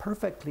the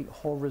perfectly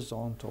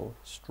horizontal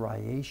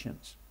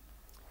striations.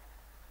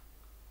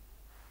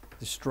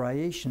 The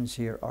striations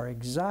here are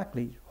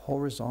exactly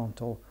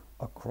horizontal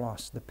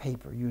across the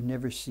paper. You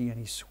never see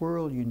any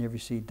swirl, you never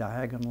see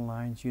diagonal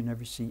lines, you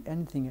never see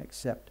anything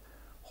except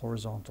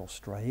horizontal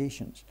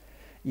striations.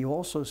 You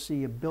also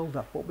see a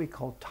buildup, what we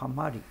call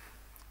tamari.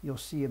 You'll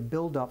see a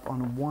buildup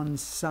on one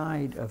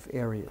side of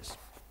areas.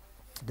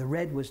 The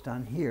red was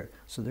done here.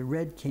 So the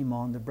red came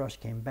on, the brush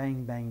came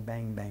bang, bang,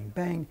 bang, bang,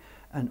 bang.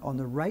 And on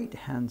the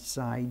right-hand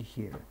side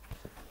here,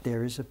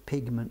 there is a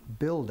pigment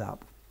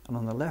buildup. And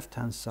on the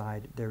left-hand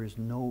side, there is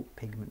no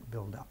pigment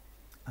buildup.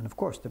 And of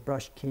course, the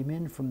brush came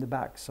in from the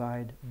back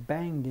side,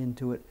 banged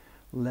into it,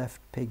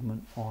 left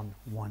pigment on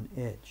one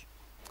edge.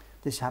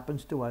 This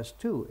happens to us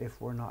too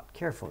if we're not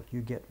careful.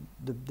 You get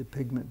the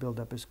pigment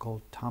buildup is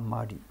called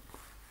tamari.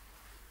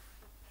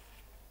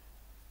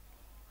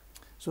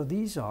 So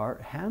these are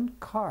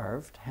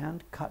hand-carved,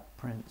 hand-cut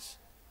prints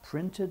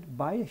printed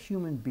by a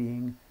human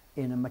being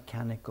in a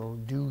mechanical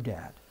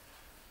doodad.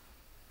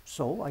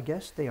 So I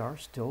guess they are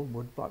still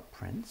woodblock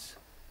prints,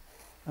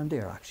 and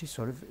they're actually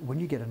sort of, when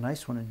you get a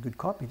nice one in good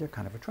copy, they're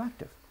kind of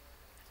attractive.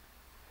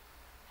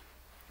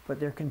 But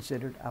they're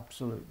considered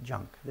absolute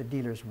junk. The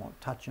dealers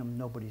won't touch them,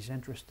 nobody's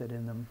interested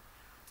in them.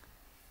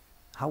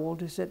 How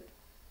old is it?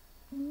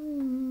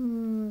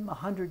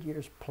 100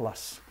 years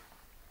plus.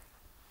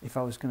 If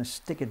I was going to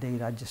stick a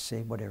date, I'd just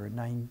say whatever,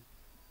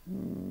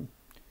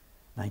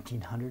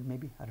 1900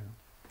 maybe? I don't know.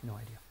 No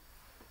idea.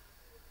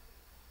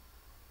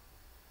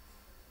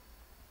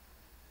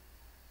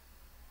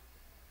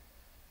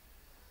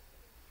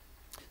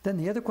 Then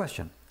the other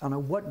question, Anna,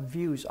 what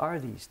views are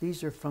these?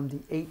 These are from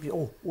the 8 view.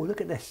 Oh,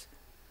 look at this.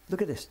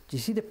 Look at this. Do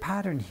you see the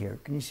pattern here?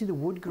 Can you see the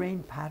wood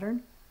grain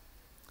pattern?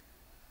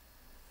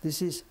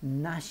 This is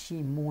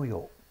nashi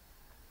moyo.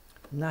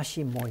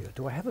 Nashi moyo.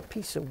 Do I have a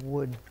piece of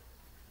wood?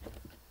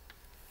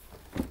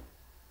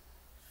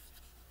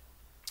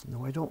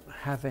 No, I don't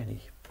have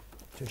any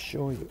to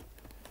show you.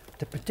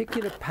 The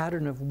particular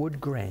pattern of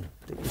wood grain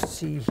that you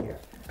see here,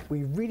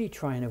 we really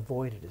try and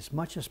avoid it as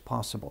much as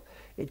possible.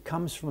 It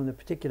comes from the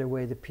particular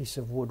way the piece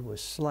of wood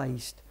was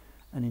sliced,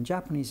 and in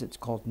Japanese it's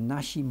called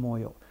nashi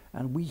moyo,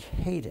 and we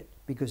hate it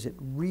because it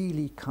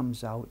really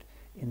comes out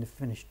in the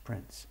finished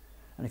prints.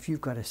 And if you've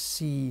got a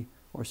C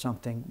or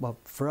something, well,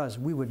 for us,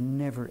 we would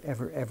never,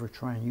 ever, ever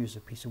try and use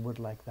a piece of wood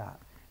like that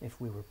if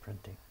we were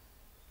printing.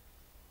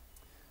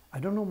 I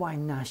don't know why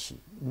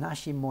nashi,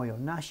 nashi moyo.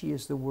 Nashi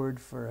is the word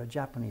for a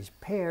Japanese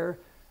pear,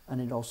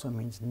 and it also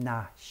means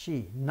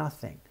nashi,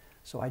 nothing.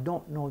 So I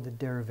don't know the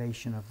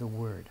derivation of the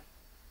word.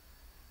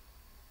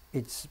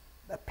 It's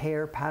a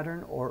pear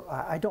pattern, or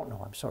I don't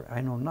know, I'm sorry.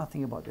 I know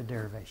nothing about the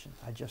derivation.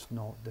 I just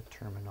know the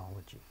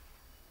terminology.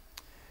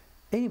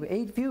 Anyway,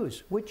 8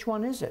 views. Which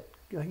one is it?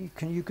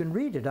 You can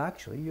read it,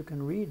 actually. You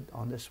can read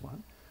on this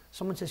one.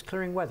 Someone says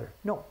clearing weather.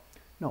 No,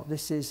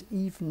 this is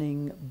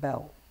evening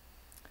bell.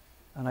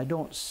 And I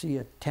don't see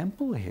a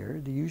temple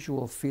here. The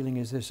usual feeling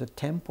is there's a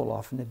temple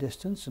off in the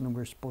distance, and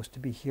we're supposed to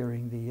be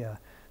hearing the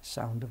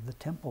sound of the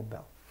temple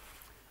bell.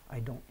 I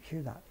don't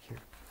hear that here.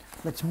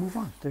 Let's move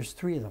on. There's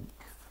 3 of them.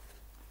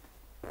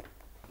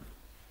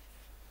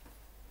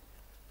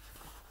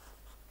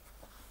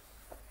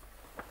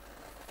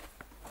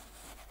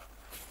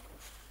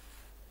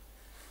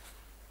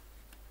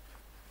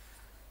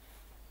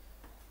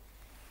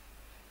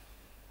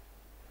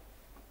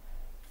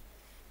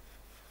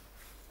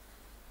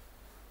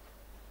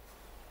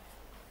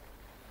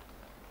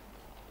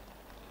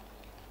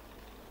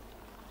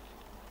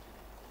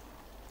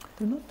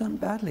 They're not done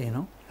badly, you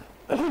know.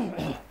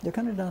 They're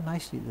kind of done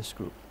nicely, this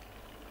group.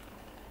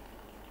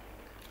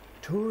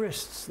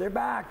 Tourists, they're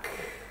back.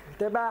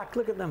 They're back,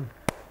 look at them.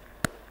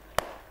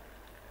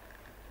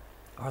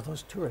 Are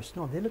those tourists?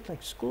 No, they look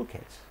like school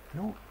kids.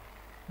 No,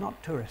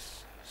 not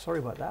tourists. Sorry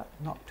about that,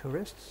 not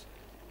tourists.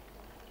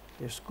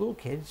 They're school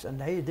kids,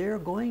 and they're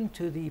going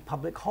to the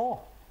public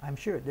hall. I'm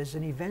sure there's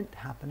an event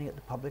happening at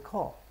the public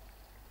hall.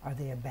 Are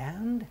they a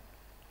band?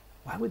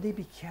 Why would they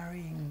be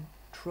carrying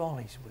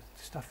trolleys with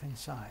stuff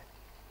inside?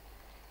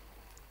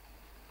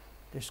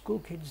 They're school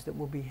kids that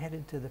will be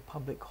headed to the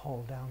public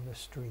hall down the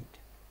street.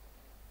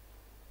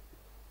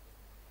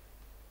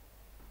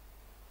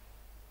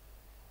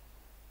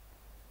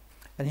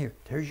 And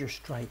here's your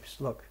stripes.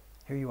 Look,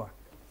 here you are.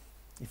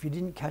 If you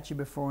didn't catch it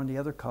before in the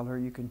other color,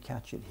 you can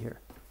catch it here.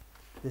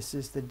 This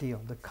is the deal,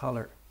 the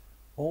color.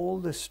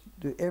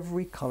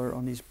 Every color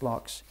on these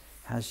blocks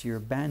has your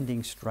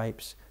banding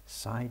stripes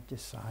side to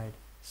side,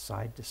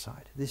 side to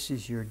side. This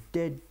is your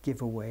dead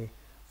giveaway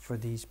for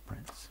these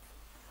prints.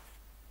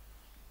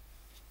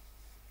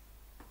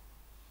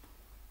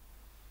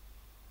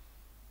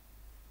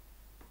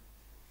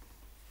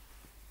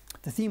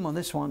 The theme on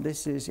this one,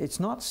 it's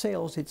not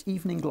sales, it's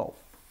evening glow.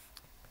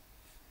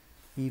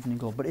 Evening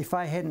glow. But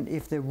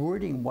if the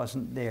wording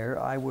wasn't there,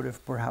 I would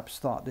have perhaps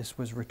thought this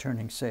was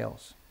returning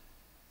sales.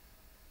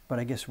 But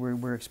I guess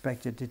we're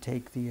expected to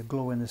take the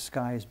glow in the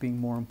sky as being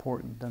more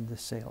important than the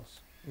sales.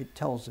 It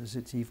tells us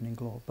it's evening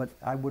glow, but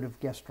I would have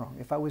guessed wrong.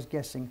 If I was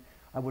guessing,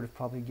 I would have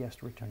probably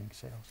guessed returning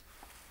sales.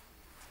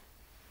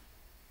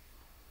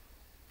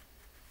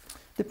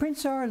 The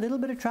prints are a little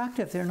bit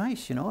attractive. They're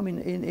nice, you know. I mean,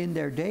 in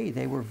their day,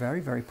 they were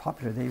very, very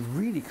popular. They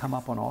really come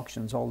up on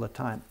auctions all the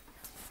time.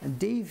 And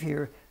Dave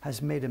here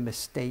has made a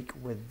mistake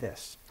with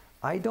this.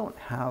 I don't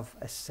have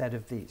a set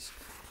of these.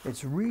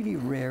 It's really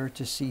rare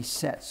to see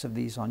sets of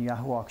these on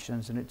Yahoo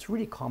auctions, and it's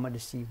really common to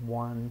see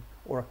one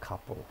or a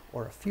couple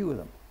or a few of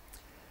them.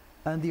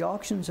 And the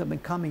auctions have been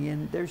coming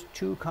in. There's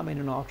 2 coming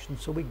in auction,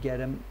 so we get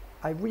them.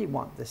 I really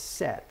want the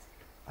set.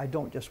 I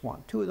don't just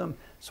want 2 of them,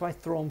 so I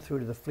throw them through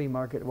to the flea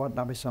market.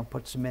 Watanabe-san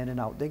puts them in and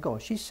out they go.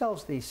 She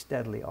sells these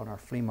steadily on our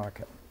flea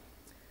market.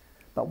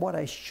 But what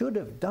I should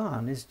have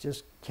done is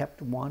just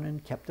kept one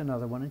and kept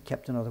another one and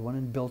kept another one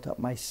and built up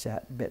my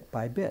set bit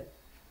by bit.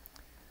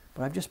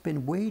 But I've just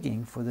been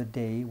waiting for the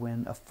day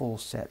when a full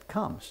set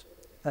comes.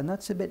 And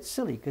that's a bit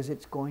silly because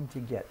it's going to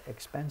get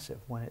expensive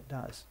when it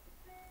does.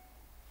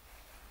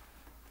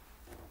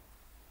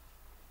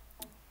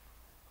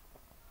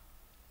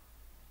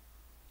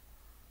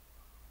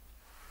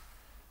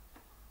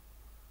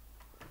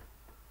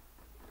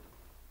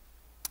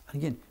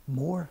 And again,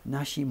 more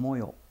nashi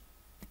moyo.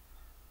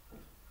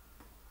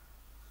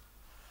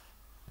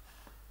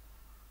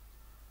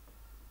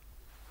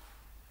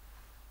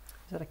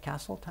 Is that a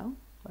castle town?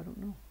 I don't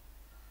know.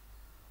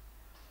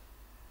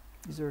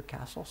 Is there a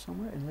castle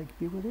somewhere in Lake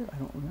Biwa there? I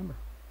don't remember.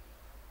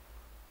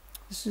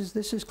 This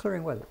is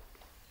clearing weather.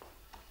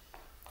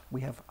 We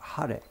have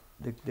hare,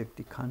 the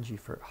kanji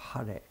for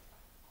hare,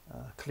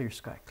 clear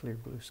sky, clear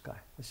blue sky.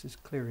 This is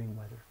clearing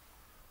weather.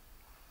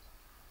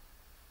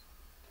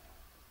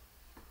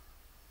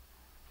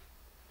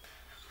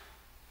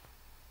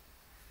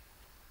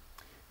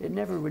 It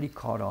never really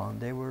caught on.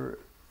 There were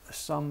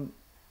some,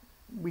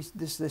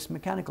 this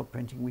mechanical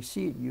printing, we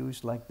see it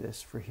used like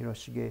this for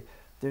Hiroshige.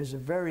 There's a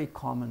very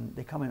common,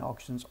 they come in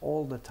auctions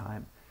all the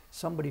time.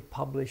 Somebody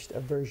published a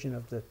version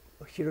of the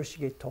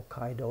Hiroshige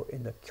Tokaido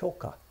in the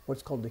Kyoka,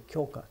 what's called the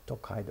Kyoka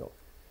Tokaido.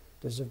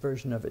 There's a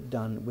version of it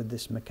done with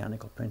this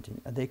mechanical printing,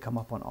 and they come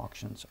up on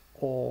auctions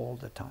all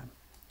the time.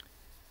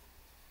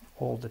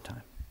 All the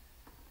time.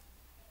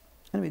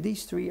 Anyway,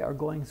 these 3 are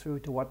going through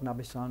to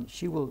Watanabe-san.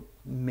 She will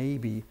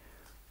maybe,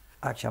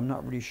 actually I'm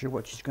not really sure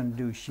what she's going to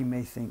do. She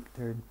may think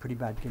they're in pretty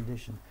bad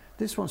condition.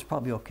 This one's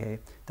probably okay.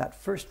 That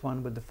first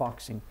one with the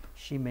foxing,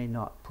 she may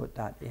not put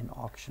that in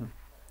auction,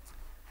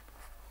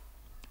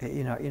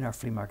 in our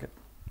flea market.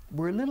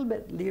 We're a little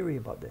bit leery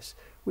about this.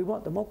 We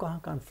want the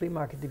Mokuhankan flea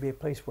market to be a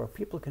place where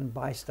people can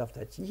buy stuff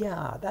that's,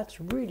 yeah, that's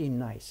really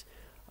nice.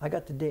 I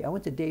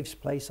went to Dave's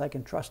place, I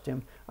can trust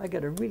him. I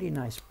got a really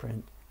nice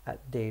print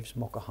at Dave's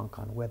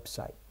Mokuhankan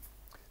website.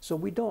 So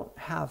we don't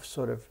have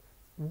sort of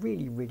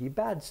really, really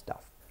bad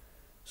stuff.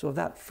 So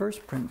that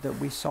first print that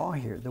we saw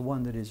here, the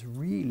one that is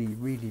really,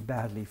 really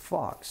badly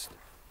foxed,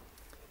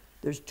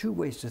 there's 2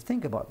 ways to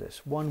think about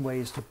this. One way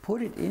is to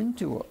put it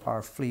into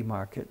our flea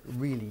market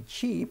really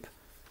cheap,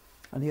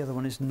 and the other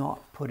one is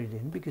not put it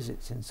in because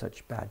it's in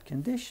such bad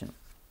condition.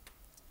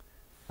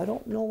 I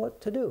don't know what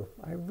to do.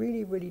 I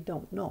really, really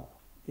don't know.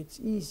 It's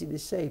easy to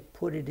say,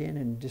 put it in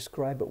and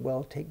describe it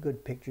well, take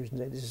good pictures and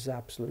say this is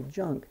absolute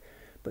junk.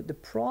 But the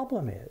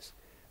problem is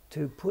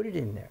to put it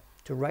in there,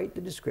 to write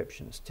the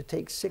descriptions, to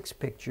take 6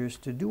 pictures,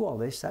 to do all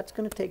this. That's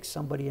going to take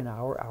somebody an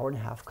hour, hour and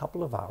a half,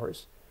 couple of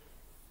hours.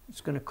 It's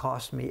going to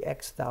cost me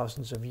X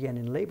thousands of yen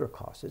in labor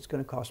costs. It's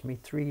going to cost me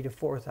 3,000 to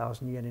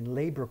 4,000 yen in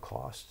labor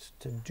costs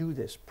to do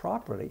this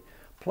properly,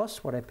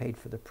 plus what I paid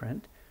for the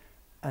print,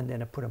 and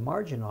then I put a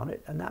margin on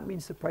it, and that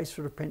means the price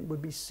for the print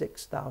would be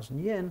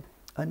 6,000 yen.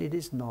 And it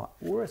is not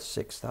worth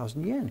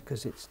 6,000 yen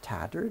because it's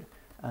tattered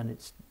and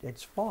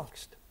it's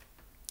foxed.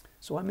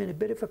 So I'm in a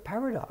bit of a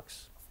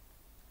paradox.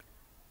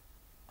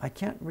 I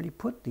can't really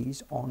put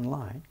these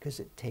online because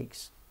it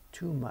takes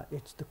too much.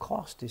 The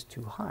cost is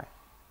too high.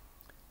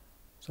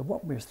 So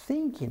what we're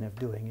thinking of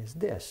doing is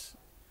this.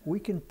 We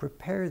can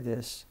prepare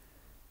this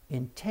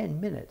in 10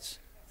 minutes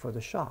for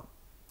the shop.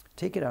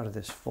 Take it out of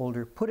this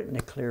folder, put it in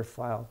a clear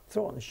file,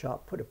 throw it in the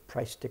shop, put a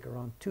price sticker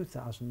on,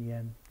 2,000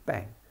 yen,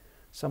 bang.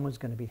 Someone's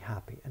going to be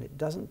happy. And it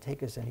doesn't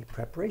take us any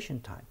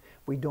preparation time.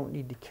 We don't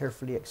need to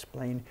carefully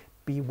explain,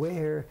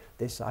 beware,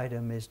 this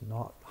item is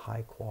not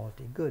high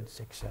quality goods,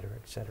 etc.,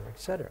 etc.,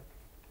 etc.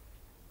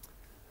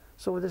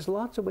 So there's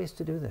lots of ways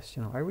to do this,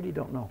 I really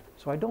don't know.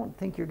 So I don't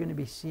think you're going to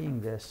be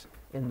seeing this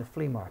in the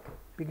flea market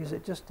because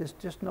there's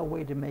just no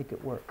way to make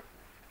it work.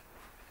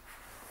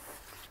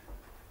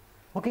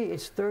 Okay,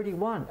 it's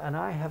 31 and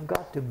I have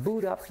got to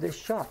boot up this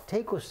shop.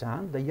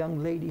 Teiko-san, the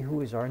young lady who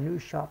is our new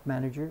shop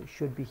manager,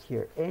 should be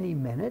here any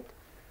minute.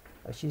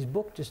 She's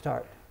booked to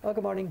start. Oh,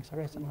 good morning.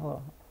 Sakurai-san,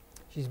 hello.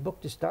 She's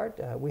booked to start.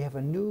 We have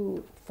a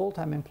new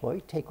full-time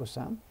employee,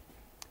 Teiko-san,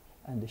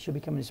 and she'll be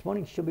coming this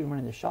morning. She'll be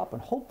running the shop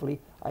and hopefully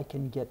I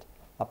can get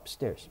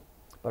upstairs.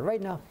 But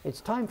right now,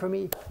 it's time for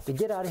me to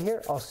get out of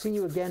here. I'll see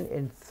you again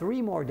in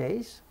 3 more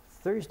days.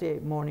 Thursday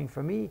morning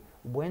for me,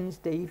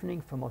 Wednesday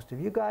evening for most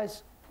of you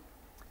guys.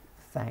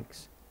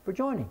 Thanks for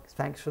joining.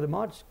 Thanks for the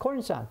mods.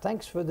 Korin-san,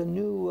 thanks for the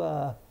new,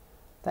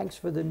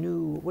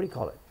 what do you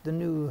call it? The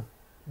new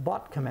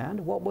bot command.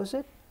 What was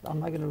it?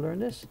 Am I going to learn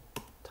this?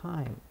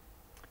 Time.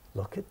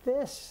 Look at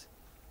this.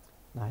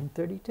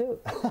 9:32.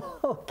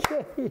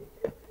 Okay.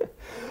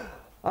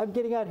 I'm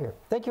getting out of here.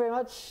 Thank you very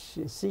much.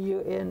 See you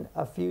in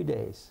a few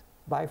days.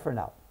 Bye for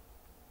now.